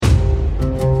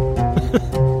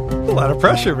A lot of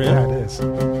pressure, man. Yeah, it is.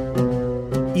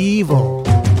 Evil.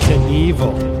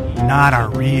 Knievel. Not our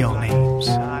real names.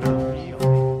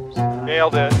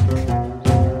 Nailed it.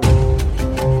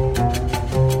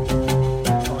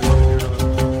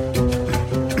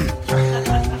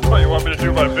 Oh, you want me to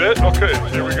do my bit? Okay,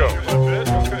 here we go.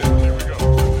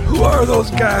 Who are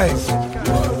those guys?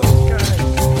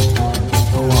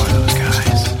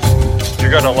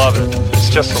 You're gonna love it. It's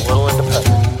just a little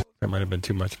independent. That might have been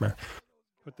too much, man.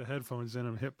 Put the headphones in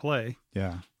and hit play.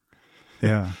 Yeah.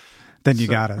 Yeah. Then you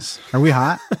got us. Are we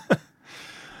hot?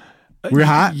 We're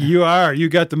hot? You are. You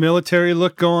got the military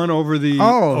look going over the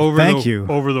thank you.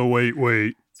 Over the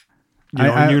wait.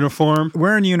 Uniform.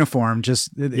 We're in uniform. Just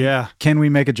Yeah. Can we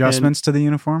make adjustments to the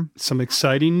uniform? Some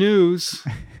exciting news,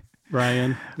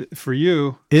 Ryan, for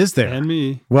you. Is there? And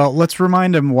me. Well, let's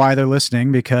remind them why they're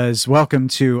listening, because welcome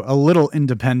to A Little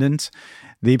Independent,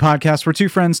 the podcast where two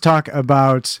friends talk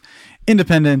about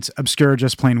independent, obscure,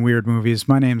 just plain weird movies.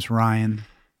 My name's Ryan.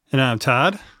 And I'm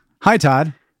Todd. Hi,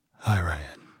 Todd. Hi, Ryan.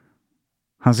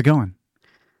 How's it going?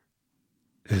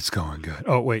 It's going good.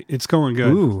 Oh, wait. It's going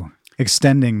good. Ooh,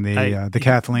 extending the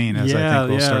Kathleen, as I think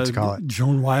we'll start to call it.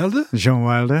 Joan Wilder? Joan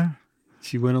Wilder.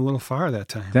 She went a little far that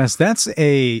time. That's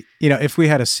a, if we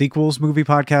had a sequels movie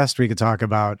podcast, we could talk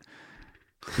about,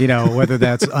 whether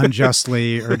that's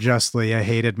unjustly or justly a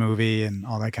hated movie and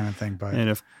all that kind of thing. But and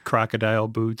if crocodile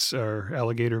boots or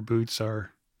alligator boots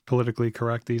are politically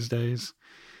correct these days.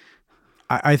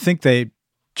 I think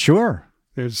sure.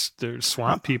 There's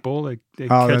swamp people. They that's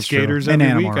catch gators true. And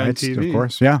every animal week rights, on TV. of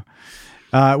course. Yeah.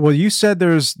 Well, you said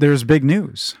there's big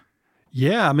news.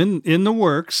 Yeah, I'm in the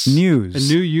works. News.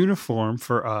 A new uniform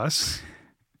for us.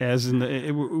 As in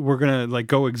we're gonna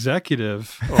go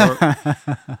executive, or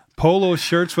polo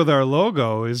shirts with our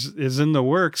logo is in the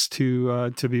works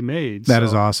to be made. That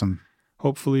is awesome.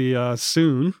 Hopefully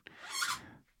soon.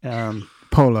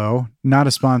 Polo, not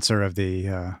a sponsor of the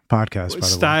podcast, by the way.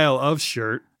 Style of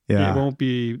shirt. Yeah. It won't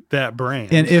be that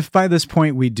brand. And if by this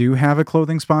point we do have a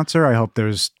clothing sponsor, I hope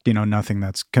there's nothing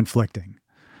that's conflicting.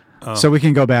 So we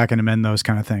can go back and amend those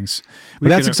kind of things. But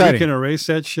that's exciting. We can erase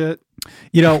that shit.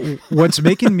 What's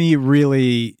making me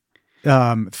really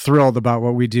thrilled about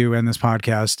what we do in this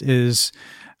podcast is,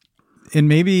 and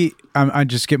maybe I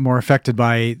just get more affected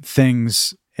by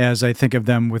things as I think of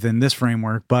them within this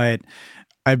framework, but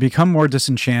I've become more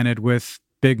disenchanted with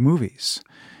big movies.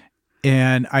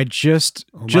 And I just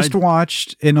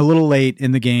watched, and a little late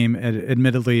in the game,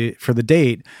 admittedly, for the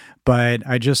date, but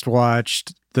I just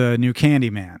watched the new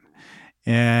Candyman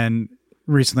and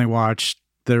recently watched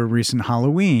the recent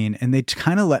Halloween, and they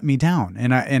kind of let me down.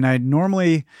 And I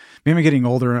normally, maybe I'm getting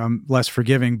older, I'm less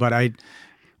forgiving, but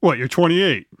What, you're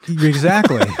 28?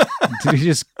 Exactly. Did you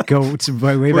just go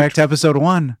way back to episode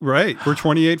 1? Right. We're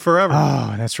 28 forever.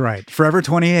 Oh, that's right. Forever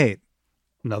 28.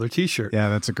 Another t-shirt. Yeah,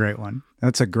 that's a great one.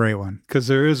 That's a great one. Because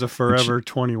there is a Forever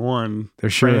 21 there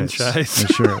sure franchise. Is. There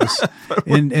sure is.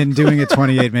 And doing it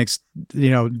 28 makes,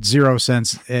 zero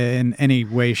sense in any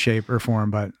way, shape, or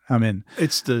form, but I'm in.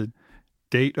 It's the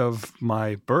date of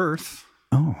my birth.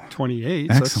 Oh, 28.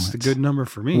 Excellent. So that's a good number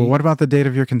for me. Well, what about the date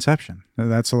of your conception?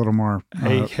 That's a little more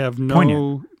I have no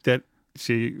poignant.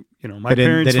 My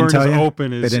parents weren't as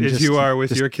open as you are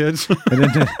with your kids.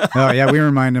 Oh yeah, we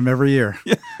remind them every year.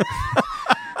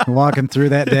 Walking through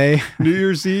that day, New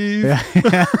Year's Eve.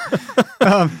 Yeah.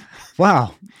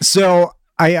 Wow. So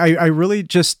I really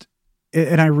just,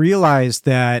 and I realized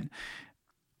that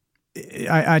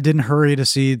I didn't hurry to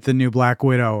see the new Black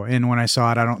Widow, and when I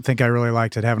saw it, I don't think I really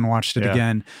liked it. Haven't watched it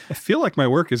again. I feel like my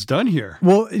work is done here.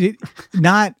 Well,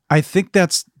 I think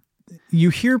that's,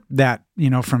 you hear that,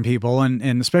 from people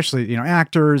and especially,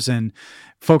 actors and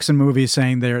folks in movies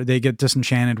saying they get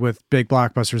disenchanted with big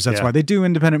blockbusters. That's why they do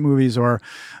independent movies and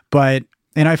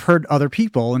I've heard other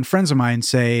people and friends of mine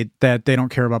say that they don't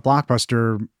care about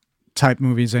blockbuster type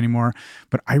movies anymore.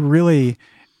 But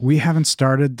we haven't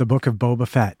started the Book of Boba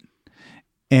Fett.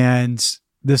 And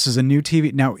this is a new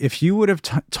TV. Now, if you would have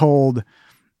told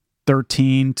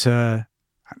 13 to,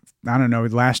 I don't know,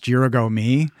 last year ago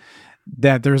me,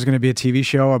 that there was going to be a TV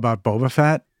show about Boba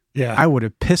Fett, I would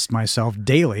have pissed myself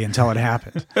daily until it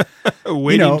happened.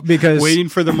 waiting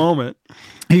for the moment.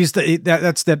 He's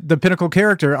that's the pinnacle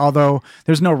character, although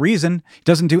there's no reason. He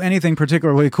doesn't do anything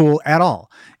particularly cool at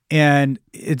all. And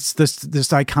it's this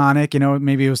iconic,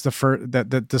 maybe it was the first,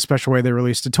 the special way they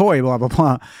released a toy, blah, blah,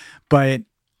 blah. But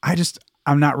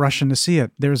I'm not rushing to see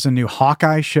it. There's a new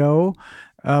Hawkeye show,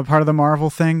 part of the Marvel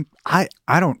thing. I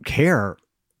don't care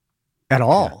at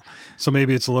all. Yeah. So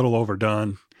maybe it's a little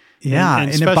overdone. Yeah.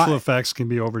 And special effects can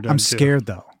be overdone. I'm scared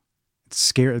though.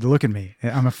 scared. Look at me.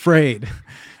 I'm afraid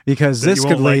because That this you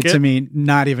could won't like lead to it? me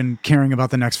not even caring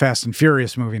about the next Fast and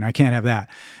Furious movie, and I can't have that.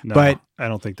 No, But I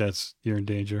don't think you're in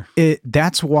danger.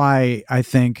 that's why I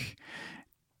think,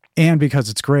 and because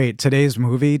it's great, today's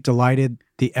movie delighted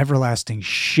the everlasting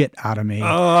shit out of me. Oh,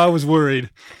 I was worried.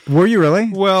 Were you really?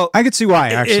 Well, I could see why,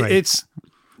 actually.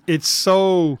 it's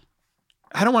so,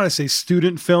 I don't want to say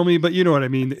student filmy, but you know what I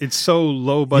mean. It's so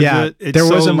low budget. Yeah, It's there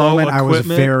was so a moment low I was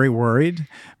equipment. very worried,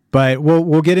 but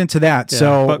we'll get into that. Yeah,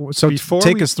 So but so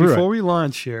take us through before it. we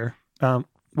launch here.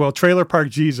 Well, Trailer Park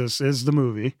Jesus is the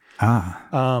movie.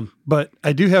 But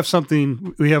I do have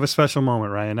something. We have a special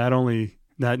moment, Ryan.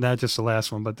 Not just the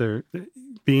last one, but there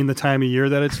being the time of year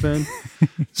that it's been.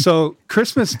 So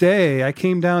Christmas Day, I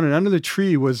came down and under the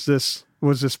tree was this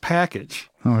package,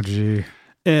 Oh, gee.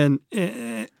 and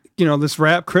this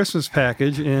wrapped Christmas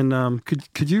package. And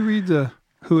could you read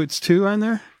who it's to on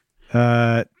there?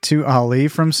 To Ali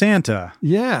from Santa.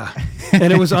 Yeah.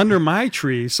 And it was under my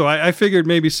tree. So I figured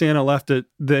maybe Santa left it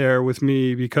there with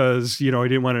me because, he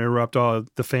didn't want to interrupt all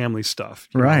the family stuff.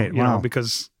 Right, You know, wow.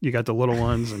 because you got the little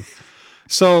ones. And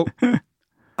so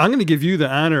I'm going to give you the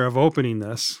honor of opening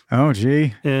this Oh,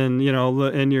 gee. and, in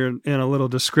a little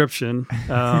description.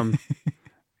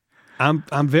 I'm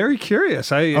very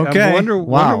curious. I Okay. wonder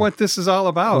Wow. what this is all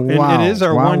about. Wow. And it is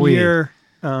our Wowee. 1 year.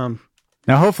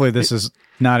 Now, hopefully, this is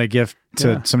not a gift to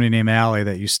Yeah. somebody named Allie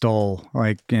that you stole,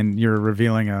 and you're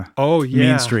revealing a Oh,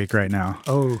 yeah. mean streak right now.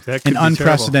 Oh, that could An be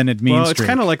unprecedented terrible. mean Well, streak. it's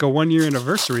kind of like a 1 year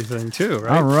anniversary thing too,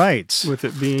 right? All right. With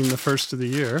it being the first of the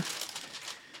year.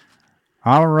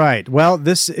 All right. Well,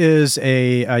 this is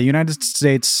a United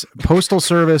States Postal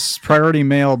Service priority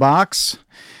mail box.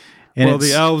 And Well, the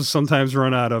it's- elves sometimes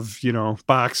run out of,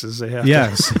 boxes they have.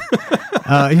 Yes.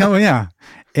 Yeah.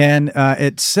 And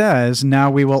it says, now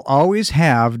we will always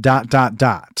have ...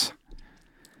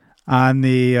 on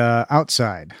the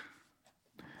outside.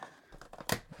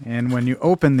 And when you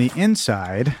open the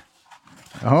inside,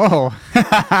 oh,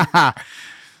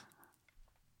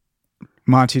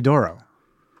 Monte Doro.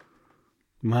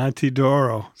 Monte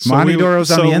Doro. Monte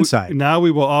Doro's on the inside. Now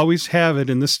we will always have it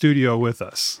in the studio with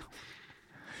us.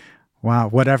 Wow,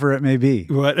 whatever it may be.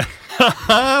 What?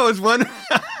 I was wondering.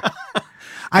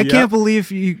 I Yep. can't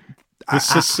believe you.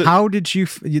 This is- How did you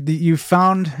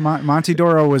found Monte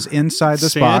Doro was inside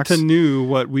this box? Santa knew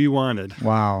what we wanted,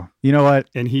 Wow. You know what?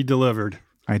 and he delivered.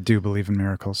 I do believe in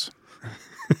miracles.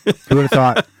 Who would have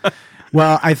thought?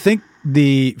 Well, I think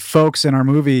the folks in our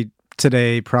movie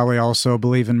today probably also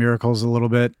believe in miracles a little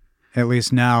bit, at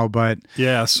least now. But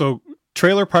Yeah, so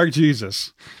Trailer Park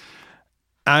Jesus.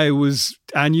 I was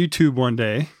on YouTube one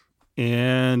day,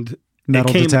 and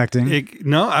metal detecting.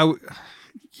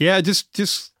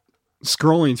 Just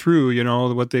scrolling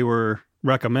through, what they were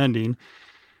recommending,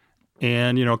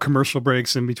 and commercial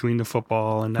breaks in between the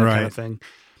football and that kind Right. of thing.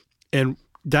 And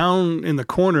down in the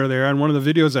corner there, on one of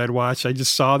the videos I'd watched, I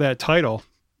just saw that title,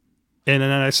 and then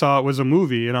I saw it was a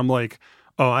movie, and I'm like,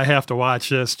 oh, I have to watch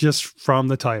this just from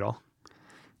the title.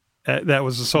 That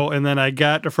was the soul. And then I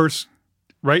got the first,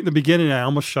 right in the beginning, I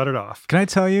almost shut it off. Can I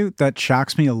tell you that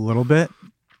shocks me a little bit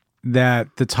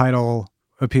that the title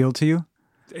appealed to you?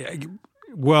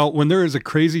 Well, when there is a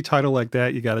crazy title like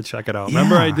that, you got to check it out.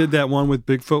 Remember, Yeah. I did that one with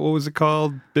Bigfoot. What was it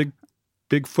called?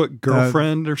 Bigfoot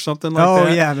Girlfriend or something like that.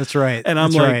 Oh, yeah, that's right. And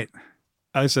I'm That's like, right.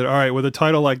 I said, all right, with a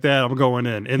title like that, I'm going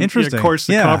in. And Interesting. of course,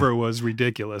 the Yeah. cover was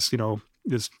ridiculous.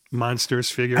 This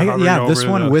monstrous figure. hovering Yeah, over this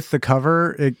one the- with the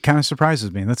cover, it kind of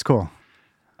surprises me. That's cool.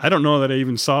 I don't know that I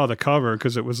even saw the cover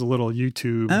because it was a little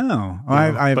YouTube. Oh,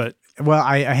 well, but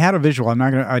I had a visual.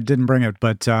 I didn't bring it,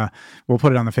 but we'll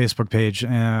put it on the Facebook page.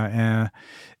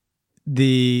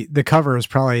 The cover is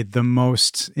probably the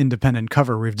most independent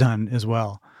cover we've done as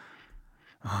well.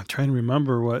 I'm trying to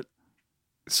remember what.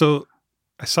 So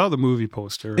I saw the movie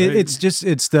poster. Right? It's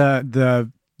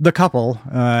the couple,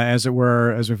 as it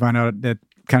were, as we find out at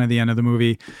kind of the end of the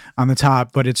movie on the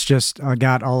top, but it's just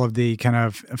got all of the kind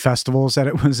of festivals that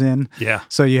it was in. Yeah.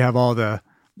 So you have all the,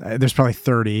 there's probably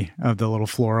 30 of the little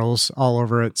florals all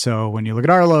over it. So when you look at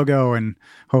our logo, and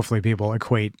hopefully people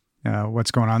equate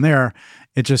what's going on there,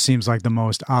 it just seems like the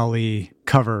most Ali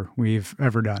cover we've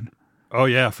ever done. Oh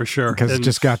yeah, for sure. Because it's And-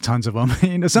 just got tons of them.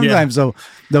 Sometimes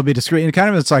they'll be discreet, and kind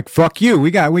of it's like, fuck you,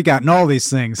 we got all these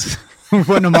things. We're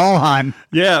putting them all on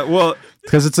Yeah, well,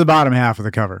 because it's the bottom half of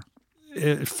the cover.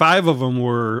 5 of them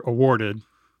were awarded.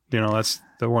 That's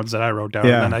the ones that I wrote down.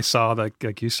 Yeah. And then I saw that,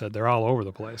 like you said, they're all over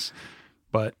the place.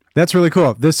 But That's really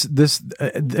cool. This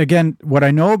again, what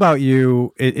I know about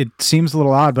you, it seems a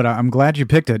little odd, but I'm glad you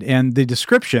picked it. And the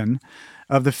description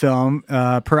of the film,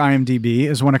 per IMDb,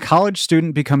 is when a college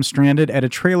student becomes stranded at a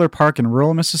trailer park in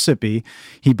rural Mississippi.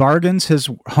 He bargains his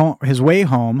way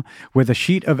home with a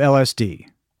sheet of LSD.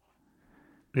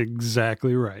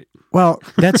 Exactly right. Well,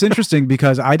 that's interesting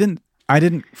because I didn't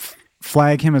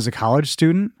flag him as a college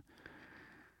student,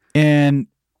 and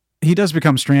he does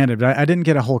become stranded, but I didn't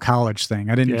get a whole college thing.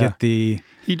 I didn't get the...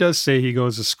 He does say he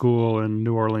goes to school in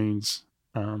New Orleans.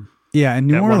 Yeah, in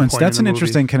New at one Orleans. point That's in an the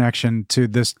interesting connection to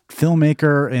this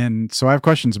filmmaker, and so I have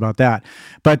questions about that.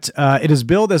 But it is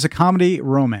billed as a comedy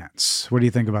romance. What do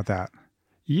you think about that?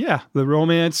 Yeah, the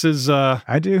romance is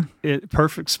I do.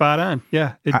 Perfect, spot on.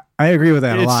 Yeah, I agree with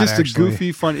that a lot, it's just actually. a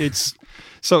goofy, fun. It's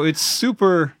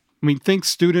super. I mean, think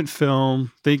student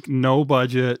film. Think no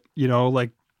budget.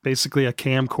 Like basically a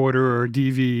camcorder or a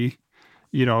DV.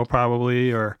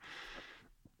 Probably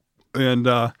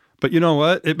But you know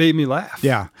what? It made me laugh.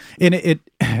 Yeah, and it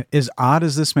as odd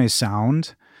as this may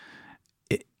sound,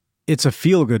 it's a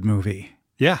feel-good movie.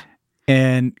 Yeah.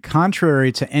 And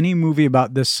contrary to any movie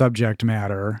about this subject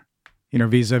matter,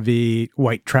 vis-a-vis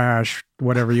white trash,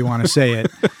 whatever you want to say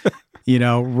it,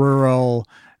 rural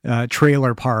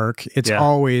trailer park, it's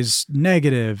always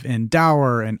negative and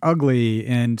dour and ugly.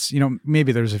 And,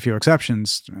 maybe there's a few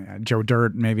exceptions. Joe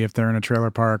Dirt, maybe if they're in a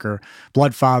trailer park, or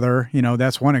Bloodfather,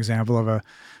 that's one example of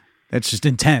it's just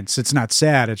intense. It's not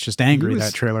sad. It's just angry,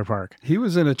 that trailer park. He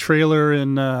was in a trailer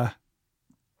in,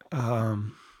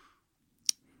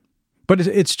 but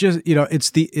it's just, it's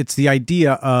the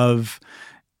idea of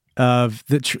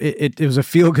it was a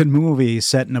feel good movie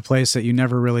set in a place that you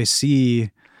never really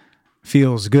see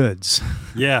feels goods.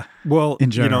 Yeah. Well, in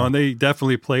general. And they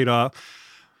definitely played off.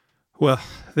 Well,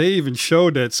 they even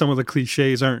showed that some of the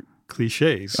cliches aren't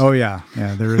cliches. Oh yeah.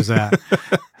 Yeah. There is that.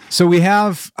 So we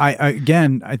have,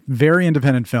 again, a very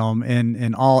independent film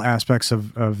in all aspects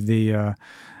of the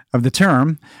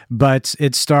term, but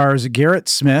it stars Garrett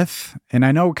Smith. And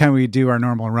I know we do our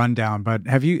normal rundown, but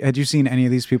had you seen any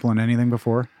of these people in anything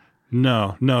before?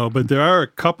 No, but there are a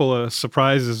couple of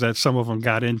surprises that some of them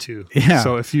got into. Yeah.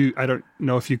 So I don't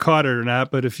know if you caught it or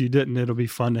not, but if you didn't, it'll be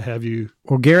fun to have you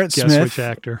Garrett guess Smith which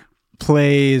actor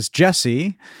plays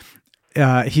Jesse.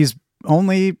 He's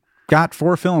only got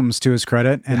 4 films to his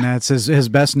credit, and that's his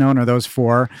best known are those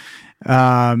 4.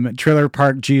 Trailer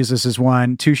Park Jesus is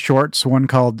one, 2 shorts, one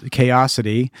called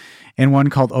Chaosity and one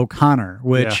called O'Connor,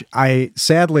 which I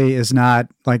sadly is not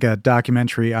like a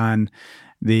documentary on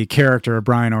the character of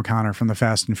Brian O'Connor from the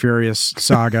Fast and Furious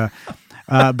saga.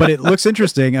 But it looks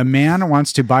interesting. A man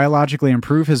wants to biologically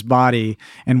improve his body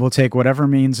and will take whatever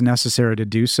means necessary to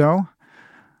do so.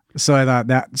 So I thought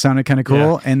that sounded kind of cool.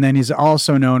 Yeah. And then he's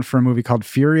also known for a movie called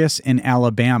Furious in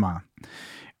Alabama,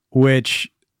 which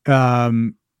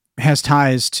has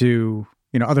ties to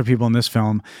other people in this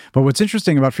film. But what's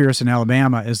interesting about Furious in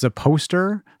Alabama is the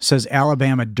poster says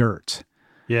Alabama Dirt.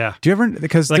 Yeah. Do you ever,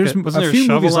 because Like there's wasn't a there few a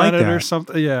shovel movies like on it that. or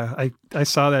something? Yeah, I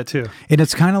saw that too. And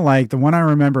it's kind of like, the one I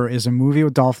remember is a movie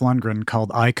with Dolph Lundgren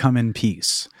called I Come in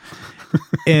Peace.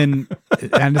 And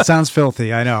it sounds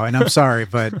filthy, I know, and I'm sorry,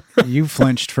 but you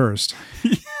flinched first.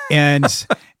 And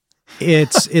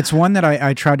it's one that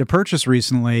I tried to purchase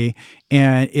recently,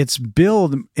 and it's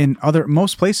billed in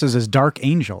most places as Dark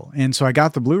Angel. And so I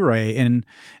got the Blu-ray, and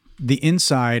the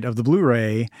inside of the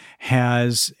Blu-ray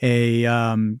has a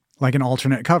like an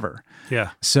alternate cover.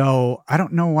 Yeah. So I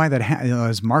don't know why that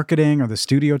is marketing, or the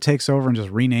studio takes over and just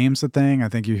renames the thing. I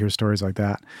think you hear stories like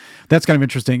that. That's kind of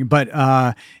interesting.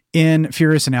 But in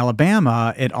Furious in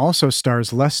Alabama, it also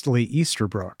stars Leslie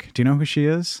Easterbrook. Do you know who she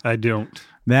is? I don't.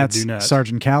 That's I do not.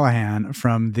 Sergeant Callahan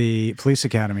from the Police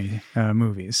Academy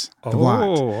movies. The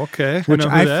Blonde. Oh, okay. Which I know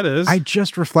who that is. I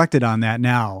just reflected on that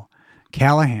now.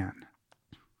 Callahan.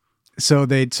 So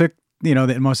they took,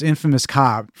 the most infamous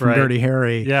cop from Right. Dirty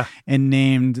Harry, Yeah. and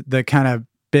named the kind of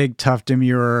big, tough,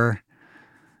 demure,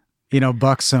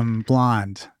 buxom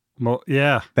blonde.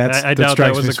 Yeah. That's- I that doubt that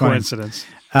strikes was me a as funny. coincidence.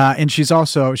 And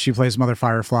she plays Mother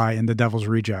Firefly in The Devil's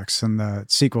Rejects, and the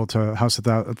sequel to House of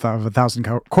a Thousand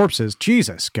Corpses.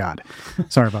 Jesus, God.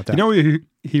 Sorry about that. You know who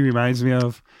he reminds me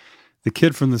of? The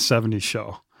kid from the 70s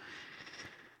show.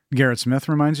 Garrett Smith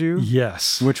reminds you?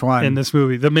 Yes. Which one? In this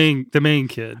movie. The main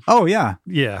kid. Oh, yeah.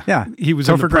 Yeah. Yeah. He was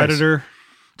Topher in The Grace. Predator.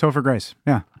 Topher Grace.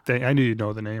 Yeah. I knew you'd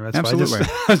know the name. That's Absolutely.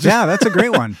 why Yeah, that's a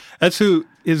great one. That's who,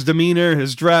 his demeanor,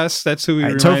 his dress, that's who he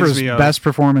reminds Topher's me of. best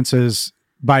performances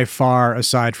by far,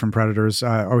 aside from Predators,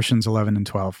 Oceans 11 and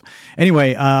 12.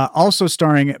 Anyway, also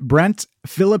starring Brent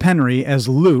Phillip Henry as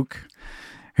Luke,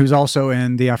 who's also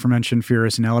in the aforementioned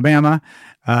Furious in Alabama.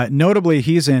 Notably,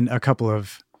 he's in a couple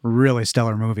of really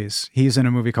stellar movies. He's in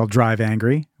a movie called Drive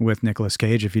Angry with Nicolas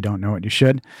Cage. If you don't know it, you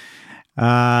should.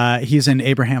 He's in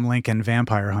Abraham Lincoln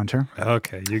Vampire Hunter.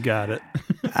 Okay, you got it.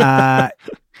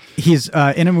 He's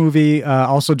in a movie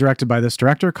also directed by this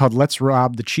director called Let's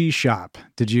Rob the Cheese Shop.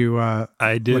 Did you?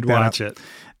 I did watch it.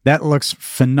 That looks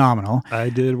phenomenal. I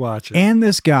did watch it. And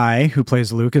this guy who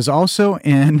plays Luke is also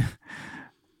in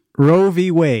Roe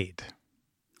v. Wade,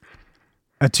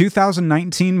 a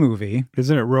 2019 movie.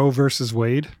 Isn't it Roe versus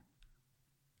Wade?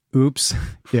 Oops.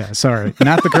 Yeah, sorry.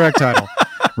 Not the correct title.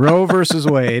 Roe versus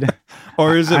Wade.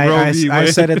 Or is it Roe v. Wade? I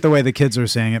said it the way the kids are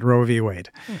saying it, Roe v.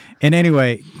 Wade. And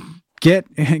anyway, get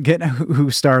who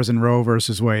stars in Roe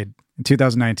versus Wade in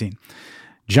 2019.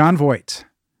 Jon Voight,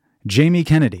 Jamie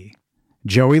Kennedy,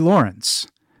 Joey Lawrence,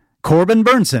 Corbin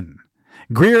Burnson,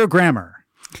 Greer Grammer,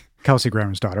 Kelsey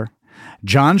Grammer's daughter,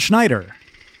 John Schneider.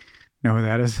 Know who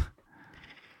that is?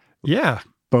 Yeah.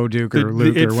 Bo Duke or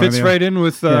Luke. It or fits right in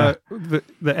with Yeah.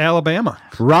 the Alabama.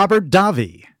 Robert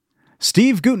Davi,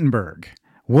 Steve Guttenberg,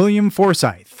 William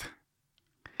Forsythe.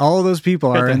 All of those people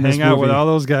are Got to in this hang out movie. with all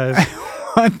those guys.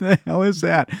 What the hell is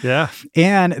that? Yeah.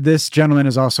 And this gentleman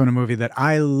is also in a movie that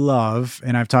I love,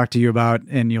 and I've talked to you about,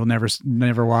 and you'll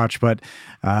never watch. But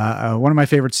one of my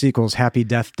favorite sequels, Happy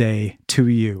Death Day to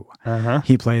You. Uh-huh.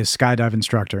 He plays skydive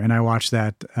instructor, and I watched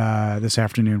that this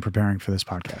afternoon preparing for this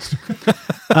podcast.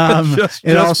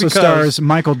 It also stars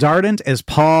Michael Dardant as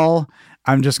Paul.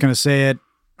 I'm just going to say it.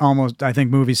 Almost, I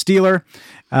think, movie stealer.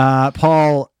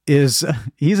 Paul he's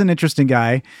an interesting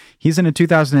guy. He's in a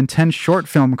 2010 short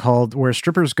film called Where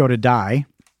Strippers Go to Die.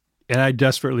 And I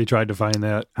desperately tried to find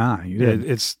that. You did.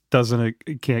 It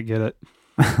can't get it.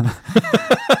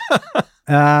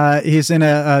 He's in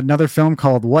another film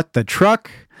called What the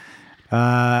Truck.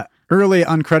 Early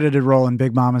uncredited role in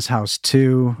Big Mama's House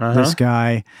 2. This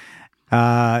guy.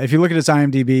 If you look at his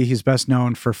IMDb, he's best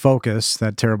known for Focus,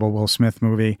 that terrible Will Smith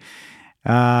movie.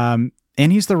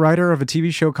 And he's the writer of a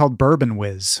TV show called Bourbon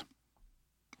Whiz,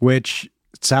 which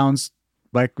sounds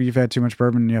like you've had too much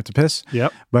bourbon and you have to piss.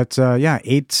 Yep. But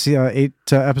eight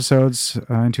episodes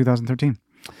in 2013.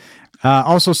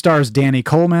 Also stars Danny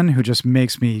Coleman, who just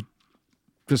makes me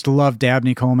just love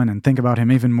Dabney Coleman and think about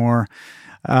him even more.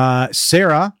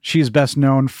 Sarah, she's best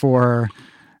known for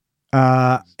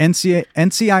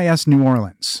NCIS New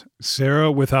Orleans.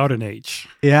 Sarah without an H.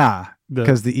 Yeah.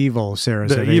 Because the evil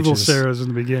Sarah's The evil Sarah's in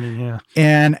the beginning, yeah.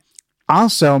 And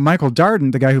also, Michael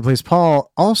Dardant, the guy who plays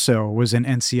Paul, also was in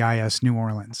NCIS New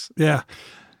Orleans. Yeah.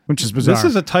 Which is bizarre. This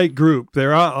is a tight group.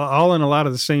 They're all in a lot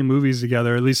of the same movies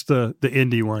together, at least the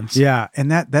indie ones. Yeah,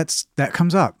 and that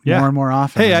comes up more and more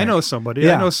often. Hey, I know somebody.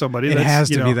 Yeah. I know somebody. It has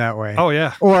to be that way. Oh,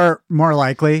 yeah. Or more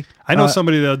likely, I know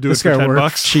somebody that'll do it this for guy $10.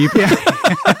 works cheap. Yeah.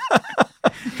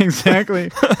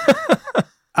 Exactly.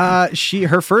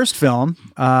 Her first film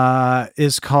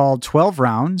is called 12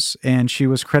 Rounds, and she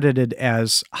was credited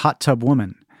as Hot Tub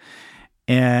Woman.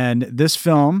 And this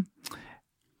film,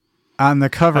 on the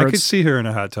cover, I could see her in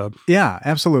a hot tub. Yeah,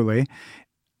 absolutely.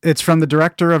 It's from the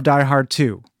director of Die Hard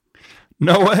 2.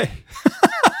 No way.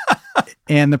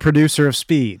 And the producer of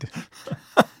Speed.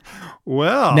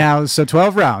 Well. Now, so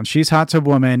 12 Rounds, she's Hot Tub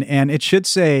Woman, and it should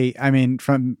say,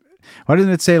 why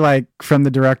doesn't it say like from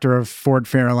the director of Ford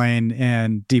Fairlane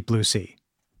and Deep Blue Sea?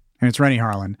 And it's Rennie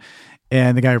Harlan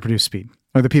and the guy who produced Speed,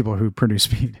 or the people who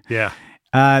produced Speed. Yeah.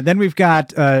 Then we've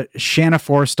got Shanna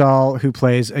Forstall, who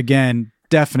plays, again,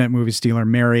 definite movie stealer,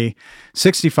 Mary.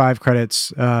 65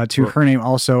 credits to her name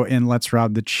also in Let's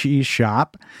Rob the Cheese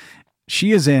Shop.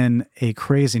 She is in a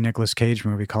crazy Nicolas Cage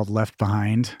movie called Left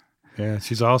Behind. Yeah,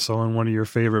 she's also in one of your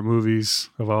favorite movies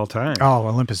of all time. Oh,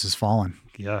 Olympus Has Fallen.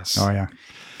 Yes. Oh, yeah.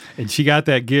 And she got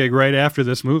that gig right after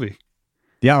this movie.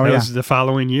 Yeah, That was the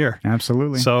following year.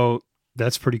 Absolutely. So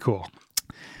that's pretty cool.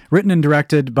 Written and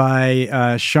directed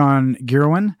by Sean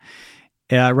Girwin,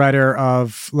 writer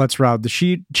of Let's Rob the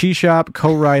Cheese Shop,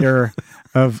 co-writer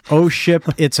of Oh Ship,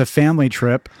 It's a Family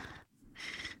Trip.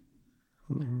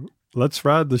 Let's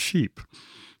Ride the Sheep.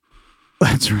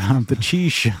 Let's Rob the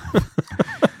Cheese Shop.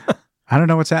 I don't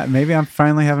know what's happening. Maybe I'm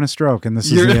finally having a stroke and this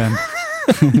is the end.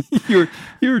 you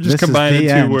were just This is combining the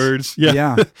two end. words.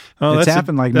 Yeah. Oh, It's that's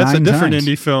happened like that's 9 a different times.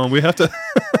 indie film. We have to.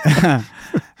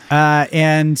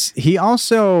 And he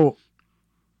also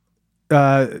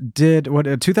did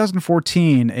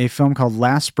 2014 a film called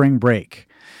Last Spring Break,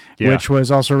 which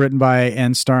was also written by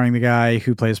and starring the guy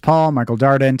who plays Paul, Michael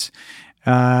Dardant,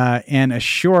 and a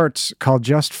short called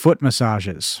Just Foot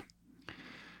Massages.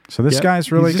 So this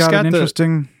guy's really got an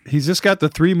interesting. He's just got the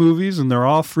 3 movies, and they're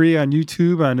all free on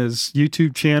YouTube on his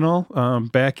YouTube channel,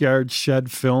 Backyard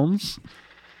Shed Films.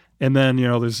 And then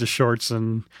there's the shorts,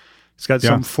 and he's got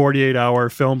some 48-hour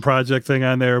film project thing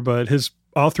on there. But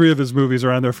all 3 of his movies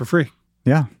are on there for free.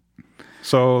 Yeah.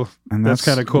 So And that's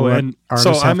kind of cool. what And so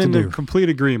artists have I'm to in do. complete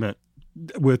agreement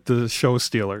with the show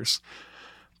stealers.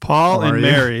 Paul Are and you?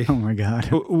 Mary Oh my God.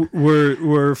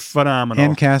 were phenomenal.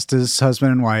 And cast as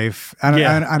husband and wife. I don't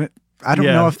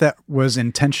Yeah. know if that was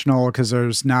intentional because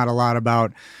there's not a lot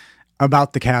about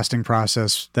the casting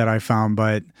process that I found,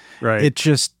 but right. it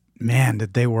just, man,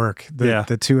 did they work.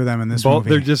 The two of them in this Both movie.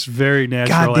 they're just very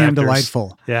natural goddamn actors.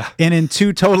 delightful. Yeah. And in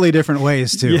two totally different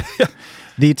ways too. Yeah.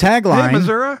 The Hey, tagline,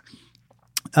 Missouri.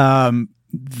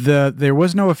 there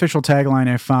was no official tagline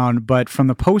I found, but from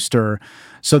the poster,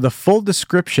 so the full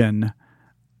description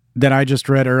that I just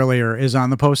read earlier is on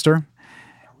the poster.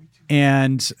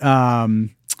 And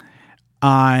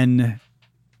on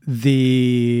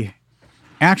the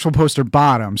actual poster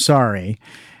bottom,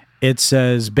 it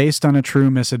says based on a true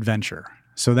misadventure.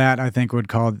 So that I think would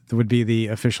be the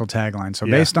official tagline. So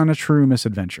Yeah. based on a true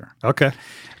misadventure. Okay.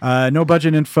 No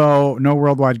budget info, no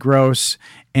worldwide gross,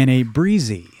 and a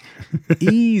breezy,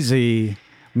 easy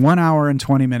 1 hour and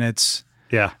 20 minutes,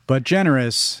 Yeah. but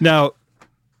generous. Now,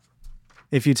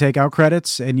 If you take out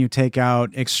credits and you take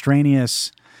out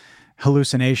extraneous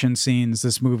hallucination scenes,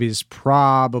 this movie's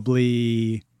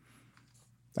probably,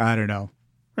 I don't know,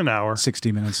 an hour.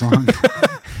 60 minutes long.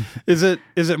 Is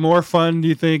it more fun, do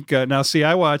you think? Now, see,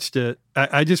 I watched it.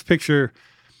 I just picture,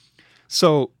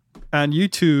 so on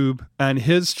YouTube, on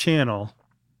his channel,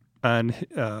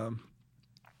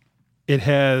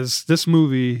 this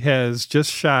movie has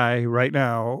just shy right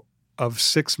now of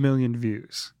 6 million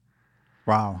views,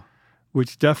 Wow.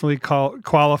 which definitely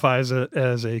qualifies it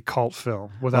as a cult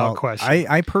film without Well, question.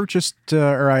 I purchased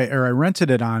or I rented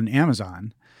it on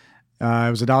Amazon. It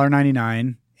was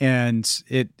 $1.99, and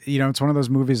it's one of those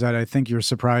movies that I think you're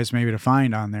surprised maybe to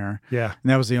find on there. Yeah. And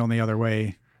that was the only other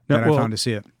way No, that I found to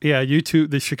see it. Yeah, YouTube,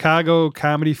 the Chicago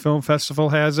Comedy Film Festival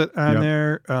has it on Yep.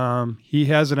 there. He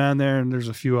has it on there, and there's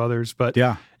a few others. But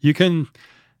Yeah, you can,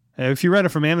 if you rent it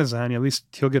from Amazon, at least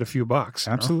he'll get a few bucks. you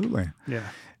know? absolutely. Yeah.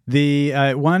 The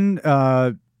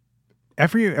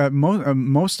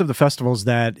most of the festivals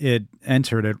that it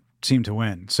entered, it seemed to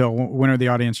win. So winner of the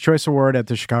Audience Choice Award at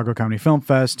the Chicago Comedy Film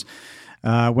Fest,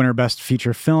 winner Best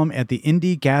Feature Film at the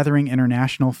Indie Gathering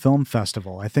International Film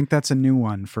Festival. I think that's a new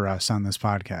one for us on this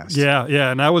podcast. Yeah,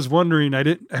 yeah. And I was wondering,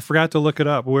 I forgot to look it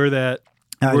up where that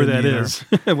didn't either. is.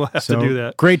 We'll have to do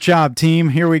that. Great job, team.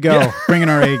 Here we go. Bringing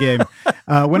our A game.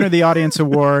 Winner of the Audience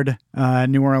Award,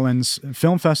 New Orleans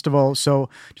Film Festival. So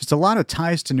just a lot of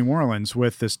ties to New Orleans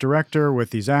with this director, with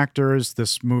these actors.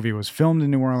 This movie was filmed in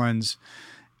New Orleans.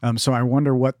 So I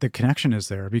wonder what the connection is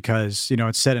there because,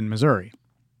 it's set in Missouri.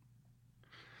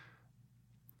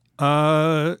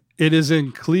 It is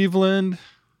in Cleveland.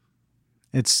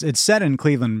 It's set in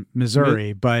Cleveland,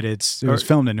 Missouri, but it was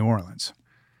filmed in New Orleans.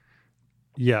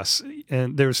 Yes,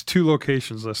 and there's 2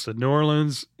 locations listed: New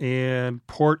Orleans and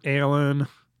Port Allen,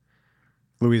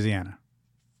 Louisiana.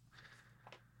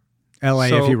 L.A.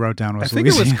 So, if you wrote down was I think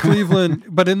Louisiana. it was Cleveland,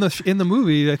 but in the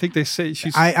movie, I think they say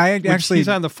she's. I when actually he's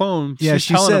on the phone. Yeah, she's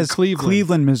she telling says him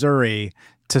Cleveland. Missouri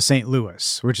to St.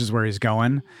 Louis, which is where he's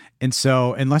going. And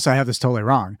so, unless I have this totally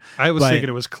wrong, I was but thinking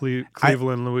it was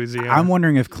Cleveland, Louisiana. I'm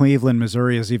wondering if Cleveland,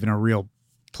 Missouri is even a real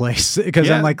place because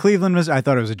Yeah. I'm like Cleveland, Missouri. I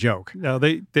thought it was a joke, No,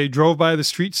 they drove by the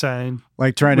street sign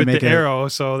like trying to with make the it arrow,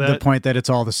 so the that point that it's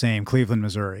all the same. Cleveland,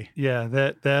 Missouri. yeah,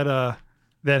 that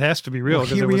has to be real Well,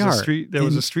 because here there we was are a street. There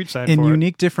was a street sign in for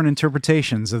unique, different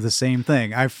interpretations of the same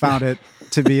thing. I found it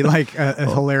to be like a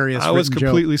hilarious. it. I was written joke.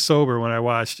 completely sober when I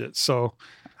watched it, so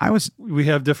I was do we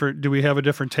have a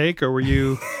different take, or were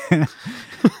you?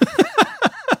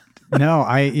 no,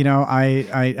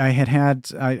 I had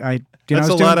That's I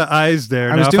a was lot doing, of eyes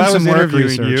there. I Now, was if doing I was some work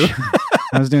interviewing you, research.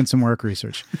 I was doing some work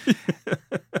research.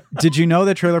 Did you know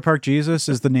that Trailer Park Jesus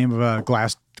is the name of a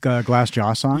Glass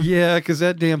Jaw song? yeah, because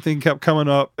that damn thing kept coming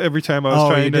up every time I was Oh,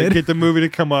 you trying to did? get the movie to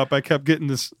come up. I kept getting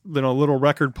this little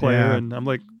record player, Yeah. and I'm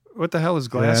like, what the hell is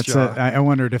Yeah, Glassjaw? I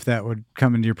wondered if that would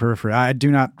come into your periphery. I do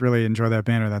not really enjoy that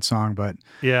band or that song, but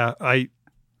Yeah, I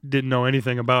didn't know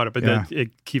anything about it, but Yeah.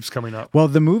 it keeps coming up. well,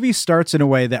 the movie starts in a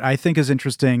way that I think is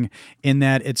interesting in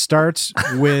that it starts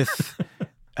with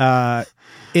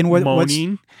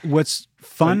Moaning. what's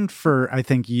fun for I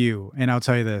think you, and I'll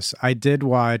tell you this, I did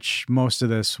watch most of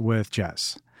this with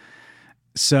Jess.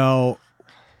 So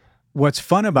what's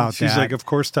fun about She's that like, of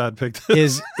course Todd picked it.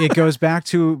 is it goes back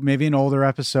to maybe an older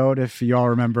episode, if y'all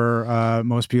remember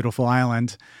Most Beautiful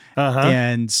Island,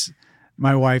 and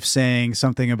my wife saying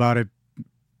something about it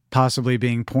possibly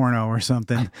being porno or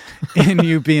something, and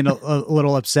you being a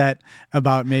little upset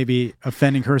about maybe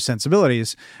offending her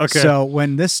sensibilities. Okay. So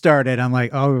when this started, I'm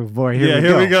like, oh boy, here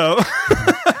we we go.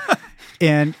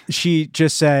 And she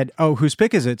just said, "Oh, whose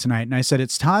pick is it tonight?" And I said,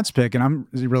 "It's Todd's pick, and I'm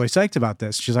really psyched about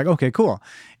this." She's like, "Okay, cool."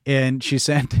 And she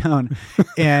sat down,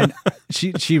 and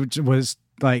she was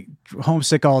like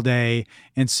homesick all day,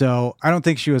 and so I don't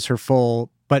think she was her full,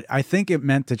 but I think it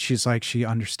meant that she's like, she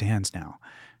understands now.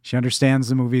 She understands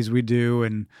the movies we do,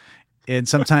 and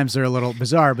sometimes they're a little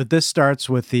bizarre. But this starts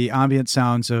with the ambient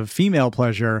sounds of female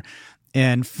pleasure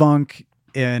and funk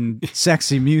and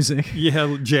sexy music.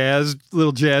 Yeah, jazz,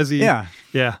 little jazzy. Yeah.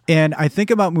 Yeah. And I think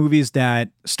about movies that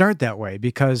start that way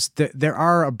because there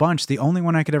are a bunch. The only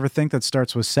one I could ever think that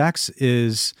starts with sex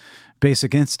is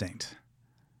Basic Instinct.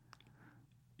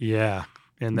 Yeah.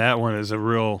 And that one is a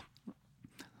real...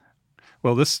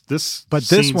 Well, this But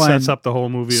scene this one sets up the whole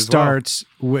movie as well. starts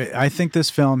with, I think this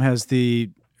film has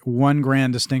the one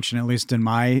grand distinction, at least in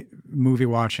my movie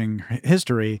watching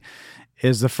history,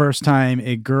 is the first time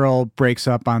a girl breaks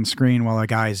up on screen while a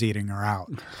guy's eating her out.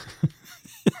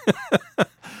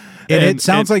 And it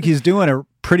sounds like he's doing a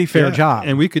pretty fair job.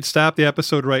 And we could stop the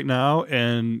episode right now,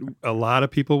 and a lot of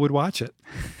people would watch it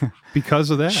because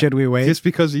of that. Should we wait? Just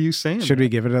because of you saying Should that. we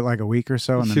give it like a week or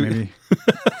so and then maybe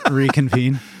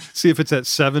reconvene? See if it's at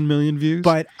 7 million views?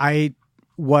 But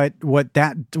what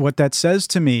that says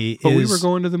to me But is we were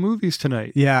going to the movies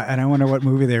tonight. Yeah, and I wonder what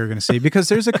movie they were going to see because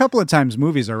there's a couple of times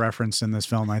movies are referenced in this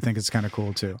film. I think it's kind of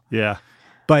cool too. Yeah.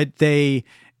 But they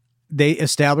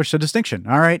established a distinction.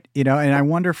 All right, and I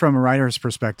wonder from a writer's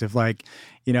perspective, like,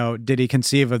 did he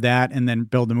conceive of that and then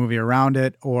build a movie around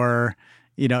it, or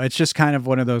it's just kind of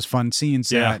one of those fun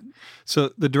scenes. Yeah. That,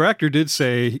 So the director did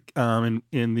say in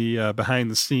the behind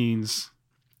the scenes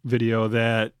video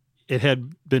that it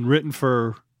had been written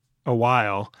for a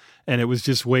while, and it was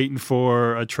just waiting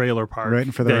for a trailer park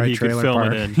Waiting for the that right he could trailer film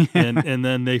park. it in, and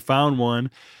then they found one.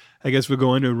 I guess we're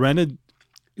going to rented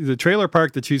the trailer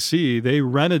park that you see. They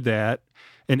rented that,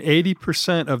 and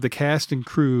 80% of the cast and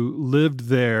crew lived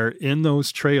there in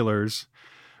those trailers,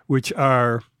 which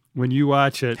are, when you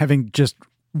watch it, having just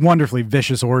wonderfully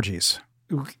vicious orgies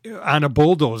on a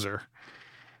bulldozer.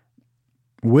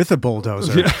 with a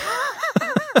bulldozer. Yeah.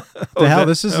 The hell,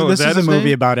 this is is that a his movie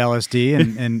name? about LSD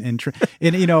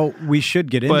and we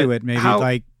should get into But it maybe.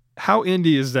 how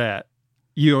indie is that?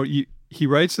 He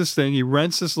writes this thing. He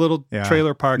rents this little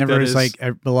trailer park. Never that is is like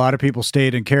a lot of people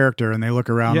stayed in character and they look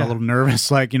around a little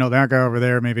nervous, like that guy over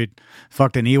there maybe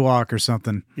fucked an Ewok or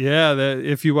something. Yeah, that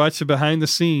if you watch the behind the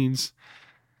scenes,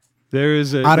 there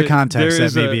is a Out of context, there that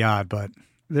is may a- be odd, but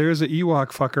there is an Ewok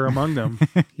fucker among them.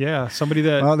 Yeah, somebody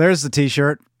that well, there's the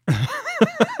T-shirt.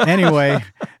 Anyway,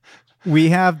 we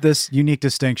have this unique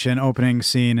distinction opening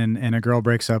scene, and a girl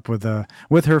breaks up with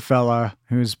her fella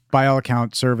who's by all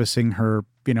accounts servicing her,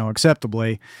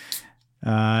 acceptably.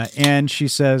 And she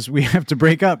says, "We have to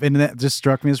break up," and that just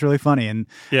struck me as really funny. And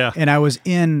I was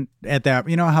in at that.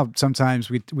 You know how sometimes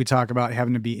we talk about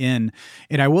having to be in,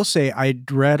 and I will say I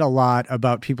read a lot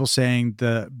about people saying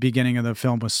the beginning of the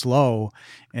film was slow,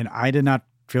 and I did not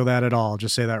feel that at all.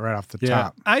 Just say that right off the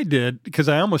top. I did, because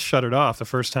I almost shut it off the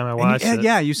first time I watched it.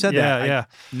 Yeah, you said that. Yeah.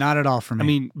 Not at all for me. I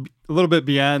mean, a little bit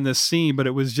beyond this scene, but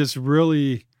it was just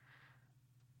really,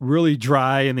 really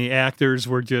dry, and the actors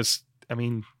were just,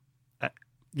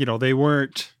 they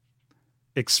weren't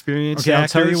experienced okay,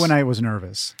 actors. I'll tell you when I was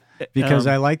nervous because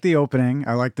I like the opening,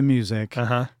 I like the music,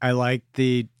 I like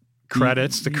the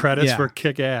credits. The credits yeah. were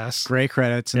kick ass. Great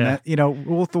credits, and that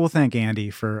we'll thank Andy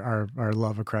for our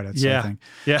love of credits. Yeah, I think.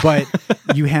 yeah. But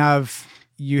you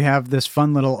have this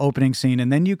fun little opening scene,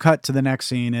 and then you cut to the next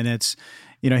scene, and it's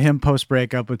him post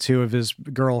breakup with two of his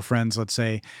girlfriends. Let's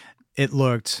say it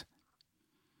looked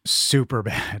super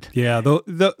bad. Yeah,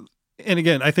 and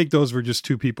again, I think those were just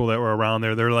two people that were around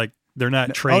there. They're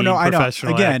not trained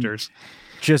professional actors.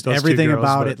 Just Those everything two girls,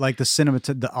 about but- it, like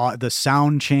the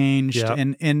sound changed, Yeah.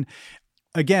 and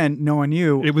again, knowing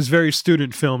you, It was very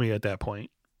student filmy at that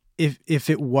point. if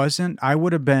it wasn't, I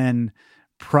would have been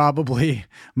probably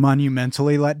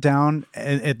monumentally let down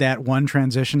at that one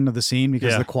transition of the scene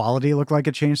because Yeah. the quality looked like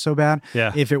it changed so bad.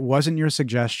 Yeah. If it wasn't your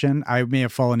suggestion, I may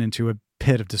have fallen into a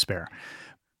pit of despair.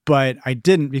 But I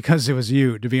didn't because it was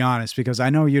you, to be honest, because I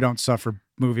know you don't suffer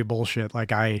movie bullshit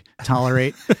like I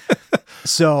tolerate.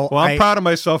 So Well, I'm proud of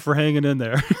myself for hanging in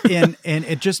there. and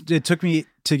it took me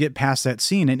to get past that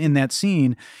scene. And in that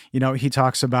scene, he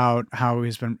talks about how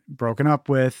he's been broken up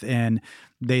with, and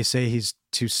they say he's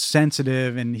too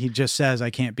sensitive, and he just says, "I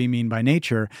can't be mean by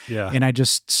nature." Yeah. And I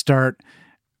just start,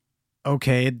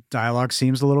 okay, dialogue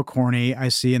seems a little corny. I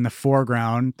see in the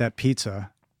foreground that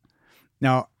pizza.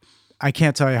 Now, I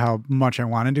can't tell you how much I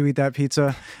wanted to eat that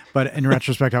pizza, but in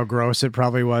retrospect, how gross it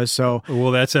probably was. So Well,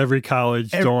 that's every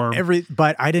college dorm.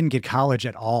 but I didn't get college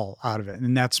at all out of it.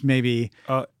 And that's maybe,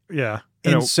 Yeah.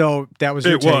 And so that was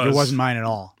your it take. It was. wasn't mine at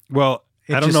all. Well,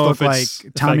 It I don't just know looked if like it's,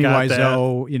 Tommy if I got that.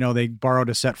 Wiseau. They borrowed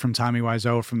a set from Tommy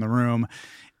Wiseau from The Room,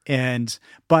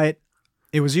 but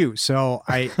it was you. So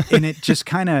and it just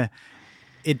kind of,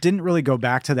 it didn't really go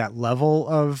back to that level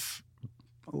of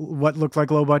what looked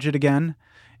like low budget again.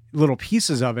 Little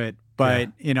pieces of it, but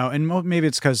and maybe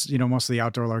it's because most of the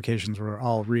outdoor locations were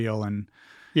all real and.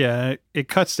 Yeah, it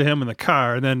cuts to him in the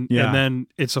car, and then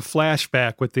it's a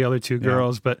flashback with the other two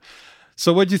girls. But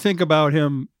so, what'd you think about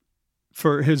him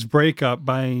for his breakup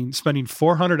spending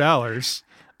 $400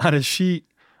 on a sheet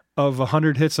of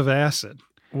 100 hits of acid?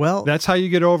 Well, That's how you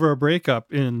get over a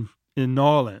breakup in New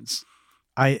Orleans.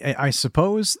 I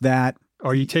suppose that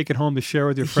Or you take it home to share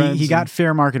with your friends. he got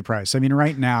fair market price. I mean,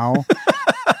 right now,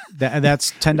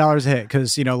 that's $10 a hit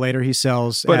because later he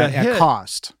sells But at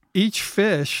cost. Each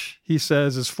fish, he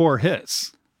says, is 4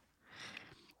 hits.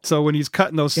 So when he's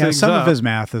cutting those things some up, of his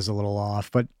math is a little off,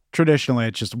 but traditionally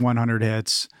it's just 100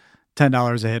 hits,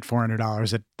 $10 a hit,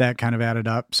 $400. That kind of added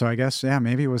up. So I guess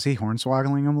maybe was he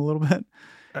hornswoggling them a little bit?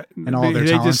 And all their they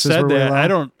just tolerances said were way that.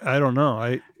 low? I don't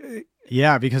know.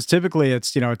 Yeah, because typically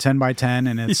it's 10 by 10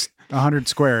 and it's 100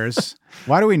 squares.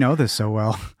 Why do we know this so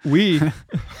well? We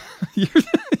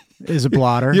Is a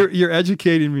blotter. you're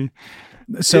educating me.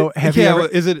 So have you ever,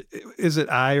 is it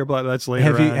eye or blood? That's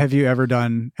later. have you ever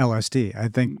done LSD? I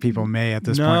think people may at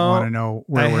this point No, want to know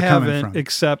where I we're haven't, coming from.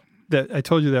 except that I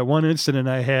told you that one incident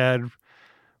I had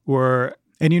where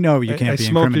And you I can't be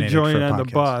smoked a incriminated joint for on the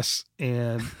podcast. bus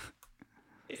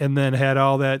and then had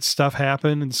all that stuff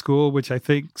happen in school, which I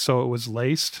think it was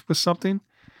laced with something.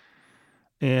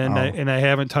 And I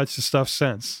haven't touched the stuff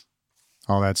since.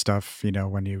 All that stuff,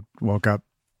 when you woke up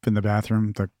in the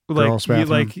bathroom, the girls'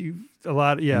 bathroom. A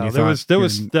lot. And you There was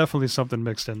thought definitely something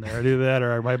mixed in there. Either that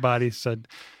or my body said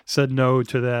no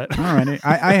to that. All right,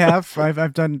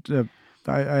 I've done.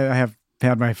 I have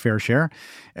had my fair share,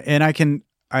 and I can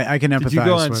empathize. Did you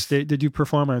go on with, stage? Did you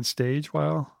perform on stage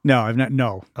while? No, I've not.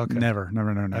 No, Okay. never.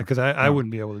 No. Because I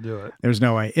wouldn't be able to do it. There's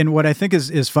no way. And what I think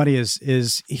is funny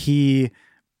is he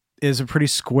is a pretty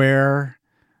square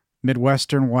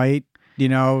Midwestern white.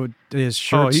 His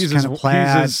shirt's he's kind of plaid.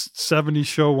 He's as 70s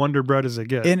show Wonder Bread as it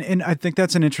gets. And I think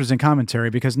that's an interesting commentary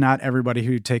because not everybody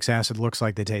who takes acid looks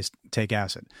like they take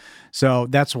acid. So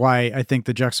that's why I think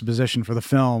the juxtaposition for the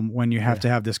film, when you have to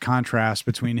have this contrast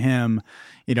between him,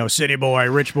 city boy,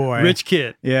 rich boy. Rich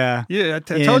kid. Yeah. Yeah,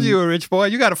 I told you were a rich boy.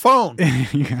 You got a phone.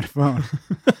 You got a phone.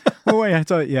 Oh, wait, I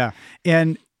thought, yeah.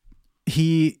 And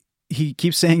he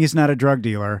keeps saying he's not a drug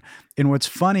dealer. And what's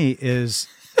funny is...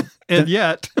 And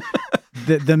yet...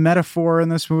 The metaphor in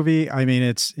this movie, I mean,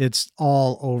 it's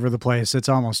all over the place. It's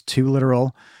almost too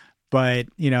literal, but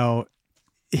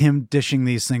him dishing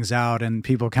these things out and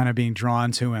people kind of being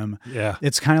drawn to him. Yeah.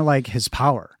 It's kind of like his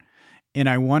power. And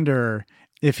I wonder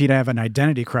if he'd have an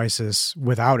identity crisis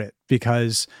without it,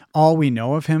 because all we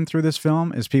know of him through this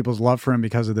film is people's love for him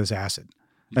because of this acid.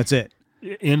 That's it.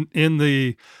 In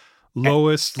the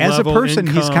lowest As a level person,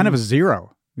 he's income- kind of a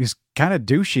zero. He's kind of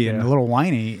douchey and a little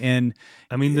whiny, and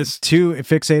I mean, this too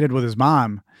fixated with his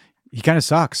mom. He kind of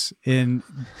sucks, and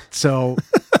so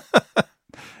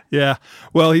yeah.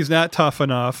 Well, he's not tough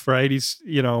enough, right? He's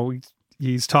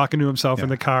talking to himself in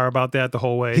the car about that the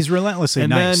whole way. he's relentlessly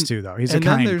And nice then- too, though. He's a and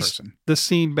then kind there's person. the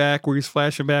scene back where he's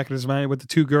flashing back in his mind with the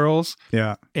two girls,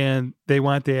 Yeah, and they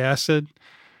want the acid,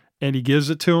 and he gives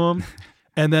it to them.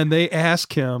 And then they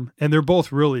ask him, and they're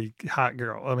both really hot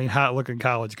looking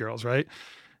college girls, right?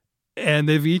 And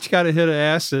they've each got a hit of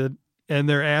acid, and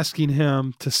they're asking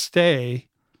him to stay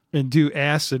and do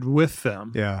acid with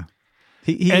them. yeah.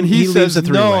 He leaves says, the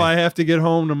three-way. "No, I have to get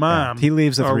home to mom." He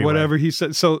leaves the or three-way. whatever he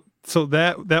said. So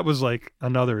that was like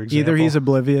another example. Either he's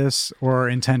oblivious or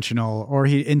intentional, or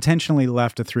he intentionally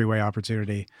left a three-way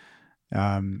opportunity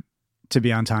to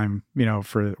be on time,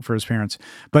 for his parents.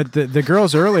 But the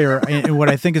girls earlier, and what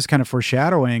I think is kind of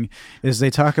foreshadowing, is they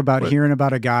talk about hearing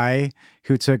about a guy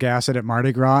who took acid at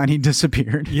Mardi Gras and he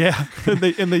disappeared. Yeah, and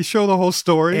they show the whole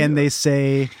story, And they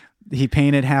say he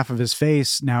painted half of his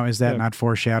face. Now, is that not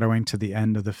foreshadowing to the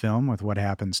end of the film with what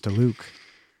happens to Luke?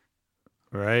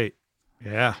 right?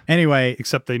 Yeah. Anyway,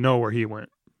 Except they know where he went.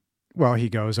 well, he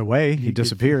goes away. He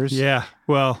disappears. Yeah.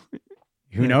 Well,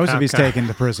 Who knows if he's taken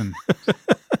to prison?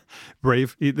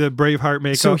 the Braveheart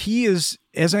makeup. So he is,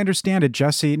 as I understand it,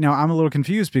 Jesse. Now I'm a little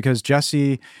confused because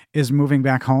Jesse is moving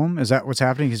back home. Is that what's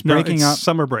happening? He's breaking it's up.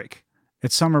 summer break.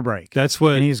 It's summer break. That's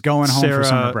what. And he's going home for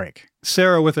summer break.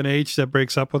 Sarah with an H that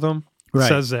breaks up with him Right.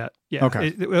 says that. Yeah.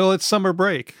 Okay. It's summer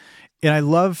break. And I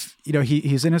love,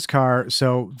 he's in his car.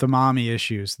 So the mommy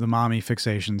issues, the mommy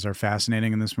fixations are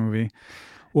fascinating in this movie.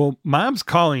 Well, mom's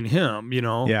calling him,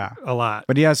 Yeah. a lot.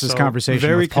 But he has this So, conversation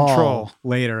very with Paul control.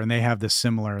 later, and they have this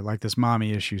similar, like this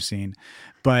mommy issue scene.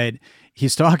 But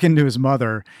he's talking to his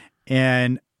mother,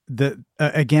 and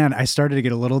again, I started to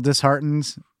get a little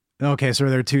disheartened. Okay, so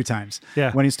there are 2 times.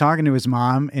 Yeah. When he's talking to his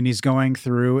mom and he's going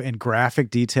through in graphic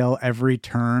detail every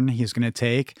turn he's going to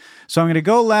take. So I'm going to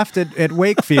go left at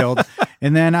Wakefield,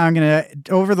 and then I'm going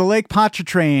to over the Lake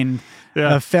Pontchartrain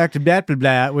affect blah, blah,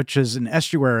 blah, which is an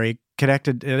estuary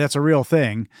connected. That's a real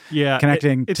thing. Yeah.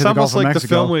 Connecting It's to the almost Gulf of like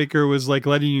Mexico. the filmmaker was like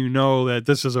letting you know that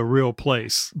this is a real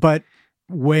place. But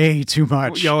way too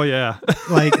much. Oh, yeah.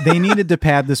 Like they needed to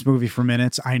pad this movie for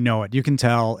minutes. I know it. You can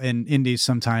tell in indies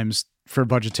sometimes for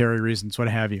budgetary reasons, what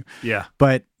have you. Yeah.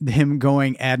 But him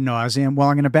going ad nauseum, well,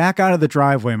 I'm going to back out of the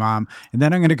driveway, Mom, and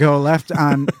then I'm going to go left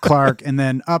on Clark and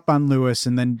then up on Lewis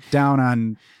and then down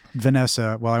on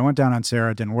Vanessa. Well, I went down on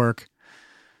Sarah. It didn't work.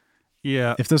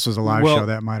 Yeah. If this was a live Well, show,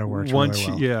 that might have worked really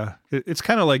well. Yeah. It's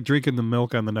kind of like drinking the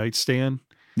milk on the nightstand.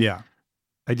 Yeah.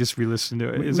 I just re-listened to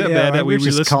it. Is that Yeah, bad that we we're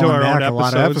just re-listen to calling our own back a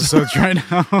lot of episodes? episodes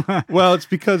right now. Well, it's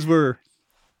because we're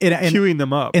and queuing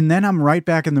them up. And then I'm right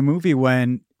back in the movie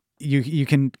when you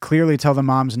can clearly tell the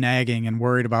mom's nagging and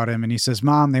worried about him. And he says,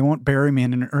 Mom, they won't bury me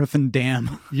in an earthen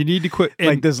dam. You need to quit.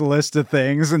 Like this list of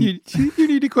things. And you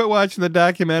need to quit watching the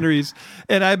documentaries.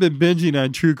 And I've been binging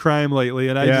on true crime lately.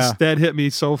 And that hit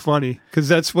me so funny because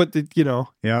that's what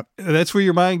yep. That's where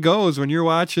your mind goes when you're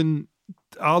watching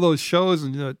all those shows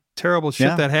and the terrible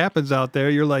shit that happens out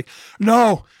there. You're like,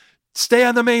 no, stay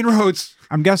on the main roads.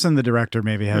 I'm guessing the director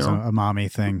maybe has a mommy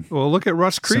thing. Well, look at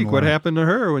Russ Creek. Similar. What happened to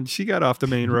her when she got off the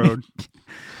main road?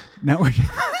 No.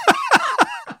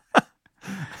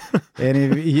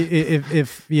 And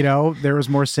if there was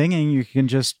more singing, you can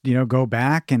just go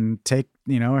back and take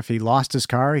if he lost his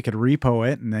car, he could repo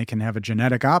it, and they can have a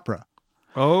genetic opera.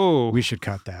 Oh, We should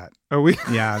cut that. are we?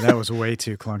 Yeah, that was way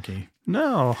too clunky.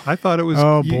 No, I thought it was.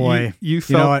 Oh boy, you you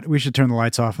felt know what? We should turn the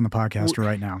lights off on the podcast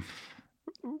right now.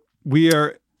 we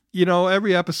are.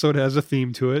 Every episode has a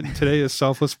theme to it. Today is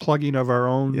selfless plugging of our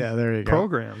own Yeah, there you go.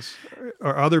 programs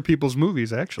or other people's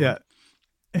movies, actually.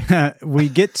 Yeah. We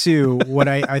get to what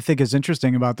I think is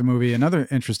interesting about the movie. Another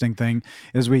interesting thing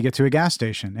is we get to a gas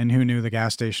station, and who knew the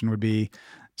gas station would be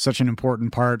such an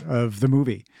important part of the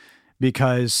movie?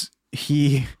 Because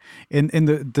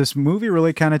this movie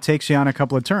really kind of takes you on a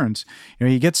couple of turns.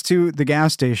 He gets to the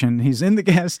gas station. He's in the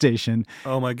gas station.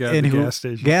 Oh my God, and the gas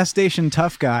station. Gas station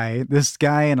tough guy. This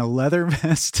guy in a leather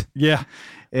vest Yeah.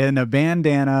 and a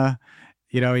bandana.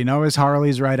 His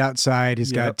Harley's right outside.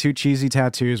 He's got 2 cheesy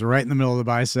tattoos right in the middle of the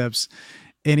biceps.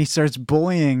 And he starts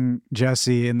bullying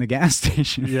Jesse in the gas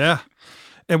station. Yeah.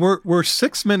 And we're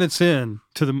 6 minutes in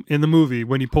the movie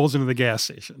when he pulls into the gas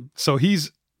station. So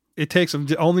it takes him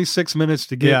only 6 minutes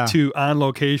to get to on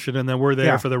location, and then we're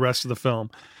there for the rest of the film.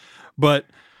 But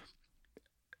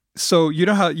so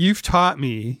how you've taught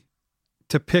me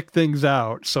to pick things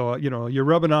out. So you're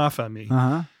rubbing off on me.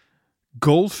 Uh-huh.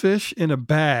 Goldfish in a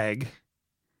bag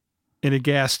in a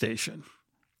gas station.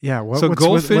 Yeah.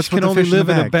 Goldfish can only live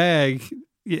in a bag.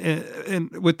 bag, and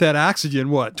with that oxygen,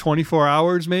 24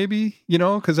 hours maybe?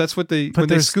 Because that's what when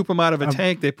they scoop them out of a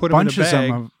tank, they put them in a bag.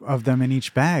 Bunches of them in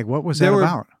each bag. What was that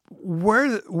about?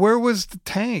 Where was the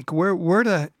tank?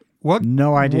 What?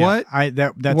 No idea. What?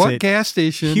 That's what a gas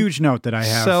station? huge note that I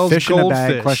have. sells Fish in a bag?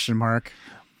 goldfish? Question mark.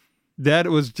 That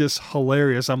was just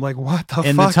hilarious. I'm like, what the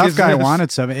And fuck? the tough is guy this?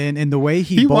 wanted some, and the way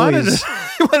he wanted bullies,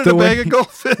 he wanted a bag of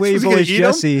goldfish. the way he Was he gonna bullies eat 'em?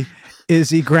 Jesse is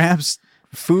he grabs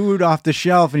food off the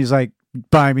shelf and he's like,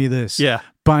 "Buy me this. Yeah,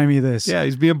 Buy me this." yeah.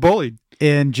 He's being bullied.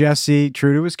 And Jesse,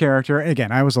 true to his character,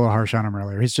 again, I was a little harsh on him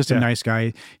earlier. He's just a nice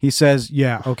guy. He says,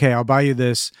 "Yeah, okay, I'll buy you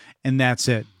this," and that's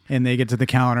it. And they get to the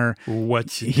counter.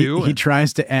 What you doing? He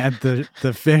tries to add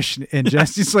the fish, and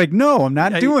Jesse's like, "No, I'm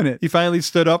not doing it." He finally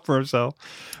stood up for himself.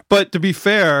 But to be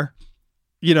fair,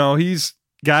 he's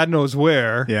God knows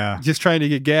where. Yeah. Just trying to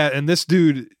get gas. And this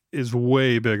dude is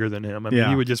way bigger than him. I mean, Yeah.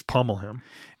 he would just pummel him.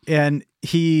 And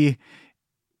he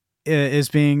is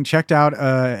being checked out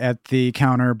at the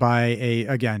counter by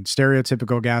again,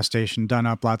 stereotypical gas station, done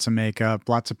up, lots of makeup,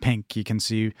 lots of pink. You can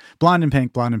see blonde and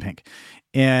pink.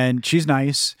 And she's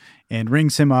nice and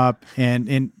rings him up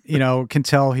and can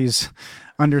tell he's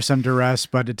under some duress,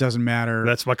 but it doesn't matter.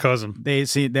 That's my cousin. They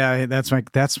see that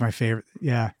that's my favorite.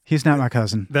 Yeah. He's not my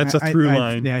cousin. That's a through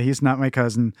line. Yeah. He's not my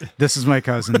cousin. This is my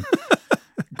cousin.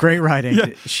 Great writing. Yeah.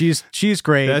 She's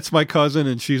great. That's my cousin,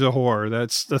 and she's a whore.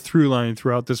 That's the through line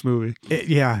throughout this movie.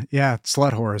 Yeah.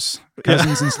 Slut horse.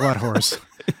 Cousins and slut horse.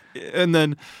 And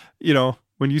then,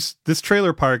 when this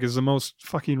trailer park is the most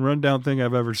fucking rundown thing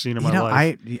I've ever seen in my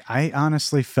life. I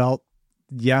honestly felt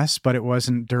yes, but it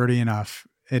wasn't dirty enough.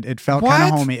 It felt kind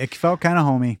of What? homey. It felt kind of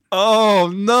homey.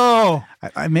 Oh no!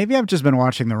 Maybe I've just been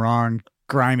watching the wrong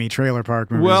grimy trailer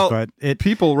park movies, Well, but it.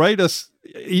 People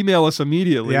email us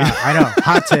immediately. Yeah, I know.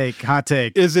 Hot take. Hot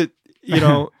take. Is it,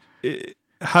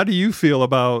 how do you feel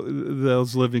about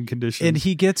those living conditions? And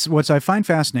he gets, what I find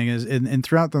fascinating is, and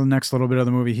throughout the next little bit of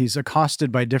the movie, he's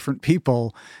accosted by different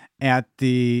people at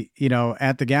the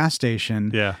gas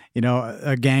station. Yeah.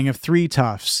 A gang of three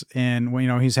toughs, and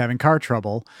he's having car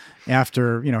trouble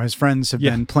after his friends have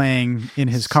been playing in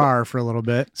his car for a little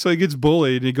bit. So he gets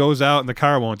bullied. He goes out and the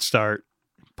car won't start.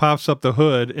 Pops up the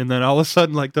hood, and then all of a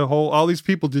sudden, like all these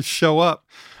people just show up.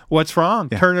 What's wrong?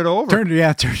 Yeah. Turn it over. Turn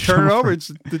it over.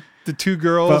 It's the two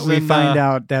girls. But we find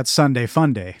out that's Sunday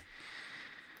Fun Day.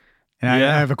 And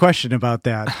I have a question about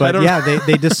that. But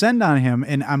they descend on him,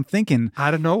 and I'm thinking,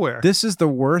 out of nowhere, this is the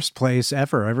worst place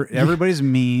ever. Everybody's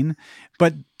mean,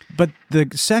 but the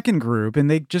second group, and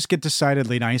they just get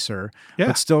decidedly nicer,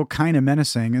 but still kind of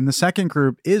menacing. And the second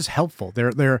group is helpful.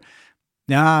 They're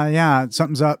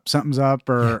something's up,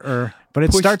 or but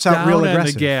it push starts out real down on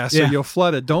aggressive. the gas, so you'll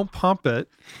flood it. Don't pump it.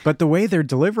 But the way they're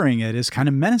delivering it is kind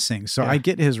of menacing. So I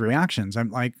get his reactions. I'm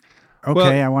like,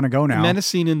 okay, I want to go now.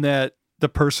 Menacing in that the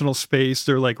personal space,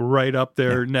 they're like right up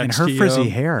there next to and you. her frizzy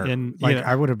hair, and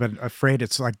I would have been afraid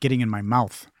it's like getting in my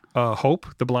mouth. Hope,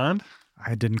 the blonde.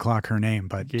 I didn't clock her name,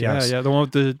 but the one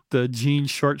with the jean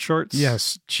short shorts.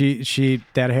 Yes, she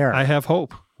that hair. I have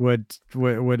hope would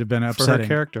have been upsetting for her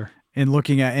character. And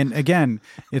looking at, and again,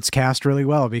 it's cast really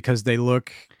well because they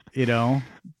look, I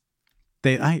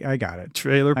got it.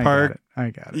 Trailer park.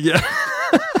 I got it. Yeah.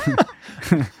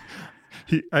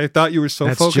 I thought you were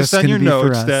so focused on your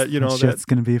notes that that's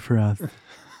going to be for us.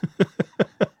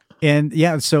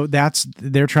 And so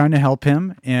they're trying to help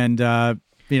him, and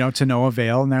to no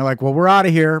avail. And they're like, well, we're out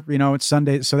of here. It's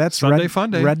Sunday. So that's Sunday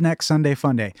Fun Day. Redneck Sunday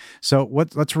Fun Day. So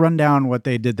let's run down what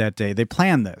they did that day. They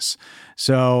planned this.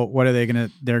 So what are they going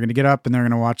to, they're going to get up and they're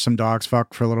going to watch some dogs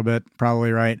fuck for a little bit.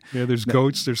 Probably right. Yeah. There's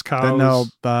goats, there's cows. Then they'll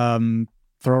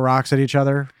throw rocks at each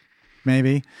other.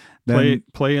 Maybe. Then,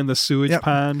 play in the sewage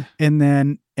pond. And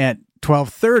then at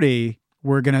 12:30,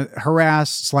 we're going to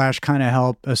harass / kind of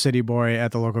help a city boy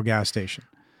at the local gas station.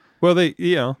 Well, they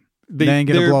then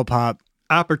get a blow pop.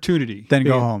 Opportunity. Then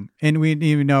go home. And we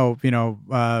even know,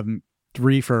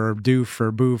 Reefer or Doof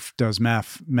or Boof does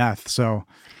meth. So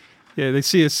they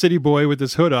see a city boy with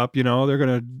his hood up, they're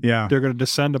gonna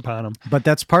descend upon him. But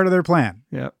that's part of their plan.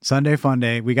 Yeah. Sunday Fun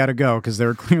Day. We got to go because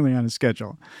they're clearly on a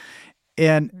schedule.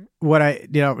 And what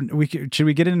should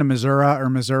we get into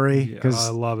Missouri? Because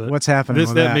I love it. What's happening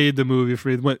with that made the movie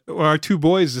for me. Our two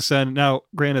boys descend. Now,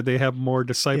 granted, they have more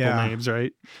disciple names,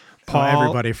 right? Paul,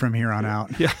 everybody from here on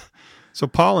out. Yeah. So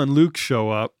Paul and Luke show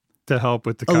up to help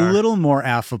with the car. A little more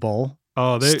affable.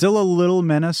 Oh, still a little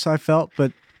menace, I felt,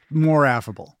 but more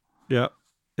affable. Yep.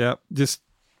 Just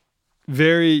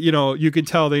very, you can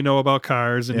tell they know about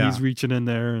cars, and he's reaching in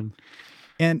there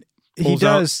and he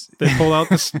does. They pull out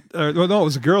the. It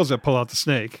was the girls that pull out the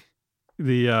snake,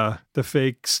 the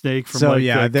fake snake from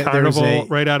the carnival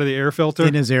right out of the air filter.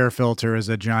 In his air filter is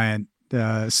a giant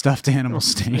stuffed animal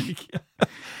snake.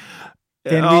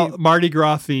 And Mardi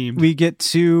Gras themed. We get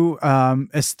to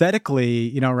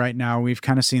aesthetically, right now we've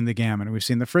kind of seen the gamut. We've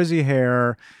seen the frizzy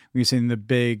hair, we've seen the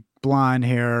big blonde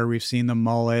hair, we've seen the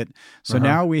mullet. So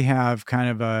now we have kind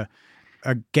of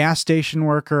a gas station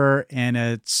worker and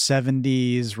a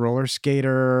 70s roller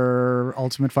skater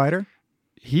ultimate fighter.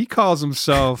 He calls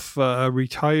himself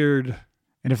retired.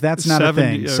 And if that's not a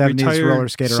thing, 70s roller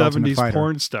skater 70s ultimate fighter.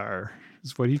 Porn star.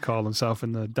 Is what he called himself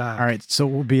in the doc. All right, so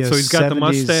we'll be so he's got the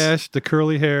mustache, the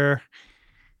curly hair.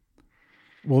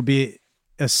 We'll be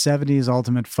a 70s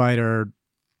ultimate fighter,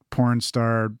 porn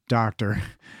star doctor.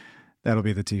 That'll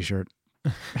be the T-shirt.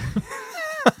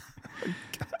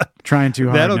 Trying too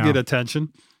hard. That'll get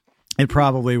attention. It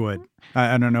probably would.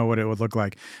 I don't know what it would look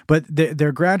like, but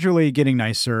they're gradually getting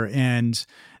nicer, and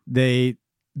they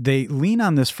lean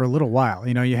on this for a little while.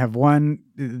 You have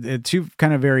two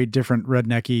kind of very different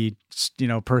rednecky,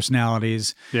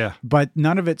 personalities. Yeah. But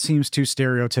none of it seems too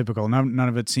stereotypical. None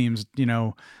of it seems,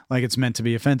 like it's meant to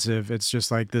be offensive. It's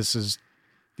just like, this is,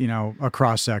 a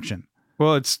cross section.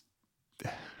 Well, it's,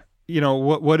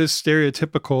 what is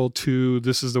stereotypical to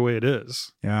this is the way it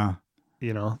is. Yeah.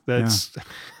 That's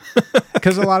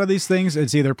because a lot of these things,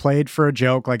 it's either played for a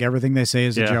joke, like everything they say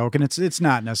is a joke, and it's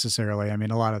not necessarily. I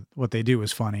mean, a lot of what they do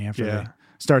is funny after they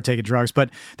start taking drugs, but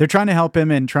they're trying to help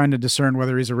him and trying to discern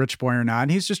whether he's a rich boy or not.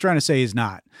 And he's just trying to say he's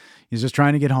not. He's just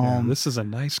trying to get home. This is a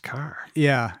nice car.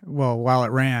 Yeah. Well, while it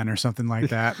ran or something like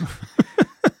that.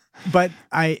 But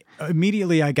I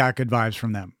immediately got good vibes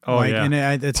from them. Oh, yeah. And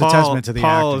it's a testament to the acting.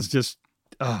 Paul is just,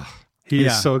 He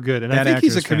Yeah. is so good, and I That think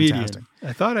he's a actor's comedian. fantastic.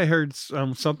 I thought I heard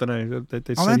something that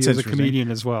they said that's he was a interesting.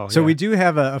 comedian as well. So yeah. we do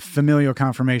have a familial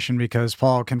confirmation because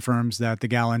Paul confirms that the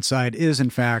gal inside is, in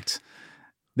fact,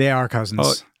 they are cousins.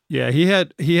 Oh, yeah, he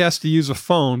has to use a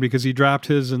phone because he dropped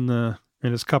his in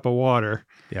his cup of water,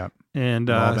 Yep. and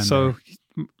We've all been so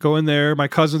go in there. My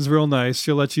cousin's real nice.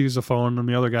 She'll let you use a phone, and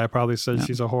the other guy probably says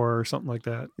she's a whore or something like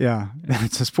that. Yeah.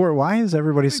 It's a sport. Why is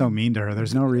everybody so mean to her?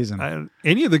 There's no reason.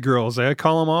 Any of the girls, I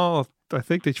call them all. I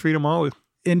think they treat them all with.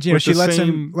 And you know, with she the lets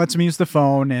same- him use the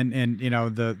phone, and you know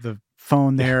the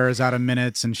phone there is out of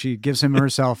minutes, and she gives him her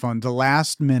cell phone, the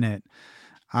last minute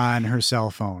on her cell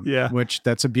phone. Yeah. Which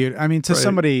that's a beauty. I mean, to Right.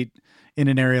 somebody in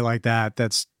an area like that,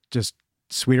 that's just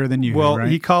sweeter than you. Well, right?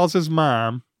 he calls his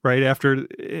mom right after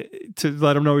to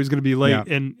let him know he's going to be late, Yeah.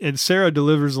 and Sarah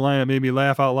delivers the line that made me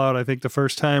laugh out loud. I think the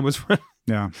first time was when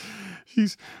yeah.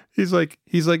 he's like,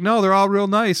 no, they're all real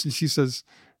nice, and she says,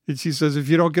 if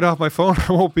you don't get off my phone,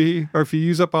 I won't be, or if you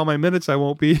use up all my minutes, I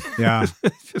won't be. Yeah.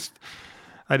 Just,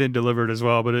 I didn't deliver it as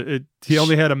well, but he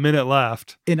only had a minute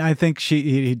left. And I think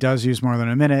he does use more than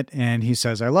a minute, and he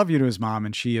says, "I love you" to his mom,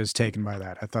 and she is taken by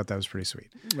that. I thought that was pretty sweet.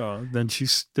 Then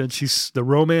she's the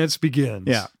romance begins.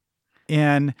 Yeah.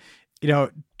 And, you know,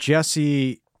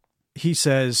 Jesse, he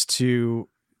says to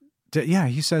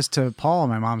Paul,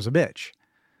 my mom's a bitch.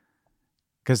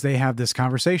 Because they have this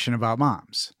conversation about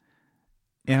moms.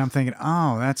 And I'm thinking,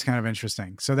 oh, that's kind of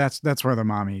interesting. So that's where the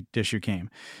mommy issue came.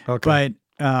 Okay.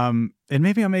 But, and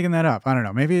maybe I'm making that up. I don't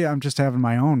know. Maybe I'm just having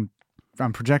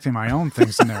I'm projecting my own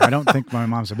things in there. I don't think my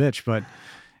mom's a bitch, but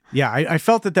yeah, I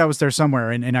felt that was there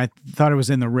somewhere. And I thought it was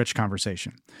in the Rich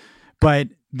conversation. But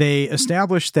they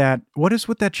established that, what is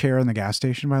with that chair in the gas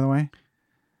station, by the way?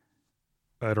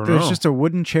 I don't know. There's just a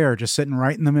wooden chair just sitting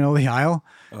right in the middle of the aisle.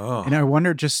 Oh. And I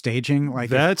wonder, just staging like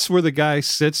That's where the guy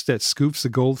sits that scoops the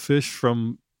goldfish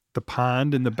from the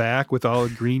pond in the back with all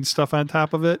the green stuff on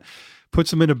top of it, puts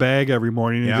them in a bag every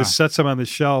morning and Yeah. just sets them on the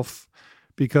shelf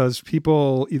because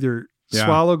people either Yeah.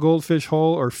 swallow goldfish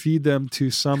whole or feed them to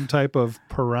some type of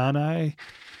piranha.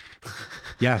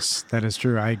 Yes, that is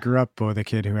true. I grew up with a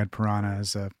kid who had piranha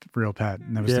as a real pet,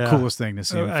 and that was the Yeah. coolest thing to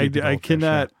see. him feed the I goldfish,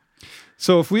 cannot.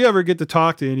 So if we ever get to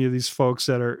talk to any of these folks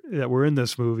that were in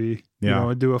this movie, Yeah.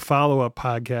 and do a follow-up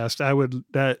podcast, I would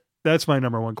that's my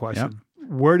number one question.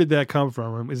 Where did that come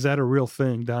from? Is that a real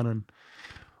thing down in?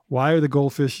 Why are the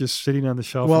goldfish just sitting on the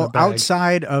shelf? in a Well, bag?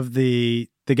 outside of the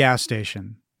gas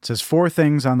station, it says 4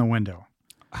 things on the window.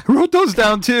 I wrote those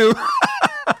down too.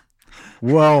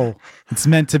 Whoa, it's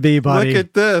meant to be, buddy. Look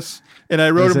at this, and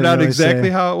I wrote Does them it down really exactly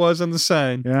say? how it was on the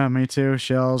sign: Yeah, me too.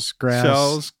 Shells,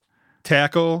 grass,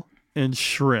 tackle, and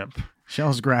shrimp.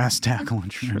 shells, grass, tackle,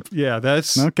 and shrimp. Yeah,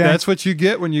 that's Okay. what you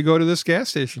get when you go to this gas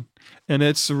station, and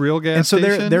it's a real gas And so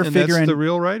station. they're and figuring, that's the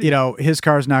real writing. you know, his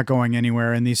car's not going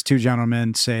anywhere, and these 2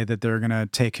 gentlemen say that they're going to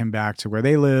take him back to where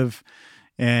they live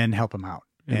and help him out.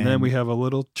 And then we have a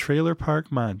little trailer park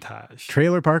montage.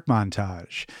 Trailer park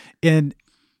montage. And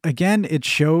again, it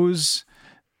shows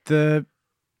the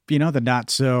not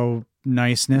so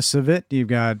niceness of it. You've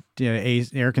got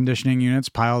air conditioning units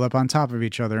piled up on top of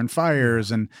each other and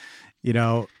fires and,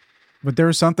 but there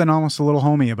was something almost a little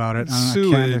homey about it. I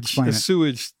can't explain it.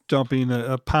 Sewage dumping,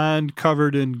 a pond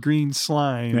covered in green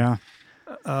slime. Yeah.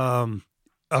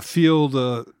 A field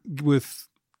with,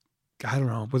 I don't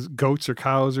know, was it goats or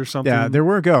cows or something? Yeah, there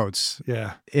were goats.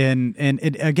 Yeah. And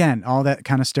it, again, all that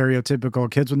kind of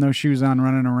stereotypical kids with no shoes on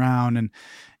running around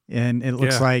and it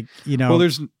looks Yeah. like, Well,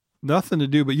 there's nothing to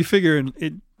do, but you figure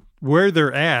where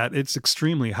they're at, it's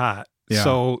extremely hot. Yeah.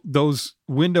 So those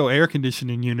window air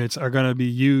conditioning units are going to be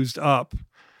used up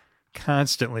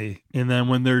constantly. And then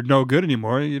when they're no good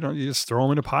anymore, you just throw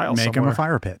them in a pile make them somewhere. a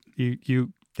fire pit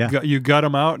You gut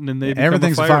them out and then they become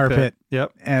Everything's a fire pit.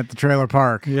 Yep. at the trailer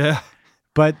park. Yeah.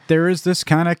 But there is this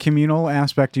kind of communal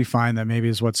aspect you find that maybe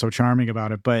is what's so charming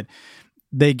about it. But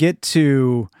they get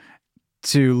to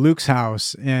Luke's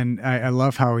house, and I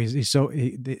love how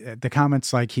the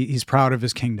comments like he's proud of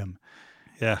his kingdom.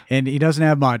 Yeah. And he doesn't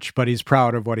have much, but he's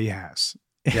proud of what he has.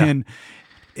 Yeah. And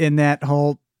in that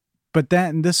whole,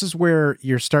 this is where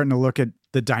you're starting to look at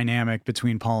the dynamic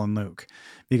between Paul and Luke,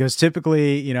 because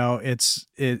typically, there's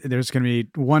going to be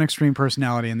one extreme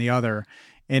personality and the other,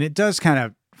 and it does kind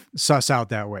of suss out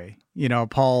that way.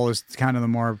 Paul is kind of the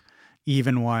more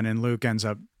even one, and Luke ends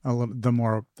up the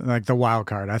more like the wild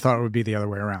card. I thought it would be the other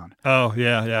way around. Oh,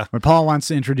 yeah, yeah. But Paul wants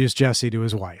to introduce Jesse to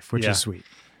his wife, which Yeah. is sweet.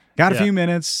 Got a Yeah. few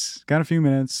minutes to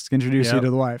introduce you Yep. to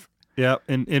the wife. Yeah.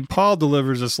 And Paul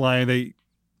delivers this line. They,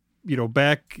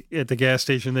 back at the gas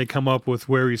station, they come up with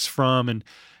where he's from, and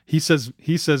he says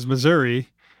Missouri,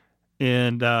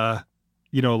 and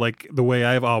like the way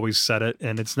I've always said it,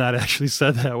 and it's not actually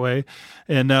said that way.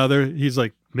 And now he's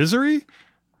like, Misery?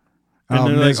 And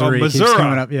they're Misery like, keeps Missouri.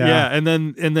 coming up. Yeah. And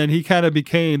then he kind of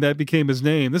became his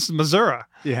name. This is Missouri.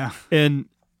 Yeah. And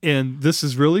this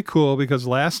is really cool because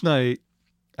last night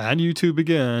on YouTube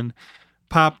again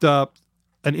popped up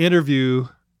an interview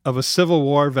of a Civil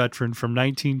War veteran from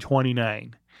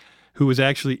 1929 who was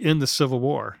actually in the Civil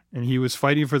War, and he was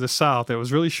fighting for the South. It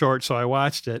was really short, so I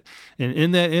watched it. And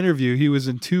in that interview, he was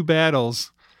in 2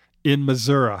 battles in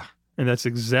Missouri, and that's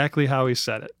exactly how he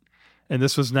said it. And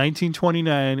this was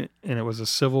 1929, and it was a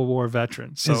Civil War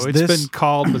veteran. So it's been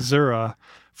called Missouri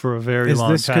for a very long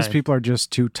time. Is this because people are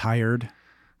just too tired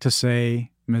to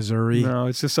say Missouri? No,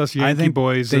 it's just us I Yankee think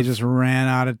boys. they just ran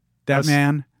out of that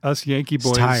man. Us Yankee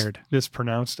boys tired.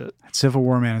 mispronounced it. That Civil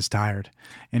War man is tired,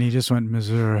 and he just went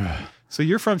Missouri. So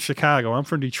you're from Chicago. I'm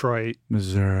from Detroit.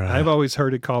 Missouri. I've always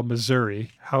heard it called Missouri.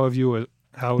 How have you?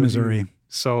 Missouri.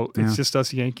 So it's just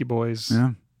us Yankee boys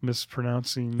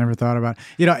mispronouncing. Never thought about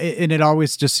it. And it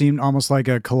always just seemed almost like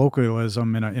a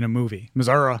colloquialism in a movie.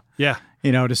 Missouri. Yeah.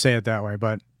 To say it that way,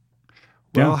 but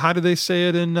well, how do they say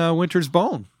it in Winter's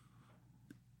Bone?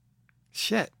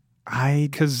 Shit.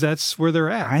 Because that's where they're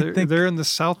at. I think they're in the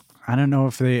South. I don't know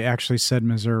if they actually said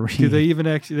Missouri. Do they even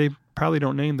actually? They probably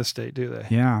don't name the state, do they?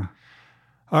 Yeah.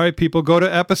 All right, people, go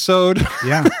to episode.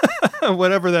 Yeah.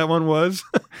 Whatever that one was,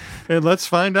 and let's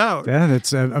find out. Yeah,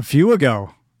 that's a few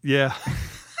ago. Yeah.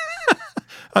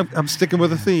 I'm sticking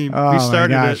with a theme. Oh We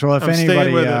started my gosh! it. Well, if I'm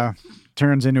staying with anybody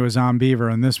turns into a zombiever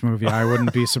in this movie, I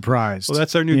wouldn't be surprised. Well,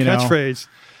 that's our new catchphrase.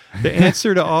 The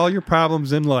answer to all your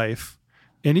problems in life,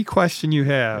 any question you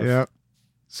have. Yep.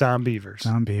 Zombievers.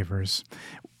 Zombievers.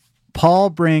 Paul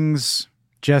brings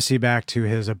Jesse back to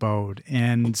his abode,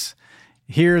 and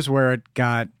here's where it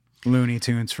got Looney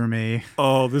Tunes for me.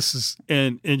 Oh, this is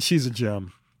and she's a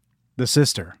gem. The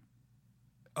sister.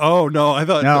 Oh no, I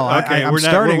thought no. Okay, I'm we're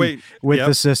starting with Yep.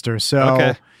 the sister.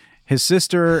 So his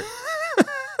sister.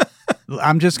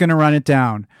 I'm just gonna run it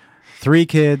down. 3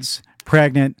 kids,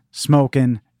 pregnant,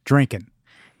 smoking, drinking,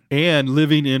 and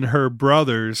living in her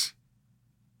brother's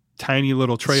tiny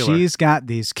little trailer. She's got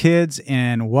these kids,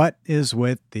 and what is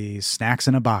with the snacks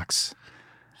in a box?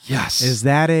 Yes. Is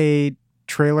that a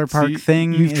trailer park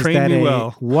thing? You've trained me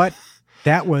well. What?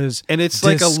 That was and it's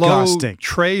disgusting. Like a low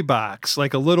tray box,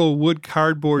 like a little wood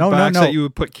cardboard box that you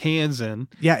would put cans in.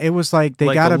 Yeah, it was like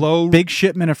they got a big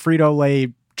shipment of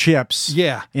Frito-Lay chips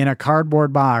in a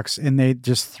cardboard box, and they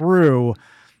just threw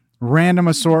random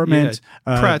assortment,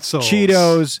 pretzels,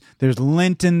 Cheetos. There's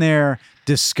lint in there.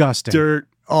 Disgusting. Dirt.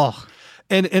 Oh.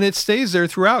 And it stays there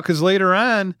throughout because later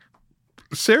on,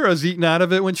 Sarah's eating out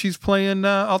of it when she's playing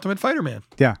Ultimate Fighter Man.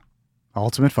 Yeah.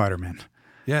 Ultimate Fighter Man.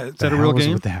 Yeah, is that a real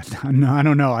game? With that? No, I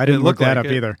don't know. I didn't look that up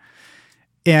either.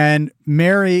 And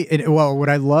Mary, what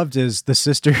I loved is the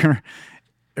sister,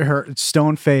 her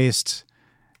stone-faced,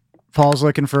 Paul's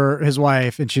looking for his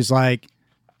wife, and she's like,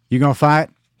 "You gonna fight?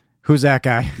 Who's that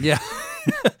guy?" Yeah.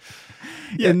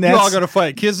 And you all gonna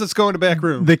fight. Kids, let's go in the back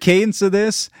room. The cadence of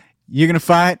this, "You're gonna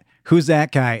fight? Who's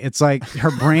that guy?" It's like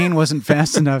her brain wasn't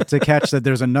fast enough to catch that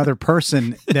there's another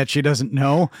person that she doesn't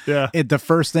know. Yeah. The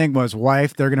first thing was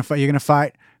wife. They're gonna fight. You're gonna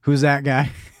fight. Who's that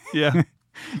guy? Yeah.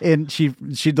 And she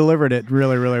delivered it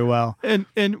really, really well. And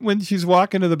when she's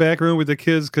walking to the back room with the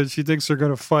kids because she thinks they're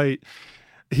gonna fight,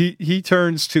 he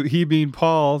turns to, he being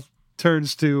Paul,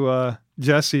 turns to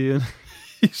Jesse and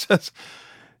he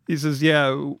says,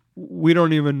 "Yeah, we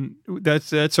don't even.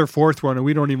 That's our 4th one, and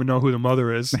we don't even know who the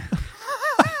mother is."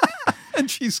 And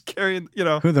she's carrying,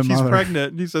 who the she's mother?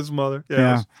 Pregnant. And he says mother.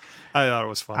 Yeah. I thought it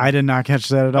was fun. I did not catch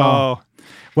that at all. Oh.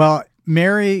 Well,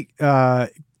 Mary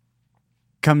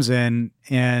comes in,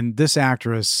 and this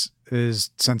actress is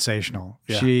sensational.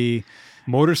 Yeah. She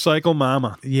motorcycle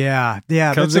mama. Yeah,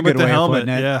 comes that's a in with good the way helmet. of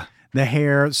putting it. Yeah. The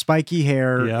hair, spiky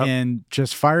hair, Yep. and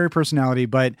just fiery personality,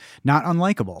 but not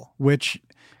unlikable, which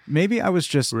maybe I was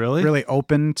just really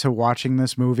open to watching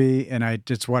this movie, and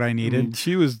it's what I needed. I mean,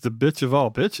 she was the bitch of all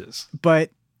bitches.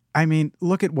 But, I mean,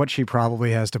 look at what she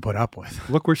probably has to put up with.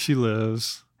 Look where she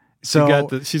lives. So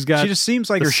she just seems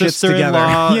like her shit's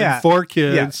sister-in-law together. and 4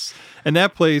 kids. Yes. And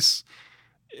that place,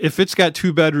 if it's got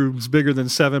 2 bedrooms bigger than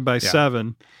 7 by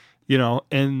 7,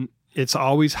 and it's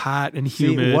always hot and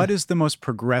humid. See, what is the most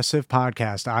progressive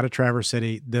podcast out of Traverse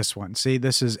City? This one. See,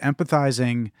 this is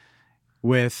empathizing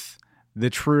with the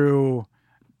true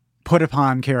put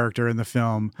upon character in the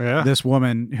film. Yeah. This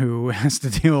woman who has to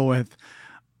deal with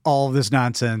all of this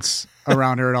nonsense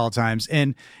around her at all times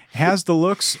and has the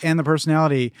looks and the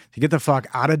personality to get the fuck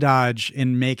out of Dodge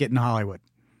and make it in Hollywood.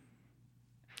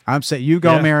 I'm saying you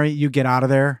go, Yeah. Mary. You get out of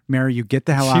there, Mary. You get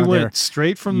the hell out She of went there.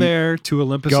 straight from there to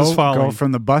Olympus Go Has Fallen. go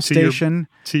from the bus to your- station.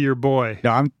 to your boy.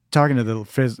 No, I'm talking to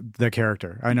the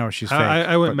character. I know she's fake.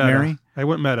 I went but meta. Mary, I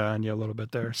went meta on you a little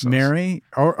bit there. So. Mary,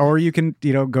 or you can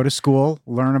go to school,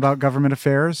 learn about government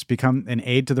affairs, become an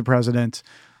aide to the president.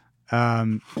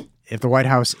 If the White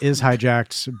House is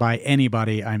hijacked by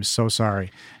anybody, I'm so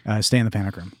sorry. Stay in the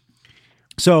panic room.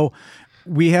 So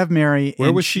we have Mary. Where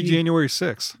and was she January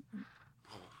 6th?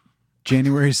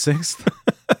 January 6th?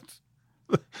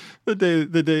 The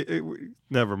day.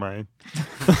 Never mind.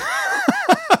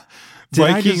 Did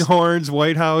I Viking just- horns,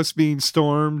 White House being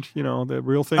stormed. The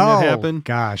real thing that happened.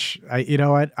 Gosh, you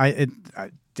know what? I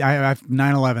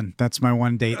 9/11. That's my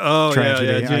one date. Oh tragedy.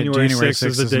 yeah. January 6th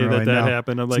is the day isn't that really- no,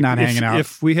 happened. I'm it's like, not hanging out.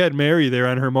 If we had Mary there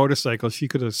on her motorcycle, she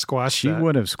could have squashed She that.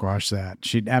 would have squashed that.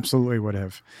 She absolutely would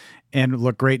have, and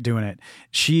looked great doing it.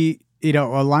 She, a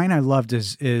line I loved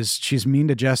is she's mean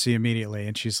to Jesse immediately,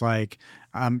 and she's like,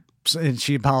 and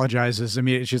she apologizes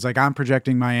immediately. She's like, I'm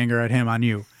projecting my anger at him on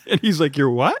you. And he's like, "You're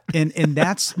what?" And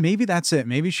that's it.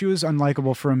 Maybe she was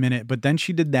unlikable for a minute, but then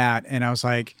she did that, and I was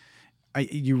like,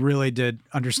 you really did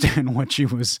understand what she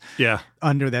was Yeah.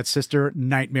 under. That sister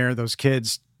nightmare, those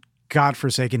kids,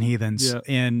 godforsaken heathens, Yeah.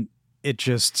 and it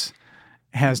just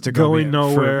has to go Going for-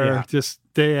 nowhere, yeah. just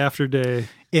day after day.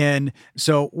 And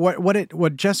so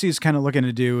what Jesse's kind of looking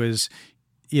to do is,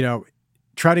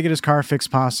 try to get his car fixed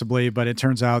possibly, but it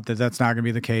turns out that that's not going to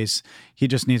be the case. He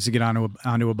just needs to get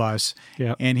onto a bus,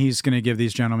 Yeah. and he's going to give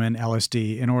these gentlemen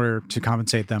LSD in order to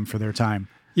compensate them for their time.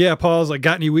 Yeah, Paul's like,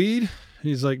 "Got any weed?"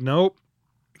 He's like, "Nope.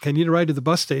 I need a ride to the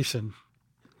bus station."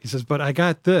 He says, "But I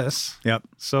got this." Yep.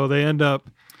 So they end up.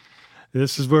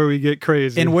 This is where we get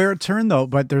crazy. And where it turned though,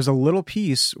 but there's a little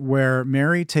piece where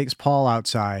Mary takes Paul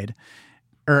outside.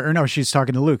 Or no, she's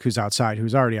talking to Luke, who's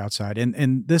already outside.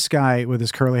 And this guy with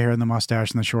his curly hair and the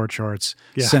mustache and the short shorts,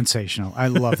 Yeah. sensational. I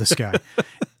love this guy.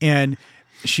 And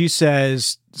she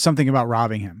says something about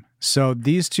robbing him. So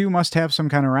these two must have some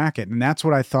kind of racket. And that's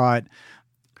what I thought.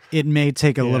 It may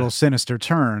take a little sinister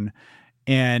turn.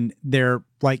 And they're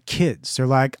like kids. They're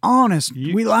like, honest,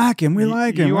 we like him. We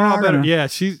like him. You We're all not better. gonna-" Yeah,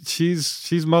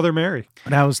 she's Mother Mary.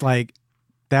 But I was like,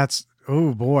 that's,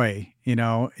 oh boy,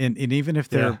 and even if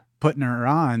they're Yeah. putting her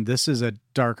on, this is a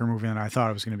darker movie than I thought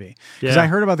it was going to be. Because Yeah. I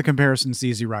heard about the comparisons to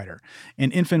Easy Rider.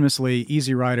 And infamously,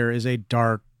 Easy Rider is a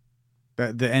dark,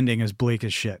 the ending is bleak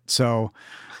as shit. So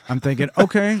I'm thinking,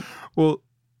 okay. Well,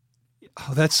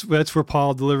 that's where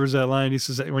Paul delivers that line. He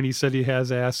says when he said he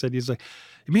has acid, he's like,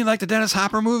 "You mean like the Dennis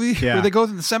Hopper movie Yeah. where they go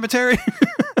to the cemetery?"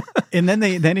 And then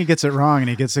he gets it wrong and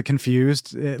he gets it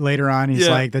confused later on. He's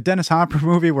Yeah. like, the Dennis Hopper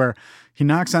movie where he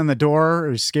knocks on the door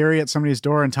or he's scary at somebody's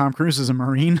door and Tom Cruise is a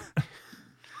Marine.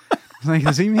 Like,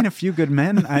 does he mean A Few Good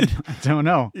Men? I don't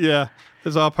know. Yeah,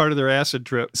 it's all part of their acid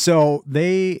trip. So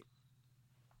they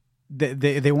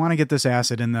want to get this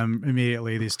acid in them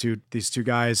immediately. These two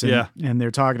guys, and, Yeah. and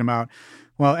they're talking about,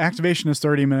 well, activation is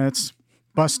 30 minutes,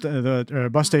 the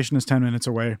bus station is 10 minutes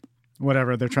away,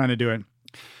 whatever. They're trying to do it,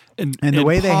 And the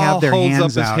way they Paul have their holds hands up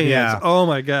his out, hands. yeah. Oh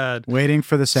my God. waiting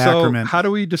for the sacrament. So how do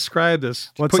we describe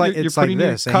this? Well, it's like- you're it's like putting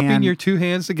this, your a cupping hand- your two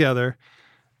hands together,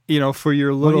 for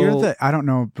your Well, little I don't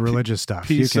know religious stuff.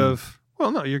 You piece can- of.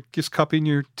 Well, no, you're just cupping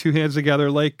your two hands together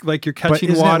like you're but catching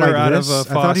isn't it water like out this? of a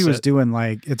faucet. I thought he was doing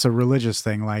like it's a religious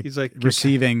thing, like He's like,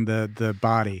 receiving the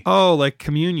body. Oh, like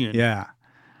communion. Yeah,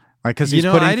 like because You he's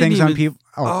know, I putting didn't things on even- people.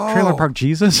 Oh. Trailer Park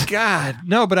Jesus. God,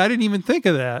 no, but I didn't even think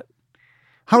of that.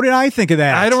 How did I think of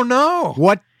that? I don't know.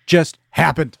 What just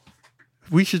happened?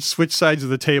 We should switch sides of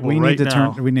the table We right need to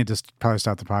now. We need to probably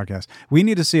stop the podcast. We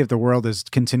need to see if the world is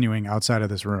continuing outside of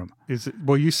this room. Is it,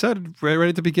 well, you said right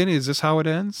at the beginning. Is this how it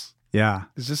ends? Yeah,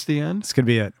 Is this the end? this could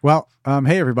be it. Well,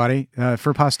 hey everybody,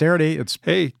 for posterity, it's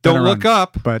Hey, been don't look around,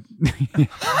 up. But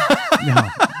no,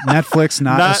 Netflix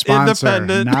not a Not sponsor.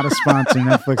 independent. Not a sponsor.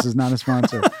 Netflix is not a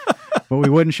sponsor. But we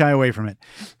wouldn't shy away from it.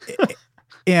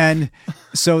 And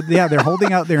so yeah, they're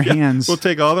holding out their hands. We'll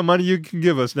take all the money you can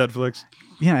give us, Netflix.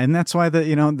 Yeah, and that's why the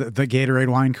Gatorade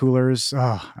wine coolers.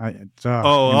 Oh, we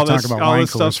all can this, talk about all wine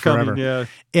this coolers stuff's coming. forever. Yeah.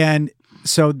 And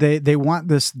so they want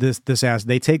this acid.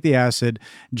 They take the acid.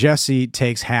 Jesse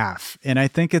takes half, and I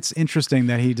think it's interesting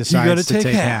that he You decides got to to take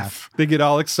take half. They get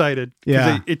all excited. 'Cause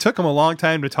Yeah. it took them a long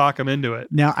time to talk them into it.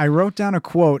 Now I wrote down a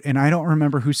quote, and I don't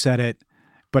remember who said it,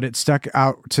 but it stuck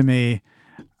out to me.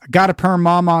 Got to perm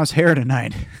Mama's hair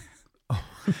tonight.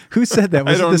 Who said that?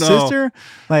 Was it don't the know. sister?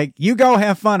 Like, you go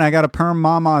have fun. I got to perm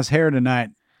Mama's hair tonight.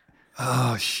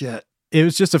 Oh shit! It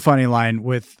was just a funny line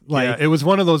with like. Yeah, it was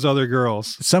one of those other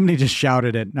girls. Somebody just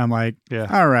shouted it, and I'm like, Yeah.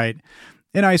 all right.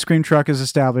 An ice cream truck is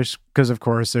established because, of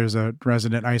course, there's a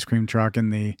resident ice cream truck in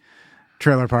the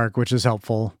trailer park, which is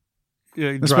helpful.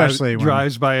 Yeah, Especially when-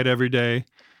 drives by it every day.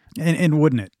 And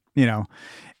wouldn't it,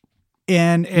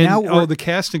 And now the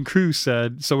cast and crew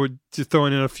said, so we're just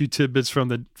throwing in a few tidbits from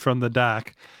the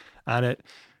doc on it,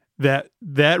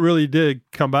 that really did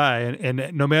come by,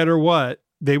 and no matter what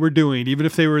they were doing, even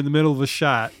if they were in the middle of a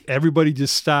shot, everybody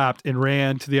just stopped and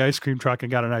ran to the ice cream truck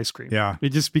and got an ice cream. Yeah. It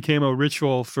just became a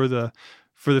ritual for the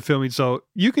filming. So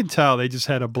you can tell they just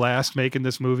had a blast making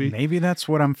this movie. maybe that's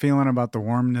what I'm feeling about the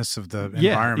warmness of the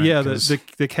environment. Yeah, 'cause-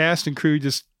 the cast and crew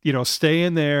just stay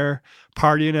in there,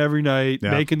 partying every night, Yeah.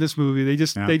 making this movie. They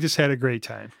just had a great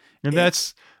time, and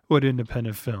that's what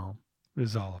independent film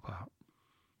is all about,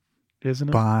 isn't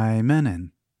it? by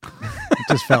Menon. It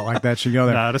just felt like that should go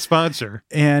there. Not a sponsor.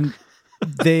 And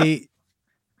they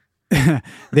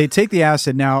they take the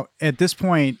acid. Now, at this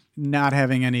point, not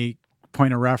having any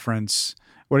point of reference,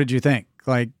 what did you think?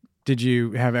 Like, did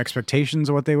you have expectations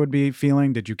of what they would be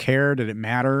feeling? Did you care? Did it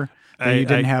matter that you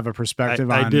didn't have a perspective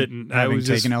on I didn't. I having was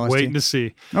just taken LSD? waiting to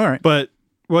see. All right. But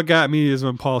what got me is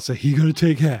when Paul said, "He gonna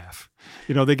take half."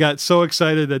 They got so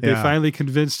excited that they Yeah. finally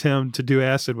convinced him to do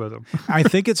acid with him. I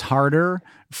think it's harder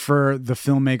for the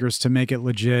filmmakers to make it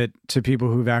legit to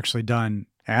people who've actually done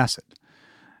acid.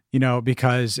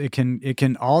 Because it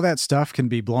can all that stuff can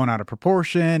be blown out of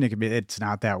proportion. It's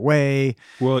not that way.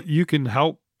 Well, you can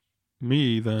help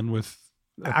me then with.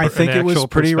 I think it was actual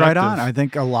pretty right on. perspective. I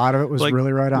think a lot of it was Like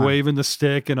really right on. Waving the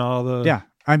stick and all the. Yeah.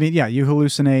 I mean, yeah, you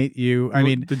hallucinate.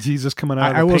 the Jesus coming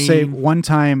out. I of the will say painting. one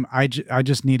time I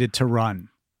just needed to run,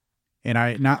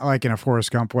 and not like in a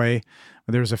Forrest Gump way,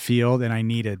 but there was a field and I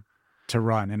needed to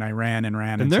run, and I ran and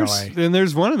ran And until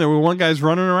there's one in there where one guy's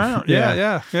running around.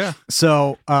 Yeah. Yeah.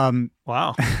 So,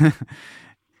 Wow.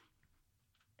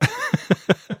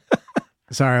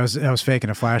 sorry, I was faking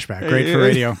a flashback. Great for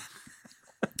radio.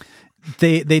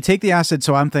 They take the acid,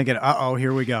 so I'm thinking,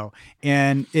 here we go.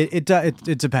 And it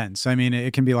depends. I mean,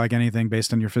 it can be like anything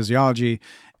based on your physiology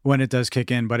when it does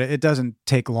kick in, but it doesn't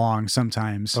take long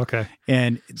sometimes. Okay.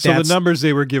 And So the numbers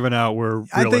they were giving out were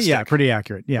realistic. I think, pretty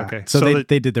accurate. Yeah. Okay. So, So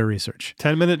they did their research.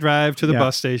 10-minute drive to the Yeah.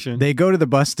 bus station. They go to the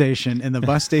bus station, and the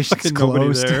bus station's Fucking nobody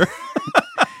closed. there.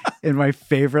 And my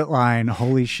favorite line,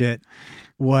 holy shit,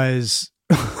 was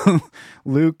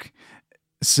Luke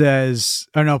says,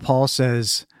 Paul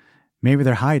says, maybe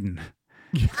they're hiding.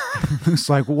 It's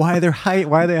like, why are they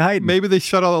hiding? Maybe they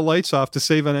shut all the lights off to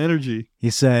save on energy. He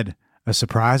said, a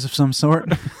surprise of some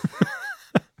sort.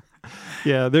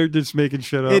 Yeah, they're just making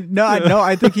shit up. No,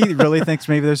 I think he really thinks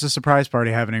maybe there's a surprise party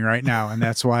happening right now, and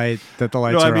that's why that the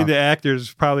lights No, I are mean off. the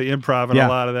actors probably improv Yeah. a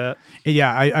lot of that.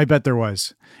 Yeah, I bet there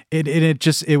was.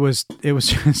 It was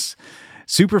just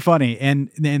super funny, and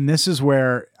this is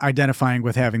where identifying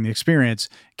with having the experience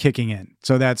kicking in.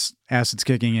 So that's acid's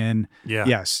kicking in. Yeah.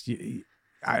 Yes.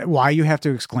 Why you have to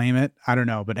exclaim it, I don't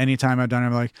know. But anytime I've done it,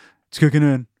 I'm like, it's kicking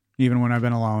in, even when I've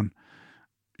been alone.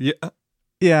 Yeah,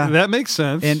 Yeah. that makes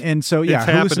sense. And so, It's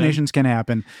happening. hallucinations can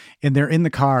happen. And they're in the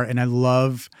car, and I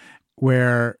love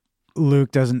where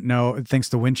Luke thinks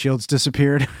the windshield's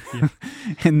disappeared. Yeah.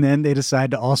 And then they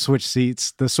decide to all switch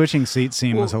seats. The switching seat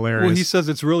scene was hilarious. Well, he says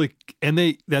it's really, and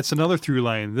that's another through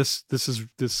line. This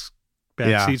back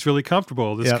Yeah. seat's really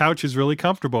comfortable. This Yep. couch is really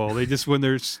comfortable. They just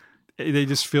they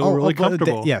just feel really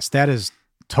comfortable. Yes, that is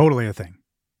totally a thing.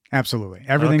 Absolutely.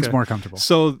 Everything's Okay. more comfortable.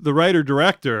 So the writer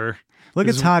director Look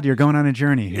at is- Todd. You're going on a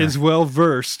journey here. is well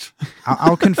versed.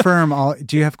 I'll confirm all.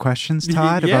 Do you have questions,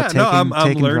 Todd, Yeah, about taking I'm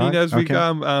taking learning drugs? as we Okay.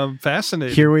 go. I'm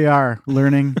fascinated. Here we are,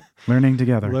 learning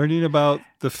together. Learning about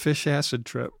the fish acid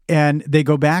trip. And they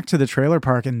go back to the trailer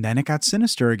park, and then it got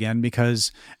sinister again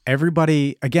because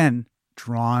everybody, again,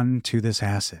 drawn to this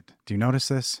acid. Do you notice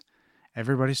this?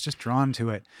 Everybody's just drawn to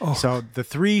it. Oh. So the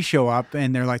three show up,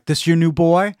 and they're like, "This your new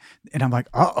boy?" And I'm like,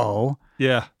 "Uh-oh."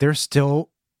 Yeah. They're still,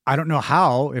 I don't know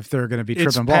how, if they're going to be It's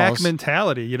tripping pack balls.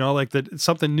 mentality, like that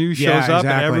something new shows Yeah, up and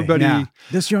exactly. everybody, Yeah.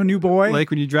 This your new boy? like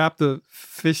when you drop the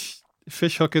fish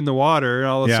hook in the water and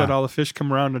all of a Yeah. sudden all the fish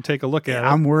come around and take a look at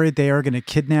I'm it. worried they are going to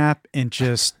kidnap and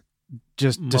just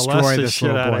Molest destroy the this shit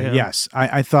little out of boy. him. Yes.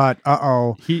 I thought,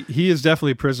 uh-oh. He is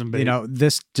definitely prison bait.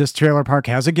 This trailer park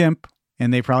has a GIMP,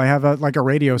 and they probably have a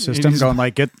radio system he's- going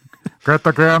like, get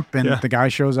the GIMP, and Yeah. the guy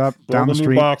shows up Throw down the in new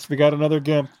street. box. We got another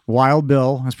gimp. Wild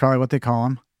Bill is probably what they call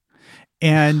him.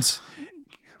 And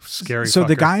Scary. so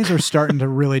the fucker. guys are starting to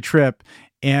really trip,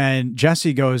 and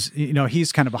Jesse goes,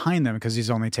 he's kind of behind them because he's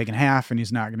only taken half and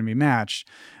he's not going to be matched.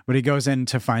 But he goes in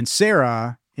to find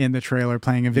Sarah in the trailer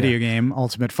playing a video game,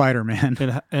 Ultimate Fighter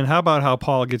Man. And how about how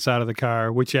Paul gets out of the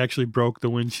car, which actually broke the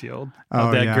windshield Oh,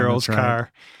 of that yeah, girl's that's right.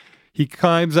 car. He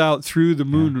climbs out through the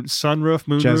sunroof,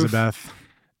 moonroof, Jezebeth.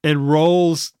 and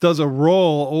does a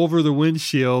roll over the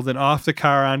windshield and off the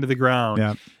car onto the ground.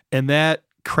 Yep. And that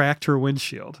cracked her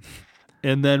windshield.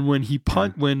 And then when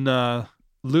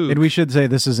Luke. And we should say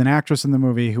this is an actress in the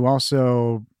movie who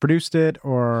also produced it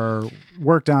or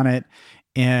worked on it.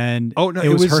 And it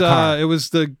was her car. It was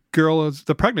the girl,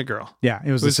 the pregnant girl. Yeah,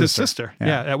 it was his sister.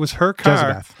 Yeah, that was her car.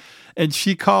 Jezebeth. And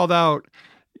she called out,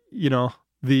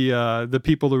 the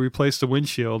people to replace the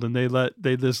windshield, and they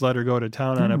just let her go to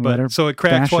town on it. But so it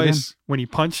cracked twice when he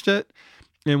punched it,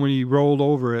 and when he rolled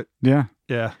over it. Yeah.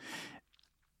 Yeah.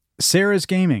 Sarah's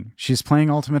gaming. She's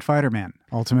playing Ultimate Fighter Man.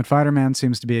 Ultimate Fighter Man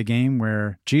seems to be a game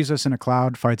where Jesus in a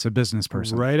cloud fights a business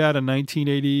person. Right out of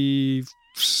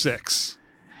 1986.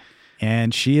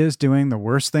 And she is doing the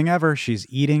worst thing ever. She's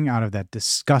eating out of that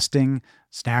disgusting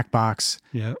snack box.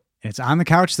 Yeah. It's on the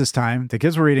couch this time. The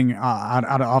kids were eating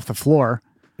off the floor.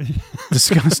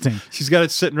 Disgusting. She's got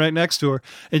it sitting right next to her.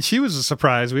 And she was a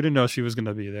surprise. We didn't know she was going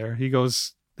to be there. He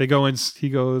goes,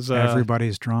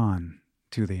 everybody's drawn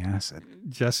to the acid.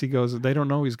 Jesse goes, they don't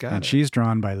know he's got it. And she's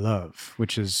drawn by love,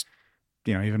 which is,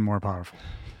 even more powerful.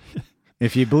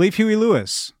 If you believe Huey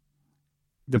Lewis,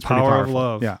 the power of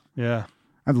love. Yeah. Yeah.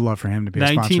 I'd love for him to be a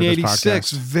sponsor of this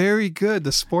 1986. podcast. Very good.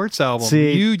 The sports album.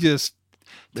 See, you just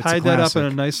tied that up in a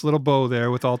classic. nice little bow there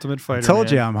with Ultimate Fighter. I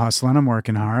told you I'm hustling. I'm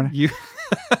working hard.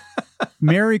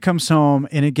 Mary comes home.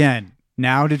 And again,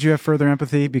 now did you have further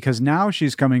empathy? Because now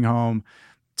she's coming home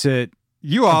to...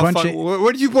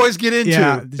 what did you boys get into?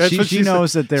 Yeah, That's what she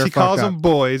knows that they're She calls fucked them up.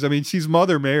 boys. I mean, she's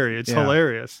Mother Mary. It's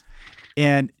hilarious.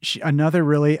 And another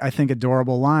really, I think,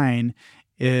 adorable line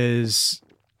is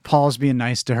Paul's being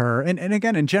nice to her. And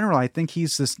again, in general, I think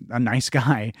he's a nice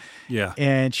guy. Yeah.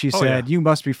 And she said, you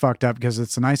must be fucked up because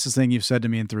it's the nicest thing you've said to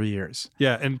me in 3 years.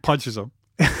 Yeah, and punches him.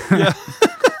 Yeah.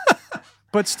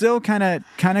 But still kind of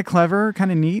clever,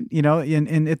 kind of neat,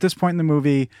 and at this point in the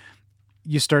movie,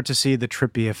 you start to see the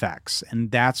trippy effects.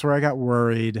 And that's where I got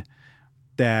worried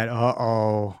that,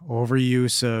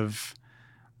 overuse of,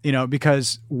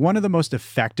 because one of the most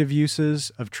effective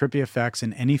uses of trippy effects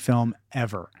in any film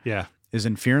ever is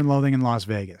in Fear and Loathing in Las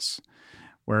Vegas,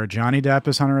 where Johnny Depp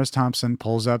as Hunter S. Thompson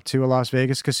pulls up to a Las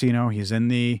Vegas casino. He's in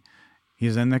the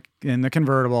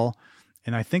convertible.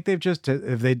 And I think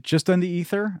have they just done the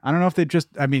ether? I don't know if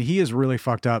he is really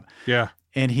fucked up. Yeah.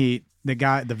 And the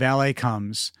valet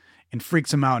comes and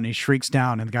freaks him out, and he shrieks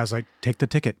down, and the guy's like, take the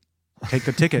ticket.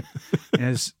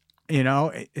 And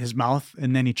his mouth,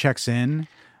 and then he checks in,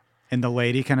 and the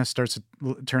lady kind of starts to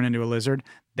turn into a lizard.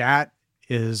 That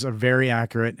is a very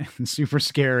accurate and super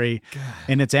scary,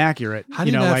 and it's accurate. How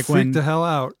do you not freak the hell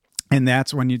out? And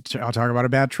that's when I'll talk about a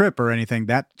bad trip or anything.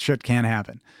 That shit can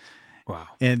happen. Wow.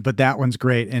 But that one's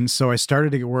great. And so I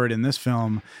started to get worried in this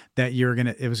film that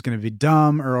it was gonna be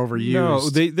dumb or overused. No,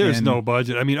 there's no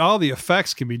budget. I mean, all the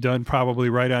effects can be done probably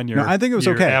right on your. No, I think it was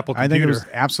okay. Apple computer. I think it was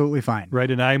absolutely fine. Right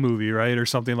in iMovie, right, or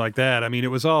something like that. I mean, it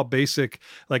was all basic,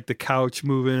 like the couch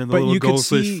moving and the little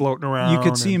goldfish floating around. You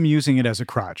could see him using it as a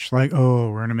crutch, like,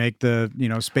 we're gonna make the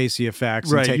spacey effects.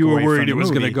 Right, and take you were away worried from it was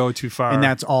the going to movie. go too far, and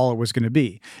that's all it was going to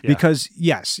be. Yeah. Because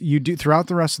yes, you do throughout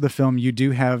the rest of the film, you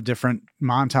do have different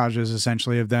montages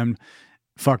essentially of them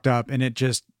fucked up, and it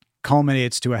just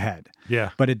culminates to a head.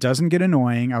 Yeah. But it doesn't get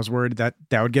annoying. I was worried that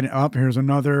would get up. Here's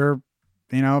another,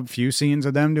 few scenes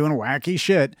of them doing wacky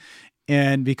shit.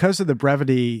 And because of the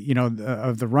brevity,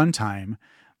 of the runtime,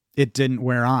 it didn't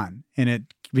wear on, and it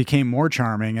became more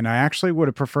charming. And I actually would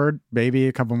have preferred maybe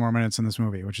a couple more minutes in this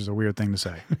movie, which is a weird thing to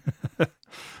say.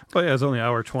 But yeah, it's only an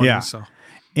hour 20. Yeah. So.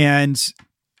 And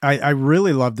I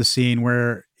really love the scene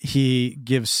where he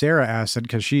gives Sarah acid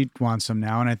because she wants some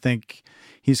now. And I think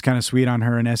he's kind of sweet on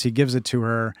her. And as he gives it to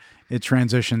her, it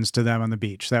transitions to them on the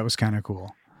beach. That was kind of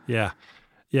cool. Yeah.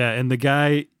 Yeah. And the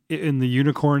guy in the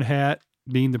unicorn hat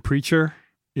being the preacher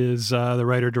is the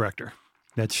writer-director.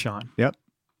 That's Sean. Yep.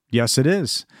 Yes, it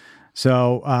is.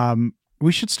 So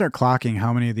we should start clocking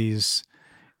how many of these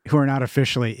who are not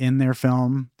officially in their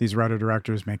film, these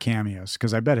writer-directors make cameos,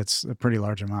 because I bet it's a pretty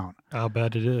large amount. I'll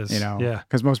bet it is. Yeah.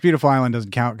 Because Most Beautiful Island doesn't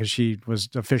count because she was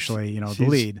officially, the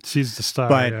lead. She's the star.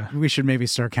 But we should maybe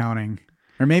start counting,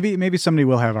 or maybe somebody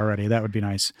will have already. That would be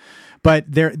nice. But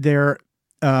they're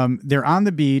on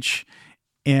the beach,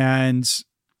 and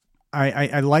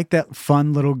I like that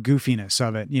fun little goofiness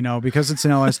of it, because it's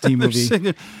an LSD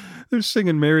movie. They're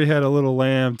singing "Mary Had a Little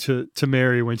Lamb" to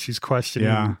Mary when she's questioning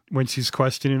him.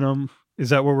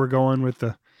 Is that where we're going with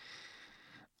the?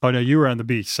 Oh no, you were on the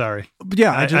beach. Sorry.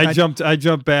 Yeah, I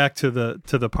jumped back to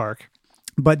the park.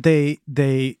 But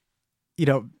they're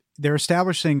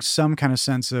establishing some kind of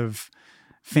sense of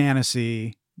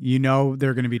fantasy.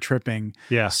 They're going to be tripping.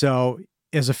 Yeah. So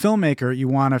as a filmmaker, you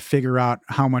want to figure out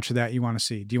how much of that you want to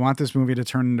see. Do you want this movie to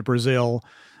turn into Brazil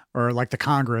or like the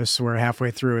Congress, where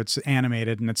halfway through it's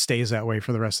animated and it stays that way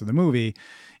for the rest of the movie?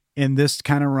 And this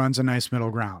kind of runs a nice middle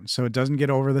ground. So it doesn't get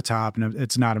over the top and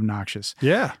it's not obnoxious.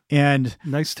 Yeah. And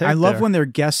Nice take I love there. when they're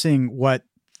guessing what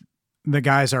the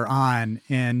guys are on,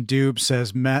 and Doob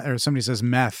says meth, or somebody says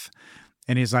meth.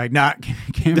 And he's like, nah,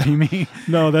 can't be me.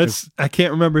 No, I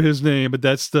can't remember his name, but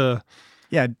that's the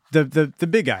The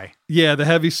big guy. the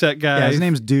heavy set guy. Yeah, his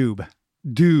name's Doob.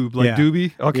 Doob, like Yeah.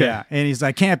 Doobie. Okay. Yeah. And he's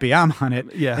like, can't be, I'm on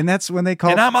it. Yeah. And that's when they call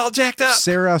And I'm all jacked up.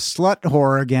 Sarah slut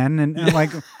whore again. And I'm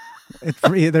like, he's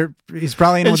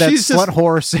probably in And with that she's slut just-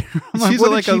 whore. Sarah. I'm She's what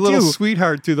did like she a little do?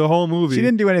 sweetheart through the whole movie. She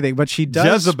didn't do anything, but she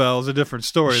does. Jezebel's a different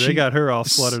story. They She- got her all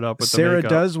slutted up with the Sarah makeup.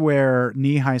 does wear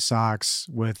knee-high socks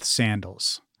with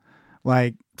sandals.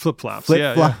 Like Flip-flops.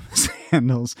 flip-flop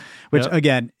sandals, which Yep.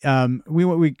 again,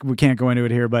 we can't go into it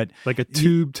here, but Like a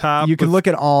tube top. you can with- look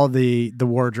at all the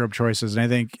wardrobe choices, and I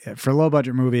think for a low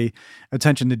budget movie,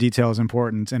 attention to detail is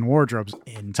important, and wardrobe's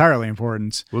entirely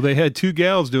important. Well, they had two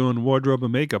gals doing wardrobe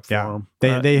and makeup for Yeah.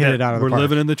 them. They hit it out of the We're park.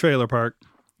 living in the trailer park.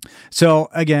 So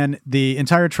again, the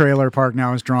entire trailer park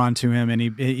now is drawn to him, and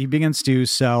he begins to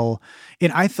sell.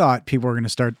 And I thought people were going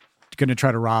to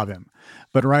try to rob him,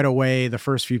 but right away, the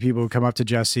first few people who come up to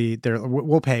Jesse,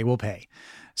 we'll pay.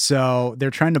 So they're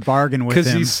trying to bargain with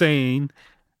Because him. he's saying,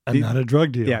 I'm not a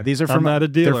drug dealer. Yeah, these are I'm not a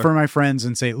dealer. They're for my friends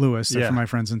in St. Louis. They're Yeah. for my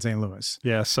friends in St. Louis.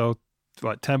 Yeah, so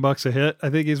what, $10 a hit, I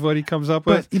think is what he comes up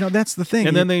But with. that's the thing.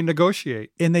 And then they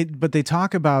negotiate. But they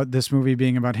talk about this movie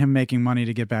being about him making money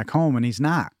to get back home, and he's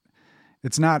not.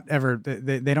 It's not ever.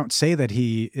 They don't say that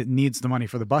it needs the money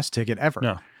for the bus ticket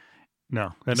ever.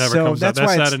 No, that never So comes up. that's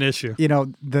why That's not it's- an issue.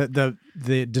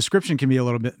 The description can be a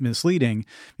little bit misleading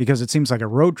because it seems like a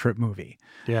road trip movie.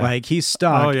 Yeah. Like he's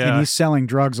stuck Oh, yeah. and he's selling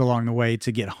drugs along the way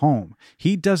to get home.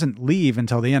 He doesn't leave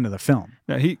until the end of the film.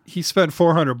 No, he spent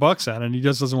 $400 on it, and he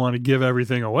just doesn't want to give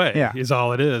everything away. Yeah. Is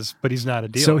all it is. But he's not a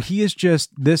dealer. So he is just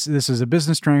this is a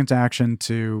business transaction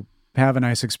to have a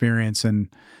nice experience and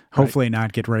hopefully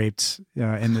not get raped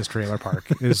in this trailer park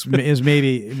is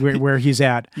maybe where he's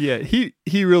at. yeah, he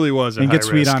really was a And high get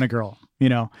sweet risk. on a girl,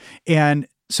 and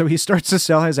so he starts to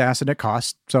sell his acid at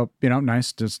cost. So,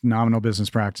 nice, just nominal business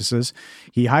practices.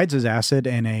 He hides his acid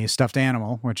in a stuffed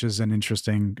animal, which is an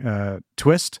interesting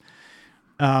twist.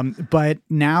 But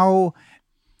now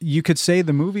you could say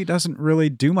the movie doesn't really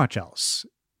do much else,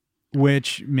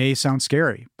 which may sound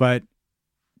scary, but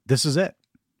this is it.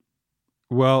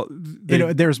 Well,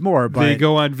 There's more, but they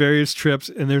go on various trips,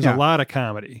 and there's Yeah. a lot of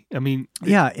comedy. I mean,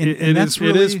 Yeah, and it that's is,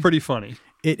 it is really- pretty funny.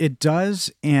 It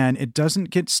does, and it doesn't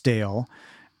get stale.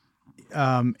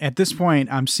 At this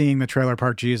point, I'm seeing the Trailer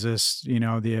Park Jesus,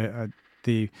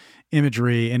 the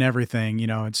imagery and everything.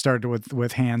 It started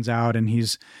with hands out, and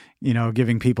he's,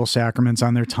 giving people sacraments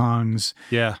on their tongues.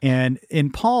 Yeah. And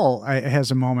in Paul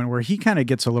has a moment where he kind of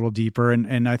gets a little deeper,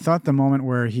 and I thought the moment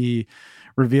where he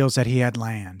reveals that he had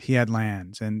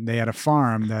lands, and they had a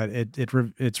farm that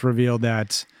it's revealed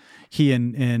that he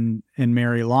and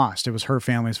Mary lost. It was her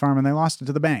family's farm, and they lost it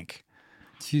to the bank.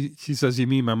 She says, "You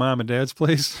mean my mom and dad's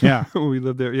place?" Yeah. We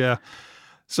lived there. Yeah.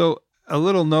 So a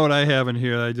little note I have in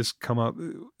here that I just come up.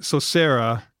 So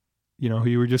Sarah, who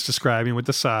you were just describing with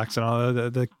the socks and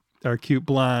all our cute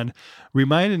blonde,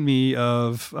 reminded me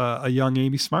of a young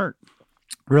Amy Smart.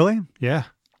 Really? Yeah.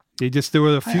 There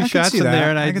were a few I could shots see in that. there,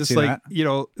 and I I could just see like,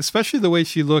 that. especially the way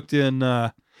she looked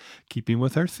in keeping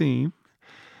with our theme,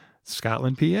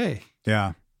 Scotland, PA.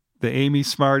 Yeah. The Amy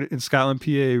Smart in Scotland,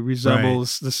 PA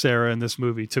resembles the Sarah in this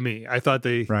movie to me. I thought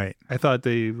they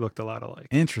looked a lot alike.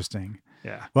 Interesting.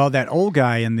 Yeah. Well, that old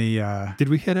guy in the Did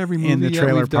we hit every movie in the yet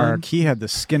trailer we've park, done? he had the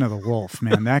skin of the wolf,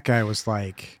 man. That guy was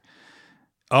like,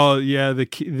 Oh yeah,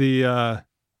 the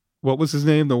what was his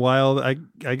name? The wild.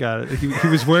 I got it. He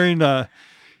was wearing.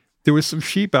 There was some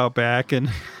sheep out back, and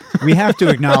we have to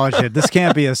acknowledge it. This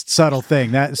can't be a subtle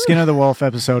thing. That Skin of the Wolf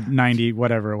episode 90,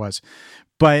 whatever it was.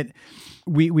 But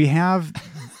we have,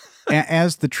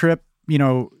 as the trip,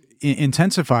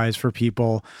 intensifies for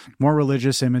people, more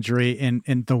religious imagery in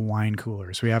the wine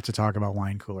coolers. We have to talk about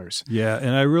wine coolers. yeah,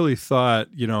 and I really thought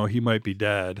he might be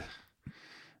dead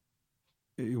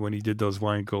when he did those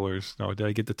wine coolers. No, did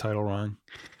I get the title wrong?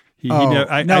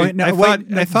 I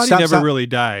thought he never really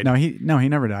died. No, he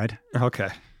never died. Okay,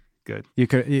 good. You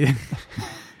could. He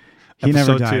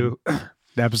never Episode died.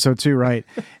 2. Episode 2, right?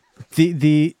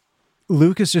 The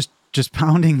Luke is just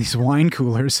pounding these wine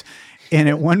coolers, and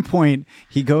at one point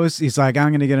he's like, "I'm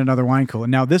going to get another wine cooler."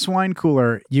 Now, this wine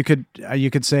cooler you could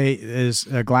say is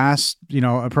a glass,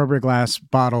 appropriate glass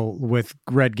bottle with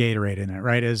red Gatorade in it,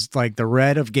 right? Is like the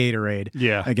red of Gatorade.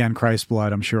 Yeah. Again, Christ's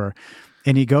blood, I'm sure.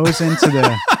 and he goes into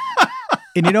the.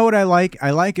 And you know what I like?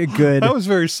 I like a good. That was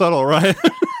very subtle, Ryan.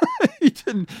 You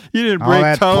didn't All break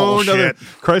that tone. bullshit.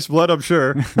 Christ's blood, I'm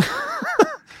sure.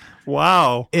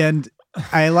 Wow. And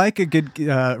I like a good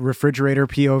refrigerator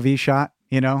POV shot.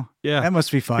 You know, Yeah. that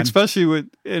must be fun. Especially with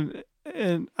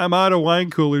and I'm out of wine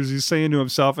coolers. He's saying to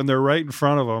himself, and they're right in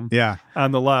front of him. Yeah,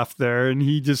 On the left there, and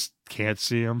he just can't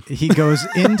see him. he goes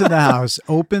into the house,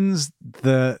 opens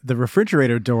the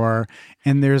refrigerator door,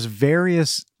 and there's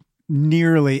various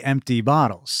nearly empty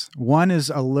bottles. One is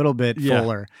a little bit Yeah.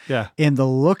 fuller. Yeah. And the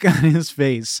look on his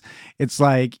face, it's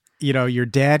like, you know, your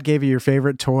dad gave you your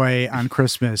favorite toy on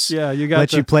Christmas. Yeah, you got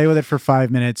let you play with it for 5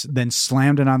 minutes, then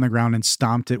slammed it on the ground and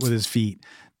stomped it with his feet.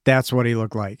 That's what he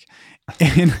looked like.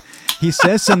 And he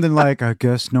says something like, I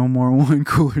guess no more wine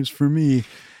coolers for me.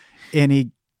 And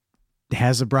he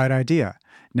has a bright idea.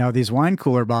 Now, these wine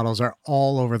cooler bottles are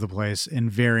all over the place in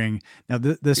varying. Now,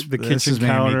 the this kitchen is making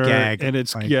counter, me gag, and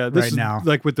it's like, this right is now.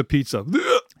 like with the pizza.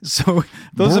 So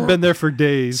Those have been there for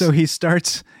days. So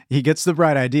he gets the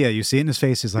bright idea. You see it in his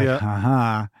face. He's like, Yeah.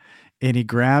 haha. And he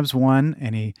grabs one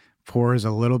and he pours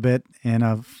a little bit in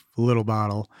a little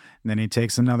bottle. And then he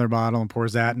takes another bottle and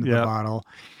pours that into the Yeah. bottle.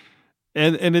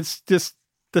 and it's just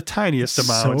the tiniest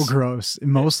amount. So gross.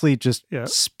 Mostly just Yeah.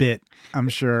 spit, I'm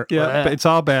sure. Yeah, but it's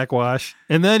all backwash.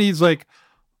 And then he's like,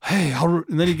 "Hey,"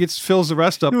 and then he fills the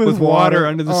rest up With with water water.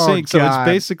 under the Oh, sink. So it's God.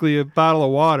 basically a bottle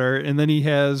of water. And then he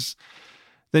has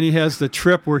the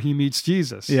trip where he meets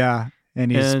Jesus. Yeah.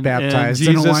 And he's And baptized in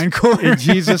a Jesus- wine cooler. And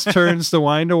Jesus turns the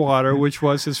wine to water, which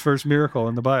was his first miracle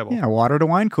in the Bible. Yeah, water to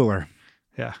wine cooler.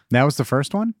 Yeah. That was the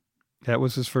first one? That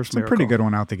was his first It's a miracle. pretty good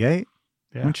one out the gate.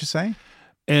 Yeah. Wouldn't you say?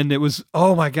 And it was,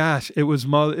 oh my gosh, it was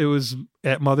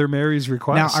at Mother Mary's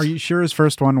request. Now, are you sure his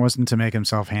first one wasn't to make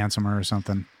himself handsomer or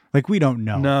something? Like, we don't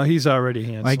know. No, he's already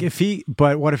handsome. Like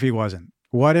but what if he wasn't?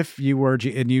 What if you were,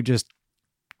 and you just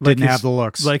Like didn't his- have the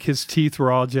looks? like his teeth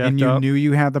were all jacked and you up. knew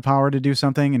you had the power to do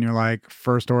something, and you're like,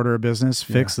 first order of business,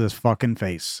 fix this fucking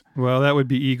face. Well, that would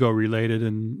be ego related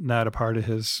and not a part of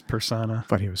his persona.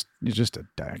 But he's just a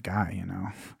guy, you know.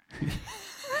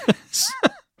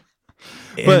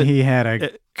 And But he had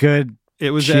a good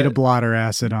It was sheet that, of blotter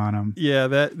acid on him. yeah,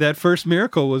 that first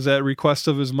miracle was at request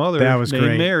of his mother That was named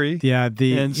great. Mary. Yeah,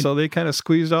 And so they kind of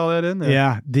squeezed all that in there.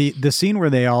 yeah, the scene where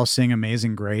they all sing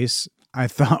 "Amazing Grace," I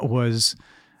thought was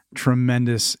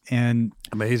tremendous and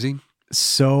Amazing.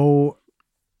 so.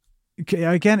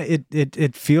 Again,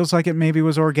 it feels like it maybe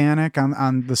was organic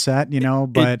on the set, you know,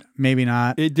 but maybe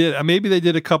not. It did. Maybe they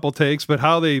did a couple takes, but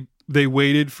how they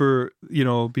waited for,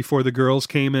 before the girls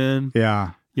came in,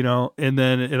 Yeah. and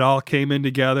then it all came in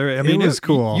together. I mean, was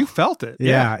cool. You felt it.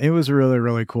 Yeah, it was really,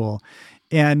 really cool.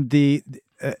 And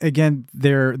again,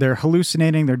 they're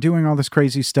hallucinating, they're doing all this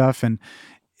crazy stuff, and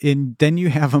then you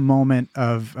have a moment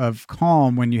of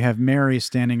calm when you have Mary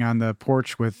standing on the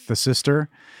porch with the sister.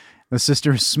 The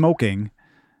sister is smoking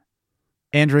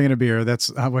and drinking a beer. That's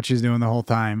what she's doing the whole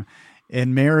time.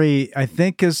 And Mary, I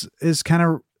think, is kind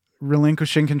of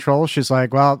relinquishing control. She's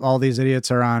like, well, all these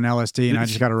idiots are on LSD and I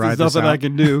just got to ride There's this nothing out. I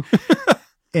can do.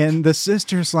 And the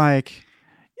sister's like,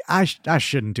 I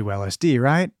shouldn't do LSD,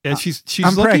 right? And she's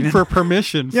I'm looking pregnant. for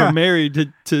permission Yeah. from Mary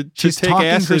to She's take talking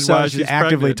acid herself, while she's she's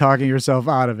actively pregnant. talking herself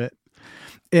out of it.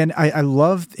 And I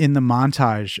loved in the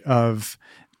montage of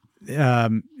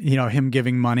him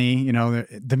giving money,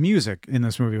 the music in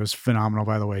this movie was phenomenal,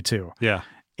 by the way, too. Yeah.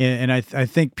 And I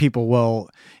think people will,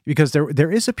 because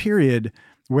there is a period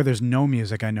where there's no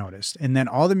music, I noticed. And then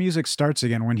all the music starts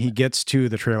again when he gets to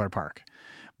the trailer park.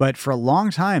 But for a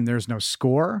long time, there's no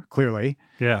score, clearly,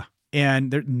 Yeah. and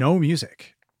there's no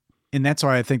music. And that's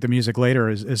why I think the music later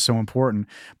is so important.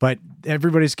 But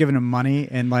everybody's giving him money,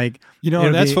 and like,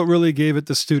 it'll That's be- what really gave it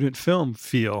the student film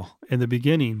feel in the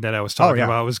beginning that I was talking yeah.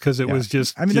 about, was because it Yeah. was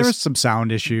just. I mean, there was some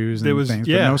sound issues and there was things,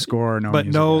 yeah, but no score, no but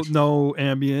music. no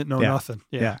ambient, no Yeah. nothing.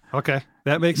 Yeah. Yeah. Okay,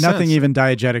 that makes Nothing sense. even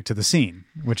diegetic to the scene,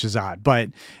 which is odd.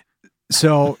 But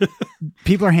so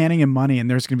people are handing him money, and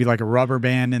there's going to be like a rubber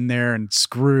band in there and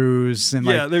screws and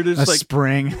Yeah, like they're just a like-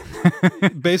 spring.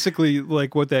 Basically,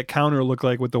 like what that counter looked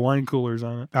like with the wine coolers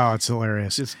on it, Oh, it's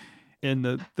hilarious. just and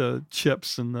the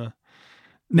chips and the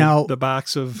Now, the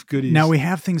box of goodies. now we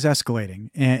have things escalating,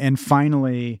 and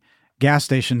finally, gas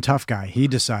station tough guy, he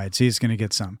decides he's going to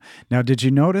get some. Now, did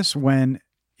you notice when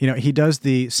he does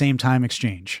the same time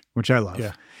exchange, which I love?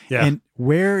 Yeah. Yeah. And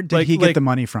where did Like- he get like- the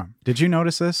money from? Did you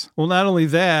notice this? Well, not only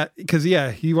that, because he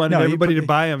wanted No, he everybody put- to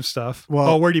buy him stuff.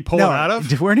 Well, where'd he pull it out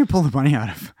of? Where did he pull the money out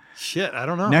of? Shit, I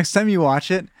don't know. Next time you watch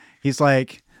it, he's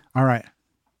like, all right.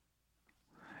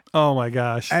 Oh my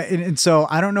gosh. And so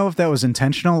I don't know if that was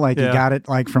intentional, like he Yeah. got it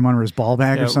like from under his ball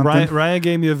bag Yeah, or something. Ryan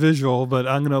gave me a visual, but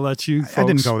I'm going to let you folks I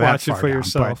didn't go that watch it far for down,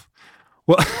 yourself.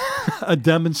 Well, a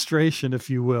demonstration, if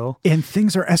you will. And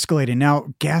things are escalating now.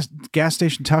 Gas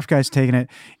station tough guy's taking it,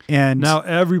 and Now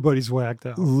everybody's whacked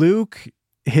out. Luke,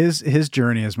 his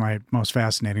journey is my most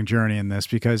fascinating journey in this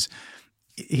because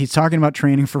he's talking about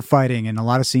training for fighting, and a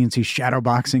lot of scenes he's shadow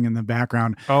boxing in the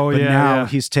background. Oh, but yeah, now yeah.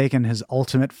 he's taken his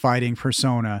ultimate fighting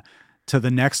persona to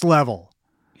the next level,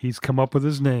 He's come up with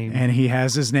his name. and he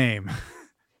has his name.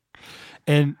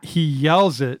 And he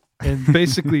yells it and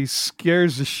basically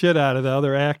scares the shit out of the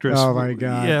other actress. Oh, my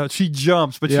God. Yeah, she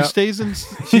jumps, but Yep.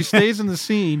 she stays in the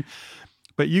scene.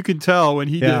 But you can tell when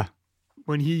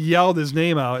he yelled his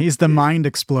name out. He's the mind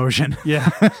explosion. Yeah.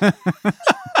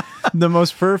 The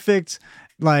most perfect,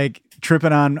 like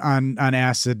tripping on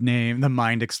acid name, the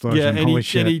mind explosion. Yeah, and Holy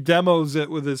shit. and he demos it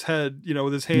with his head,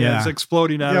 with his hands Yeah.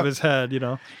 exploding out Yep. of his head,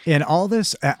 And all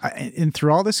this, and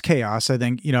through all this chaos, I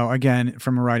think, again,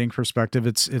 from a writing perspective,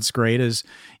 it's great as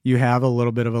you have a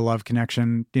little bit of a love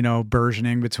connection,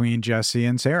 burgeoning between Jesse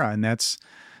and Sarah. And that's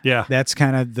Yeah.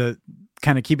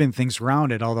 kind of keeping things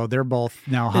rounded, although they're both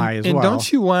now high as and well.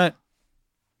 don't you want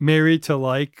Mary to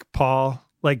like Paul?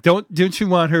 Like, don't you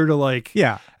want her to like?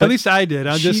 Yeah. At but least I did.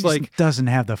 I'm she just like, doesn't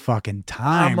have the fucking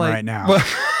time I'm like, right now. well-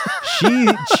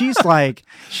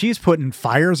 she's putting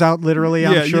fires out literally,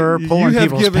 I'm Yeah, sure, you pulling have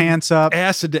people's given pants up.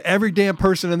 acid to every damn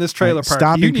person in this trailer park.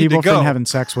 Stopping You need people to go. from having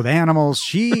sex with animals.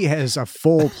 She has a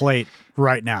full plate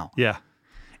right now. Yeah.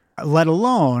 Let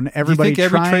alone Do you everybody. think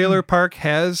every trying- trailer park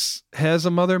has a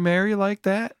Mother Mary like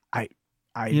that? I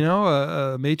A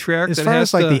matriarch as that far has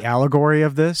as like to, the allegory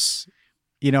of this,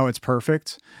 it's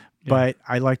perfect. But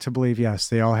I like to believe, yes,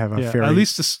 they all have a fairy. at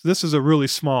least this is a really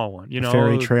small one.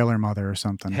 fairy trailer mother or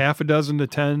something. half a dozen to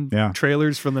 10 Yeah.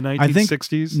 trailers from the I think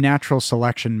 1960s. natural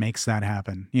selection makes that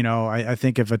happen. I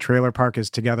think if a trailer park is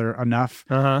together enough,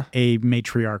 a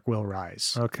matriarch will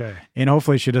rise. Okay. And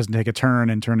hopefully she doesn't take a turn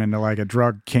and turn into like a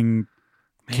drug king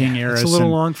heiress. It's a little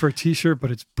and, long for a t-shirt,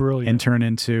 but it's brilliant. and turn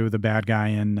into the bad guy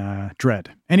in Dread.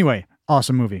 Anyway,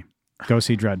 awesome movie. Go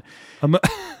see Dread.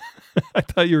 I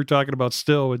thought you were talking about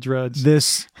Still with Dreads.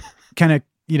 This kind of,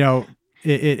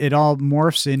 it all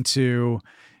morphs into,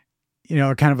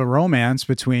 kind of a romance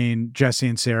between Jesse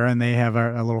and Sarah, and they have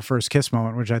a little first kiss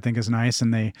moment, which I think is nice.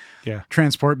 And they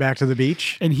transport back to the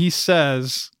beach. And he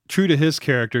says, true to his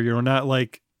character, not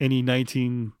like any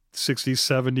 1960s,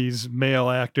 70s male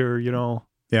actor,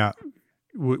 Yeah.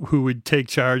 who would take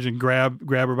charge and grab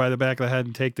her by the back of the head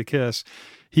and take the kiss.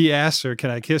 He asks her, "Can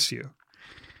I kiss you?"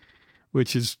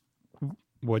 Which is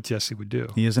what Jesse would do.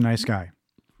 He is a nice guy.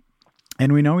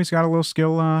 And we know he's got a little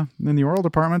skill in the oral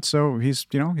department, so he's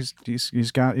bringing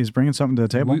something to the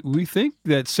table. We think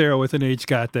that Sarah with an H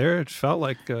got there. It felt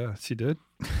like she did.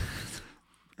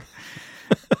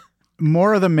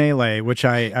 More of the melee, which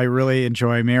I really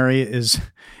enjoy. Mary is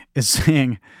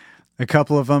saying a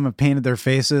couple of them have painted their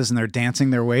faces and they're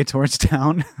dancing their way towards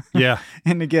town. Yeah.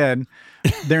 And again,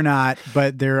 they're not,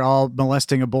 but they're all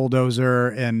molesting a bulldozer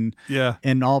and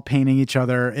all painting each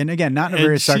other. And again, not in a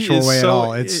very And she sexual is way at so-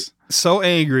 all. It's so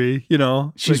angry,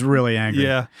 she's really angry.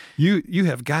 Yeah. You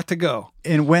have got to go.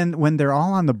 And when they're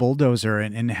all on the bulldozer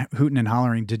and hooting and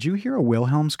hollering, did you hear a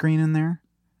Wilhelm scream in there?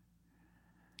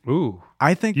 Ooh.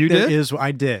 I think You there did? is.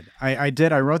 I did. I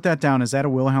did. I wrote that down. Is that a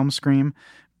Wilhelm scream?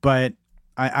 But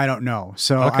I don't know.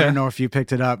 So I Okay. don't know if you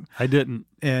picked it up. I didn't.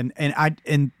 And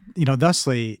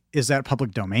thusly, is that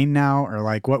public domain now, or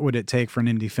like what would it take for an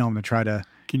indie film to try to?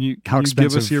 Can you How give us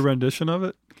expensive- your rendition of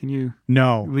it? Can you?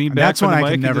 No, Lean back that's from one the I mic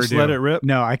could and never just do. let it rip?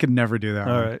 No, I could never do that.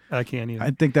 All one. right. I can't either.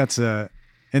 I think that's and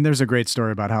there's a great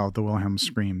story about how the Wilhelm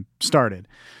scream started.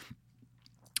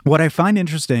 What I find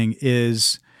interesting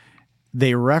is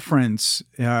they reference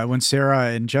when Sarah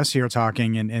and Jesse are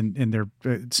talking and they're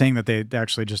saying that they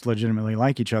actually just legitimately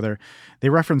like each other. They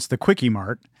reference the Quickie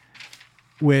Mart,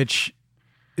 which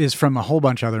is from a whole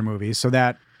bunch of other movies. So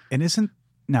that, and is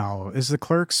the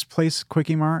Clerks place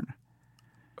Quickie Mart?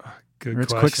 Good Or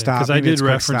it's question. Quick Stop. Because I Maybe did it's Quick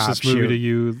reference Stop. this movie Shoot. to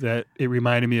you that it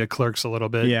reminded me of Clerks a little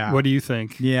bit. Yeah. What do you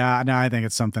think? Yeah, no, I think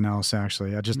it's something else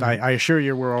actually. I assure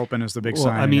you we're open as the big Well,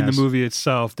 sign. I mean, yes. the movie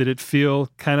itself, did it feel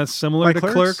kind of similar Like to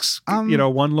Clerks? Clerks?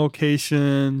 One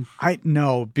location. I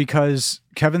know, because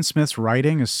Kevin Smith's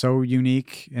writing is so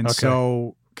unique and Okay.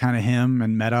 so kind of him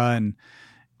and meta and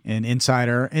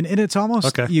Insider. And it's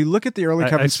almost, Okay. you look at the early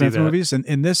I Kevin see Smith that. movies and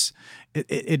in this,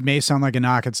 it may sound like a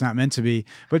knock. It's not meant to be,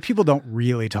 but people don't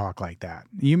really talk like that.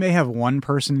 You may have one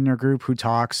person in your group who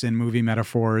talks in movie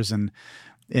metaphors and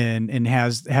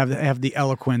have the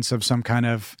eloquence of some kind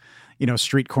of,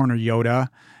 street corner Yoda.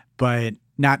 But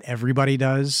not everybody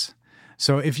does.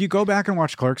 So if you go back and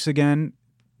watch Clerks again,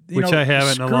 Which I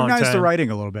haven't in a long scrutinize the time. writing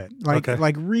a little bit.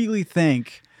 Like really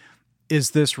think,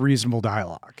 is this reasonable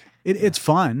dialogue? It's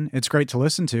fun. It's great to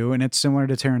listen to, and it's similar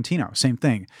to Tarantino. Same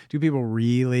thing. Do people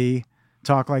really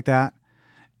talk like that?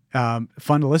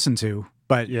 Fun to listen to,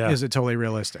 but is it totally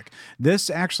realistic? This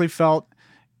actually felt,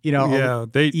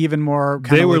 even more.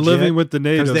 They were living with the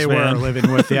natives. They were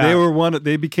living with. Yeah, they were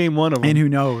They became one of them. And who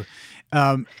knows?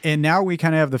 And now we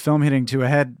kind of have the film hitting to a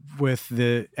head with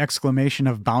the exclamation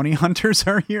of bounty hunters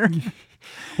are here.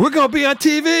 We're gonna be on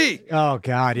TV. Oh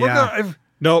God, yeah.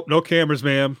 Nope, no cameras,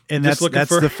 ma'am. And that's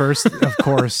the first, of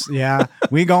course. Yeah,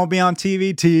 we gonna be on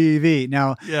TV.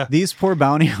 Now, these poor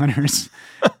bounty hunters,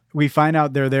 we find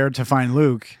out they're there to find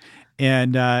Luke,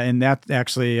 and that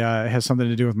actually has something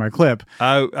to do with my clip.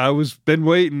 I was been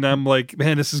waiting. I'm like,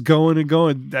 man, this is going and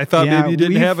going. I thought maybe you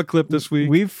didn't have a clip this week.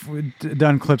 We've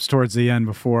done clips towards the end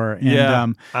before.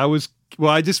 And,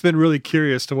 I just been really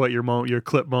curious to what your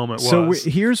clip moment was. So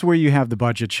here's where you have the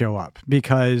budget show up,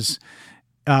 because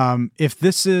if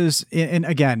this is, and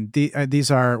again,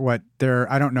 these are what they're,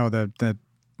 I don't know the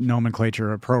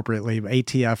nomenclature appropriately,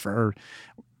 ATF or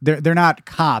they're not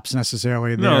cops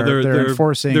necessarily. They're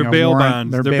enforcing. They're bail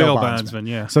bonds. They're bail bondsmen.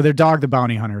 Yeah. So they're Dog the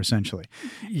Bounty Hunter essentially.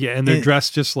 Yeah, and they're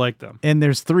dressed just like them. And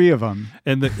there's 3 of them.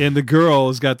 And the girl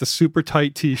has got the super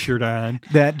tight T-shirt on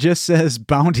that just says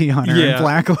Bounty Hunter in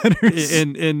black letters.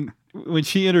 And when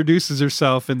she introduces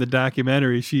herself in the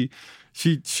documentary, she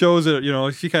shows it.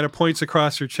 She kind of points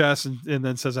across her chest and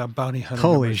then says, "I'm Bounty Hunter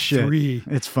Holy number shit. 3."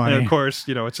 It's funny. And of course,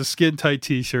 it's a skin tight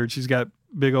T-shirt. She's got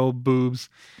big old boobs.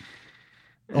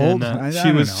 Old? And,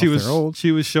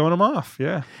 she was showing them off.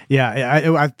 Yeah.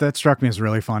 Yeah. That struck me as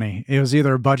really funny. It was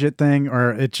either a budget thing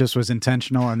or it just was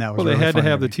intentional, and that was. Well, they really had to funny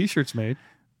have me. the T-shirts made.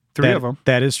 3 of them.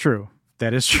 That is true.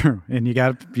 And you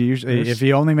got if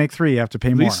you only make 3, you have to pay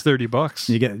more. At least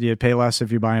 $30. You pay less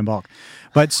if you buy in bulk.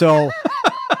 But so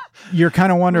you're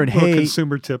kind of wondering, hey,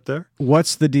 consumer tip there.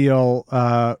 What's the deal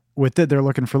with it? They're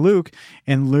looking for Luke,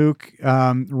 and Luke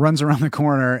runs around the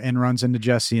corner and runs into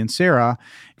Jesse and Sarah.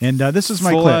 And this is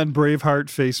my full clip. on Braveheart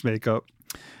face makeup.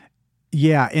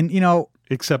 Yeah, and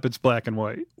except it's black and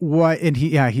white. And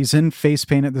he's in face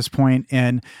paint at this point,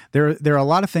 and there are a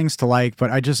lot of things to like,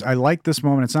 but I like this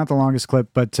moment. It's not the longest clip,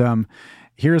 but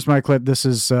here's my clip. This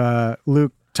is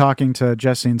Luke talking to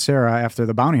Jesse and Sarah after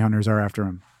the bounty hunters are after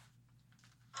him.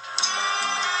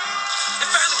 They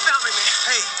finally found me, man.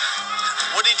 Hey,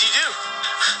 what did you do?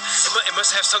 It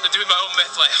must have something to do with my old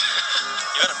meth lab.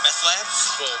 You got a meth lab?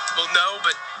 Well, no,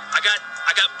 but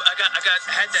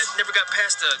never got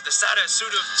past the side of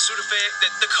Sudafed,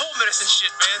 the cold medicine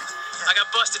shit, man. I got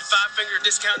busted 5-finger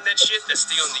discounting that shit. That's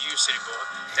stealing the U, city boy.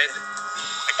 And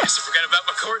I guess I forgot about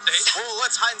my court date. Well,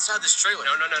 let's hide inside this trailer.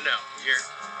 No. Here,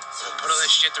 I'm gonna put all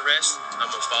that shit to rest. I'm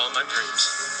gonna follow my dreams.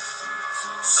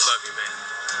 I love you, man.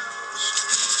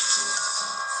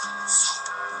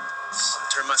 I'm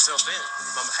gonna turn myself in.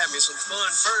 Mama had me some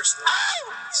fun first.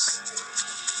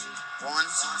 One.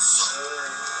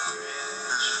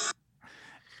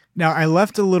 Now, I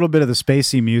left a little bit of the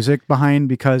spacey music behind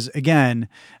because, again,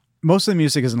 most of the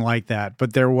music isn't like that,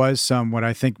 but there was some what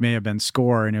I think may have been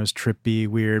score, and it was trippy,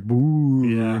 weird,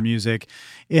 music.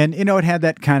 And, it had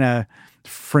that kind of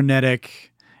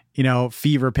frenetic,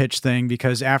 fever pitch thing,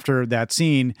 because after that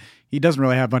scene, he doesn't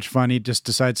really have much fun. He just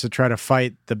decides to try to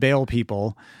fight the bail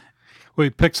people. Well, he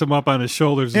picks him up on his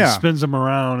shoulders and spins him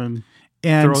around and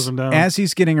throws him down. As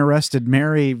he's getting arrested,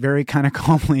 Mary very kind of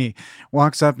calmly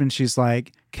walks up and she's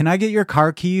like, "Can I get your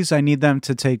car keys? I need them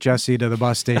to take Jesse to the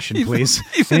bus station, please."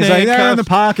 He's and he's like, "They're in the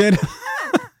pocket."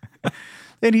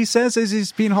 And he says as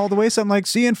he's being hauled away something like,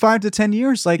 "See you in 5 to 10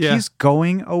 years." Like he's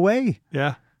going away.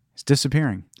 Yeah. He's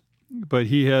disappearing. But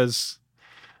he has,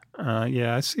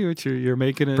 I see what you're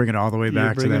making it. Bring it all the way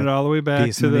back to bringing it all the way back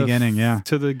to the beginning,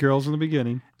 to the girls in the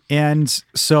beginning. And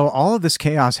so all of this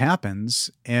chaos happens,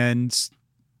 and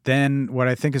then what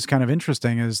I think is kind of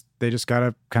interesting is they just got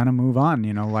to kind of move on.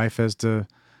 Life has to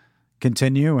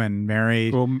continue, and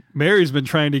Mary's been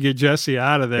trying to get Jesse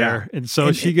out of there, and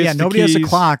so she gets the nobody keys. has a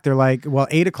clock. They're like, well,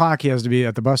 8 o'clock he has to be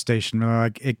at the bus station. They're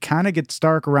like, it kind of gets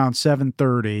dark around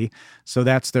 7:30, so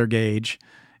that's their gauge.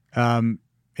 And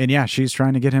she's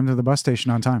trying to get him to the bus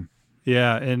station on time.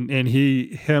 Yeah, and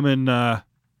him and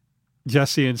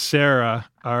Jesse and Sarah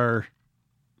are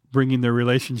bringing their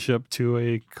relationship to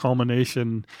a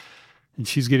culmination, and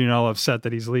she's getting all upset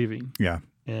that he's leaving. Yeah.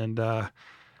 And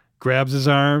grabs his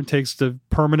arm, takes the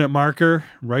permanent marker,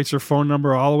 writes her phone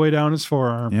number all the way down his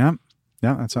forearm. Yeah.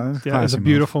 Yeah, that's a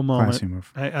beautiful moment. Classy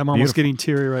move. I'm almost getting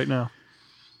teary right now.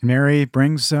 Mary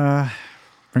brings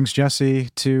Jesse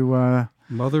to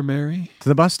Mother Mary. to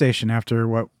the bus station after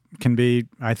what can be,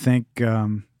 I think,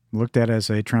 looked at as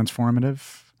a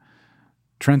transformative,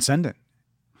 transcendent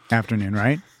afternoon,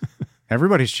 right?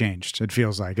 Everybody's changed, it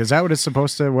feels like. Is that what it's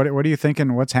supposed to, what are you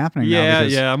thinking? What's happening now? Yeah,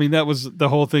 Because- yeah. I mean, that was the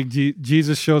whole thing.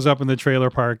 Jesus shows up in the trailer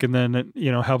park and then,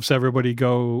 helps everybody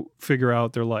go figure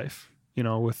out their life,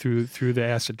 through the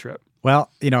acid trip.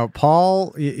 Well,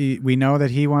 Paul, we know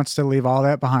that he wants to leave all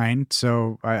that behind.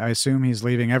 So I assume he's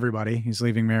leaving everybody. He's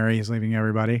leaving Mary. He's leaving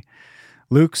everybody.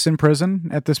 Luke's in prison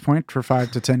at this point for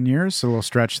 5 to 10 years. A little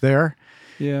stretch there.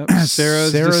 Yeah.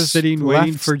 Sarah's just sitting,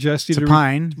 waiting left for Jesse to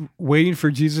pine. waiting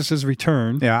for Jesus'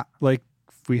 return. Yeah. Like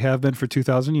we have been for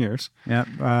 2,000 years.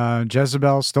 Yeah.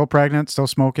 Jezebel's still pregnant, still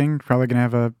smoking. Probably going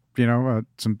to have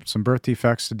some birth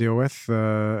defects to deal with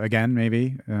again,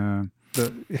 maybe.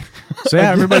 So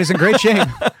yeah, everybody's in great shape.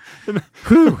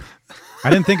 Whew. I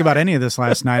didn't think about any of this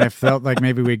last night. I felt like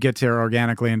maybe we'd get here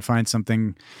organically and find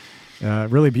something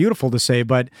really beautiful to say.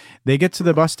 But they get to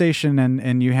the bus station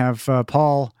and you have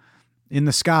Paul in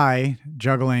the sky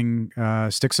juggling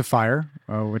sticks of fire,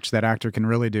 which that actor can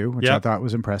really do, which I thought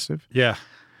was impressive. Yeah.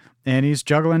 And he's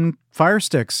juggling fire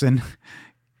sticks, and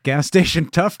gas station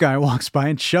tough guy walks by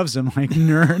and shoves him like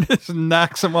nerd. Just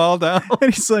knocks them all down.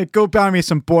 And he's like, go buy me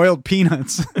some boiled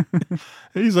peanuts.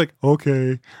 He's like,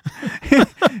 okay.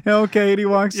 Okay, and he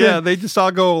walks in. Yeah, they just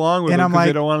all go along with And him I'm because they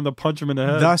like, don't want him to punch him in the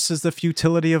head. Thus is the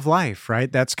futility of life,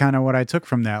 right? That's kind of what I took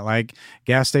from that. Like,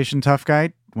 gas station tough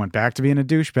guy went back to being a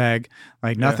douchebag.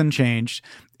 Like, nothing changed.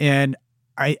 And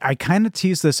I kind of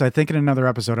teased this, I think, in another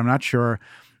episode. I'm not sure.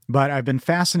 But I've been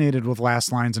fascinated with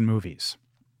last lines in movies.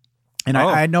 And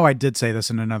I know I did say this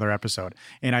in another episode.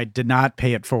 And I did not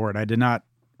pay it forward. I did not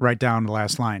write down the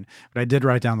last line. But I did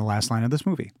write down the last line of this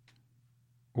movie.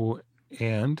 Well,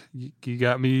 and you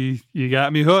got me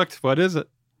hooked. What is it?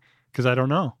 Because I don't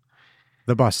know.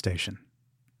 The bus station.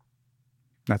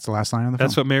 That's the last line of the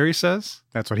That's film. what Mary says?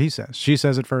 That's what he says. She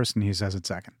says it first and he says it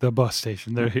second. The bus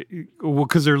station.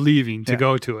 Because they're leaving to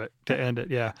go to it, to end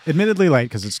it. Yeah. Admittedly late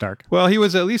because it's dark. Well, he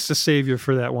was at least a savior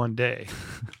for that one day,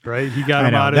 right? He got I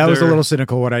him know. out of That there. was a little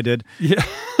cynical what I did. Yeah.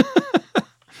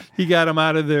 He got him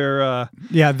out of their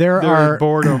Yeah, there their are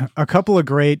boredom. a couple of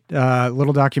great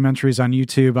little documentaries on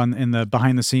YouTube in the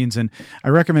behind the scenes, and I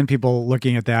recommend people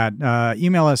looking at that.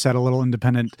 Email us at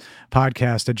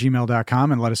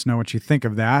alittleindependentpodcast@gmail.com and let us know what you think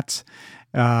of that.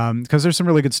 Because there's some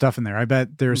really good stuff in there. I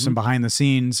bet there's some behind the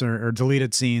scenes or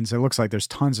deleted scenes. It looks like there's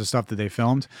tons of stuff that they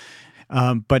filmed.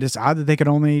 But it's odd that they could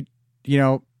only,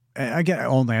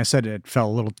 I said it fell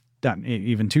a little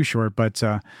even too short, but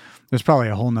there's probably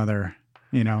a whole nother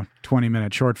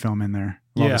 20-minute short film in there.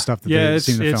 All the stuff that they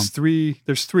seem to film.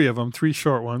 There's 3 of them, 3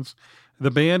 short ones.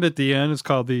 The band at the end is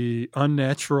called the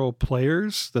Unnatural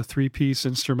Players, the 3-piece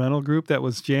instrumental group that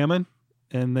was jamming,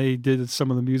 and they did some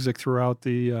of the music throughout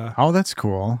the Oh, that's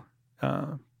cool.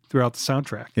 throughout the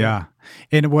soundtrack. Yeah.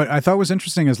 And what I thought was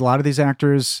interesting is a lot of these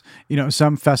actors,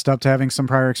 some fessed up to having some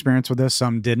prior experience with this,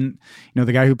 some didn't.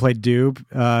 The guy who played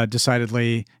Doob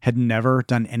decidedly had never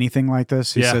done anything like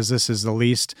this. He says this is the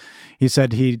least. He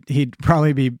said he'd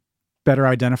probably be better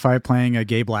identified playing a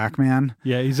gay black man.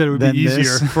 Yeah, he said it would than be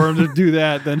easier this. for him to do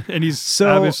that and he's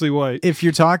obviously white. If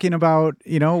you're talking about,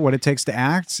 what it takes to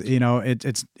act,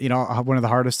 it's one of the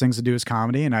hardest things to do is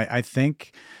comedy. And I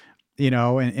think,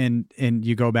 and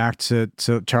you go back to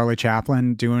Charlie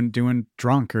Chaplin doing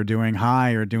drunk or doing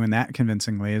high or doing that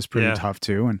convincingly is pretty tough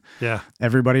too. And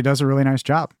everybody does a really nice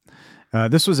job.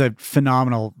 This was a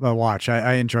phenomenal watch.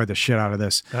 I enjoyed the shit out of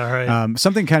this. All right.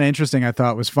 Something kind of interesting I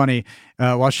thought was funny.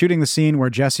 While shooting the scene where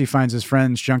Jesse finds his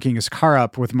friends junking his car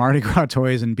up with Mardi Gras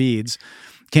toys and beads,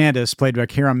 Candace, played by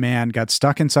Kira Mann, got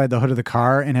stuck inside the hood of the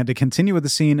car and had to continue with the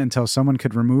scene until someone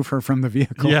could remove her from the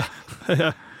vehicle. Yeah.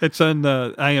 It's on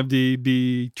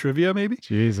IMDb trivia, maybe?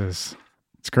 Jesus.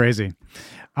 It's crazy.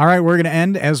 All right, we're going to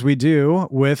end, as we do,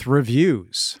 with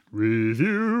reviews.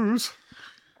 Reviews.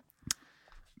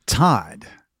 Todd,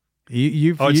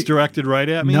 it's directed right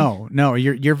at me? No,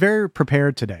 you're very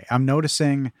prepared today. I'm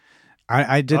noticing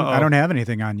I don't have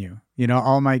anything on you.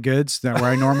 All my goods that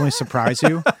where I normally surprise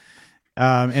you.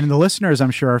 And the listeners,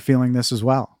 I'm sure, are feeling this as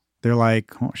well. They're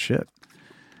like, oh shit.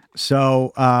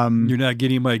 So you're not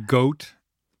getting my goat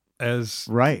as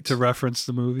right to reference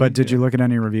the movie. But did you look at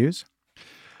any reviews?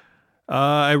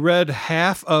 I read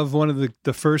half of one of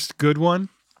the first good one.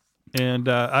 And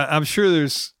I'm sure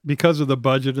there's, because of the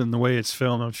budget and the way it's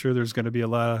filmed, I'm sure there's going to be a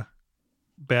lot of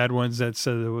bad ones that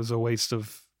said it was a waste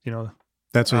of,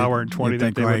 that's an hour and 20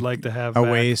 that they would like to have a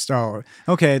back. waste. Oh,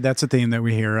 okay. That's a theme that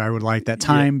we hear. I would like that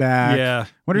time back. Yeah.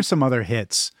 What are some other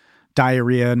hits?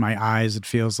 Diarrhea in my eyes, it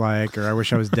feels like, or I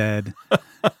wish I was dead.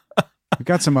 We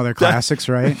got some other classics,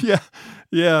 right? Yeah.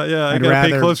 Yeah, yeah. I I'd gotta pay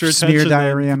rather closer smear attention.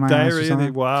 diarrhea in my eyes or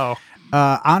something. Wow.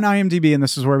 On IMDb, and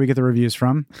this is where we get the reviews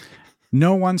from,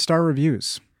 no 1-star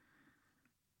reviews.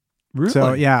 Really?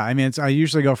 So yeah, I mean, I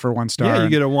usually go for 1 star. Yeah, you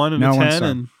get a 1 and no a 1 10, star.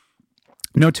 and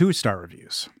no 2-star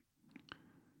reviews.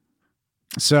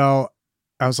 So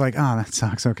I was like, oh, that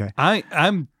sucks. Okay.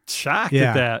 I'm shocked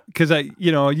Yeah. at that because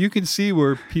you can see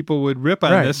where people would rip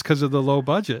on Right. this because of the low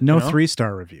budget. No you know?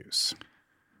 3-star reviews.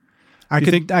 I You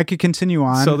could think- I could continue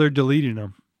on. So they're deleting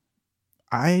them.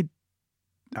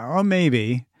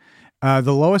 Maybe.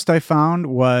 The lowest I found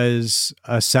was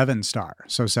a 7-star,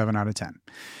 so 7 out of 10.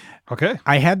 Okay.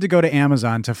 I had to go to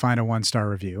Amazon to find a 1-star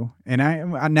review, and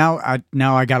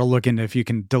I got to look into if you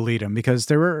can delete them because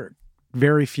there were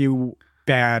very few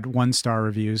bad 1-star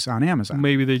reviews on Amazon.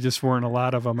 Maybe they just weren't a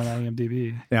lot of them on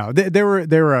IMDb. Yeah, there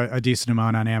were a decent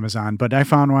amount on Amazon, but I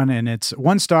found one, and it's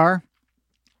 1-star.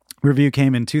 Review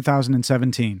came in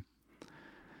 2017.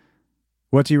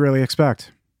 What do you really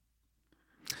expect?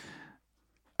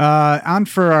 On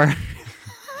for our.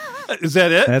 Is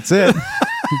that it? That's it.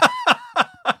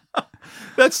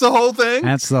 That's the whole thing?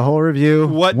 That's the whole review.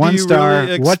 What do 1 you star.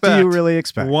 really What do you expect? really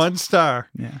expect? 1 star.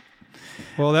 Yeah.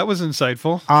 Well, that was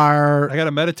insightful. Our I got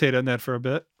to meditate on that for a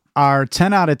bit. Our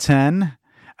 10 out of 10.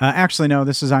 Actually, no,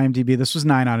 this is IMDb. This was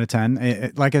 9 out of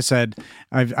 10. Like I said,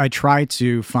 I try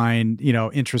to find,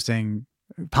 interesting,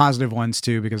 positive ones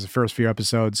too, because the first few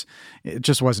episodes, it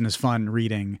just wasn't as fun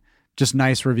reading. Just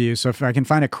nice reviews. So if I can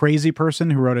find a crazy person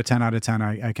who wrote a 10 out of 10,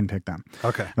 I can pick them.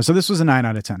 Okay. So this was a 9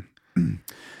 out of 10.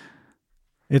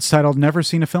 It's titled Never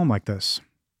Seen a Film Like This.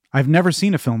 I've never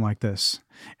seen a film like this.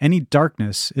 Any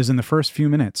darkness is in the first few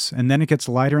minutes, and then it gets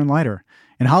lighter and lighter.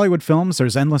 In Hollywood films,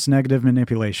 there's endless negative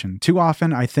manipulation. Too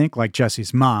often, I think, like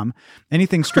Jesse's mom,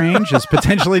 anything strange is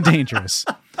potentially dangerous.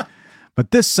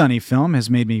 But this sunny film has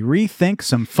made me rethink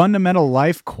some fundamental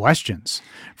life questions.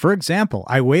 For example,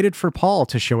 I waited for Paul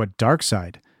to show a dark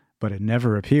side, but it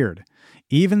never appeared,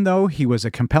 even though he was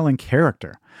a compelling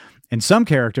character. And some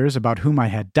characters about whom I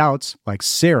had doubts, like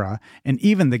Sarah and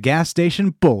even the gas station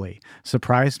bully,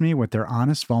 surprised me with their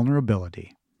honest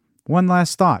vulnerability. One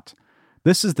last thought.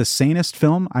 This is the sanest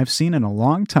film I've seen in a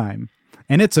long time,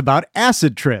 and it's about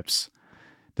acid trips.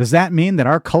 Does that mean that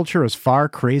our culture is far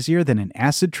crazier than an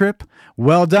acid trip?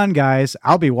 Well done, guys.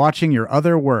 I'll be watching your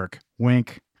other work.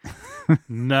 Wink.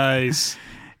 Nice.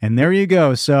 And there you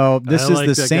go. So this I is like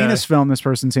the that sanest guy. film this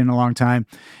person's seen in a long time.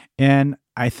 And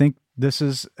I think this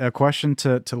is a question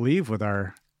to leave with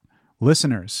our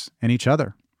listeners and each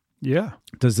other. Yeah.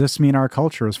 Does this mean our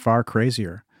culture is far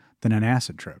crazier than an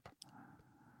acid trip?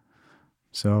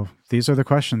 So these are the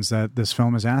questions that this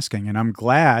film is asking. And I'm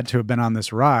glad to have been on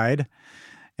this ride.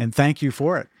 And thank you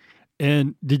for it.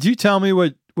 And did you tell me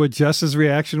what Jess's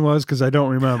reaction was? Because I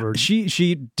don't remember.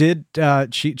 She did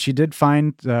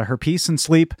find her peace and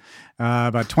sleep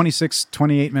about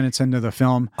 28 minutes into the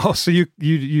film. Oh, so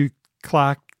you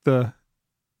clocked the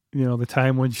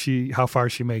time when how far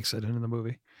she makes it into the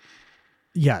movie.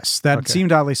 Yes, that Okay.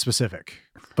 seemed oddly specific,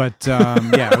 but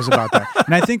yeah, it was about that.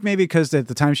 And I think maybe because at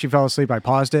the time she fell asleep, I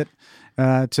paused it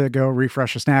to go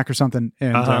refresh a snack or something,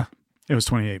 and it was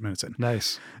 28 minutes in.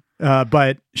 Nice.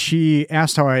 But she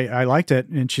asked how I liked it,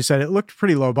 and she said it looked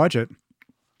pretty low budget.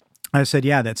 I said,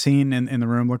 yeah, that scene in the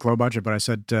room looked low budget, but I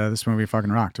said this movie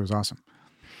fucking rocked. It was awesome.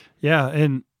 Yeah,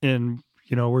 and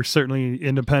we're certainly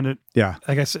independent. Yeah,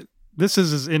 Like I said, this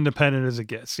is as independent as it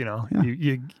gets. Yeah.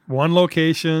 You one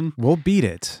location. we'll beat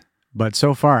it. But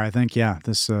so far, I think,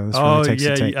 this really takes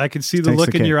the take. I can see the takes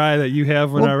look the in cake. your eye that you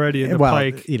have one Well, already in the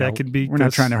pike. That could be. We're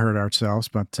not trying to hurt ourselves,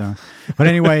 but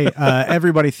anyway,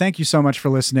 everybody, thank you so much for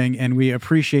listening, and we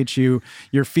appreciate you.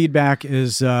 Your feedback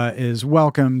is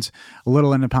welcomed. A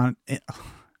little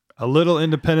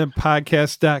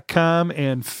independentpodcast.com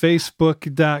and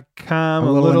facebook.com.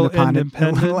 a little independent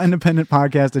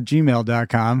podcast at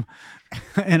gmail.com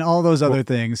and all those other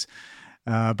things.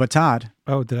 But Todd,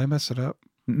 Oh, did I mess it up?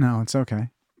 no, it's okay.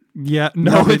 Yeah,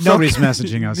 no, it's Nobody's okay.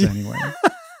 messaging us anyway.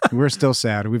 We're still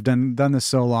sad. We've done this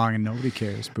so long and nobody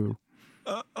cares. Boo.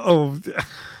 Oh,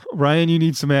 Ryan, you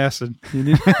need some acid. You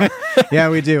need. Yeah,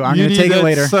 we do. I'm you going to need take it that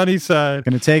later. Sunny side.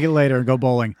 Going to take it later and go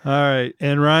bowling. All right,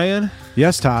 and Ryan,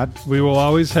 Yes, Todd. we will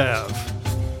always have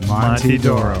Monty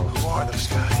Doro. Who are those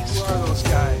guys?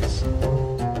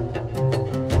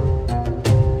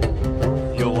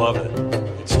 You'll love it.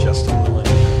 It's just a little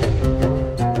independent.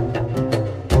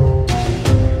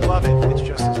 Love it. It's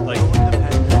just as Like-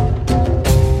 independent.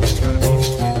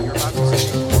 You're about to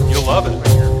say. You'll love it.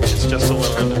 It's just a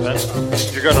little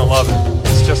independent. You're gonna love it.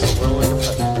 It's just a little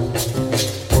independent.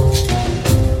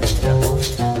 Yeah.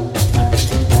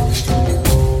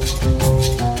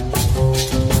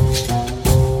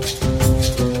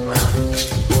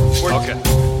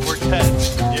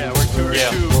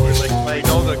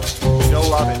 look. You'll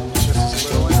love it. It's just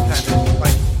a little independent.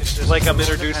 Like it's just Like a I'm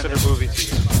little introducing a independent. movie to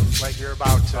you. Like you're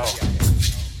about to.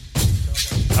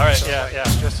 All right, So, yeah, like, yeah.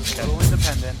 Just a little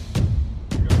independent.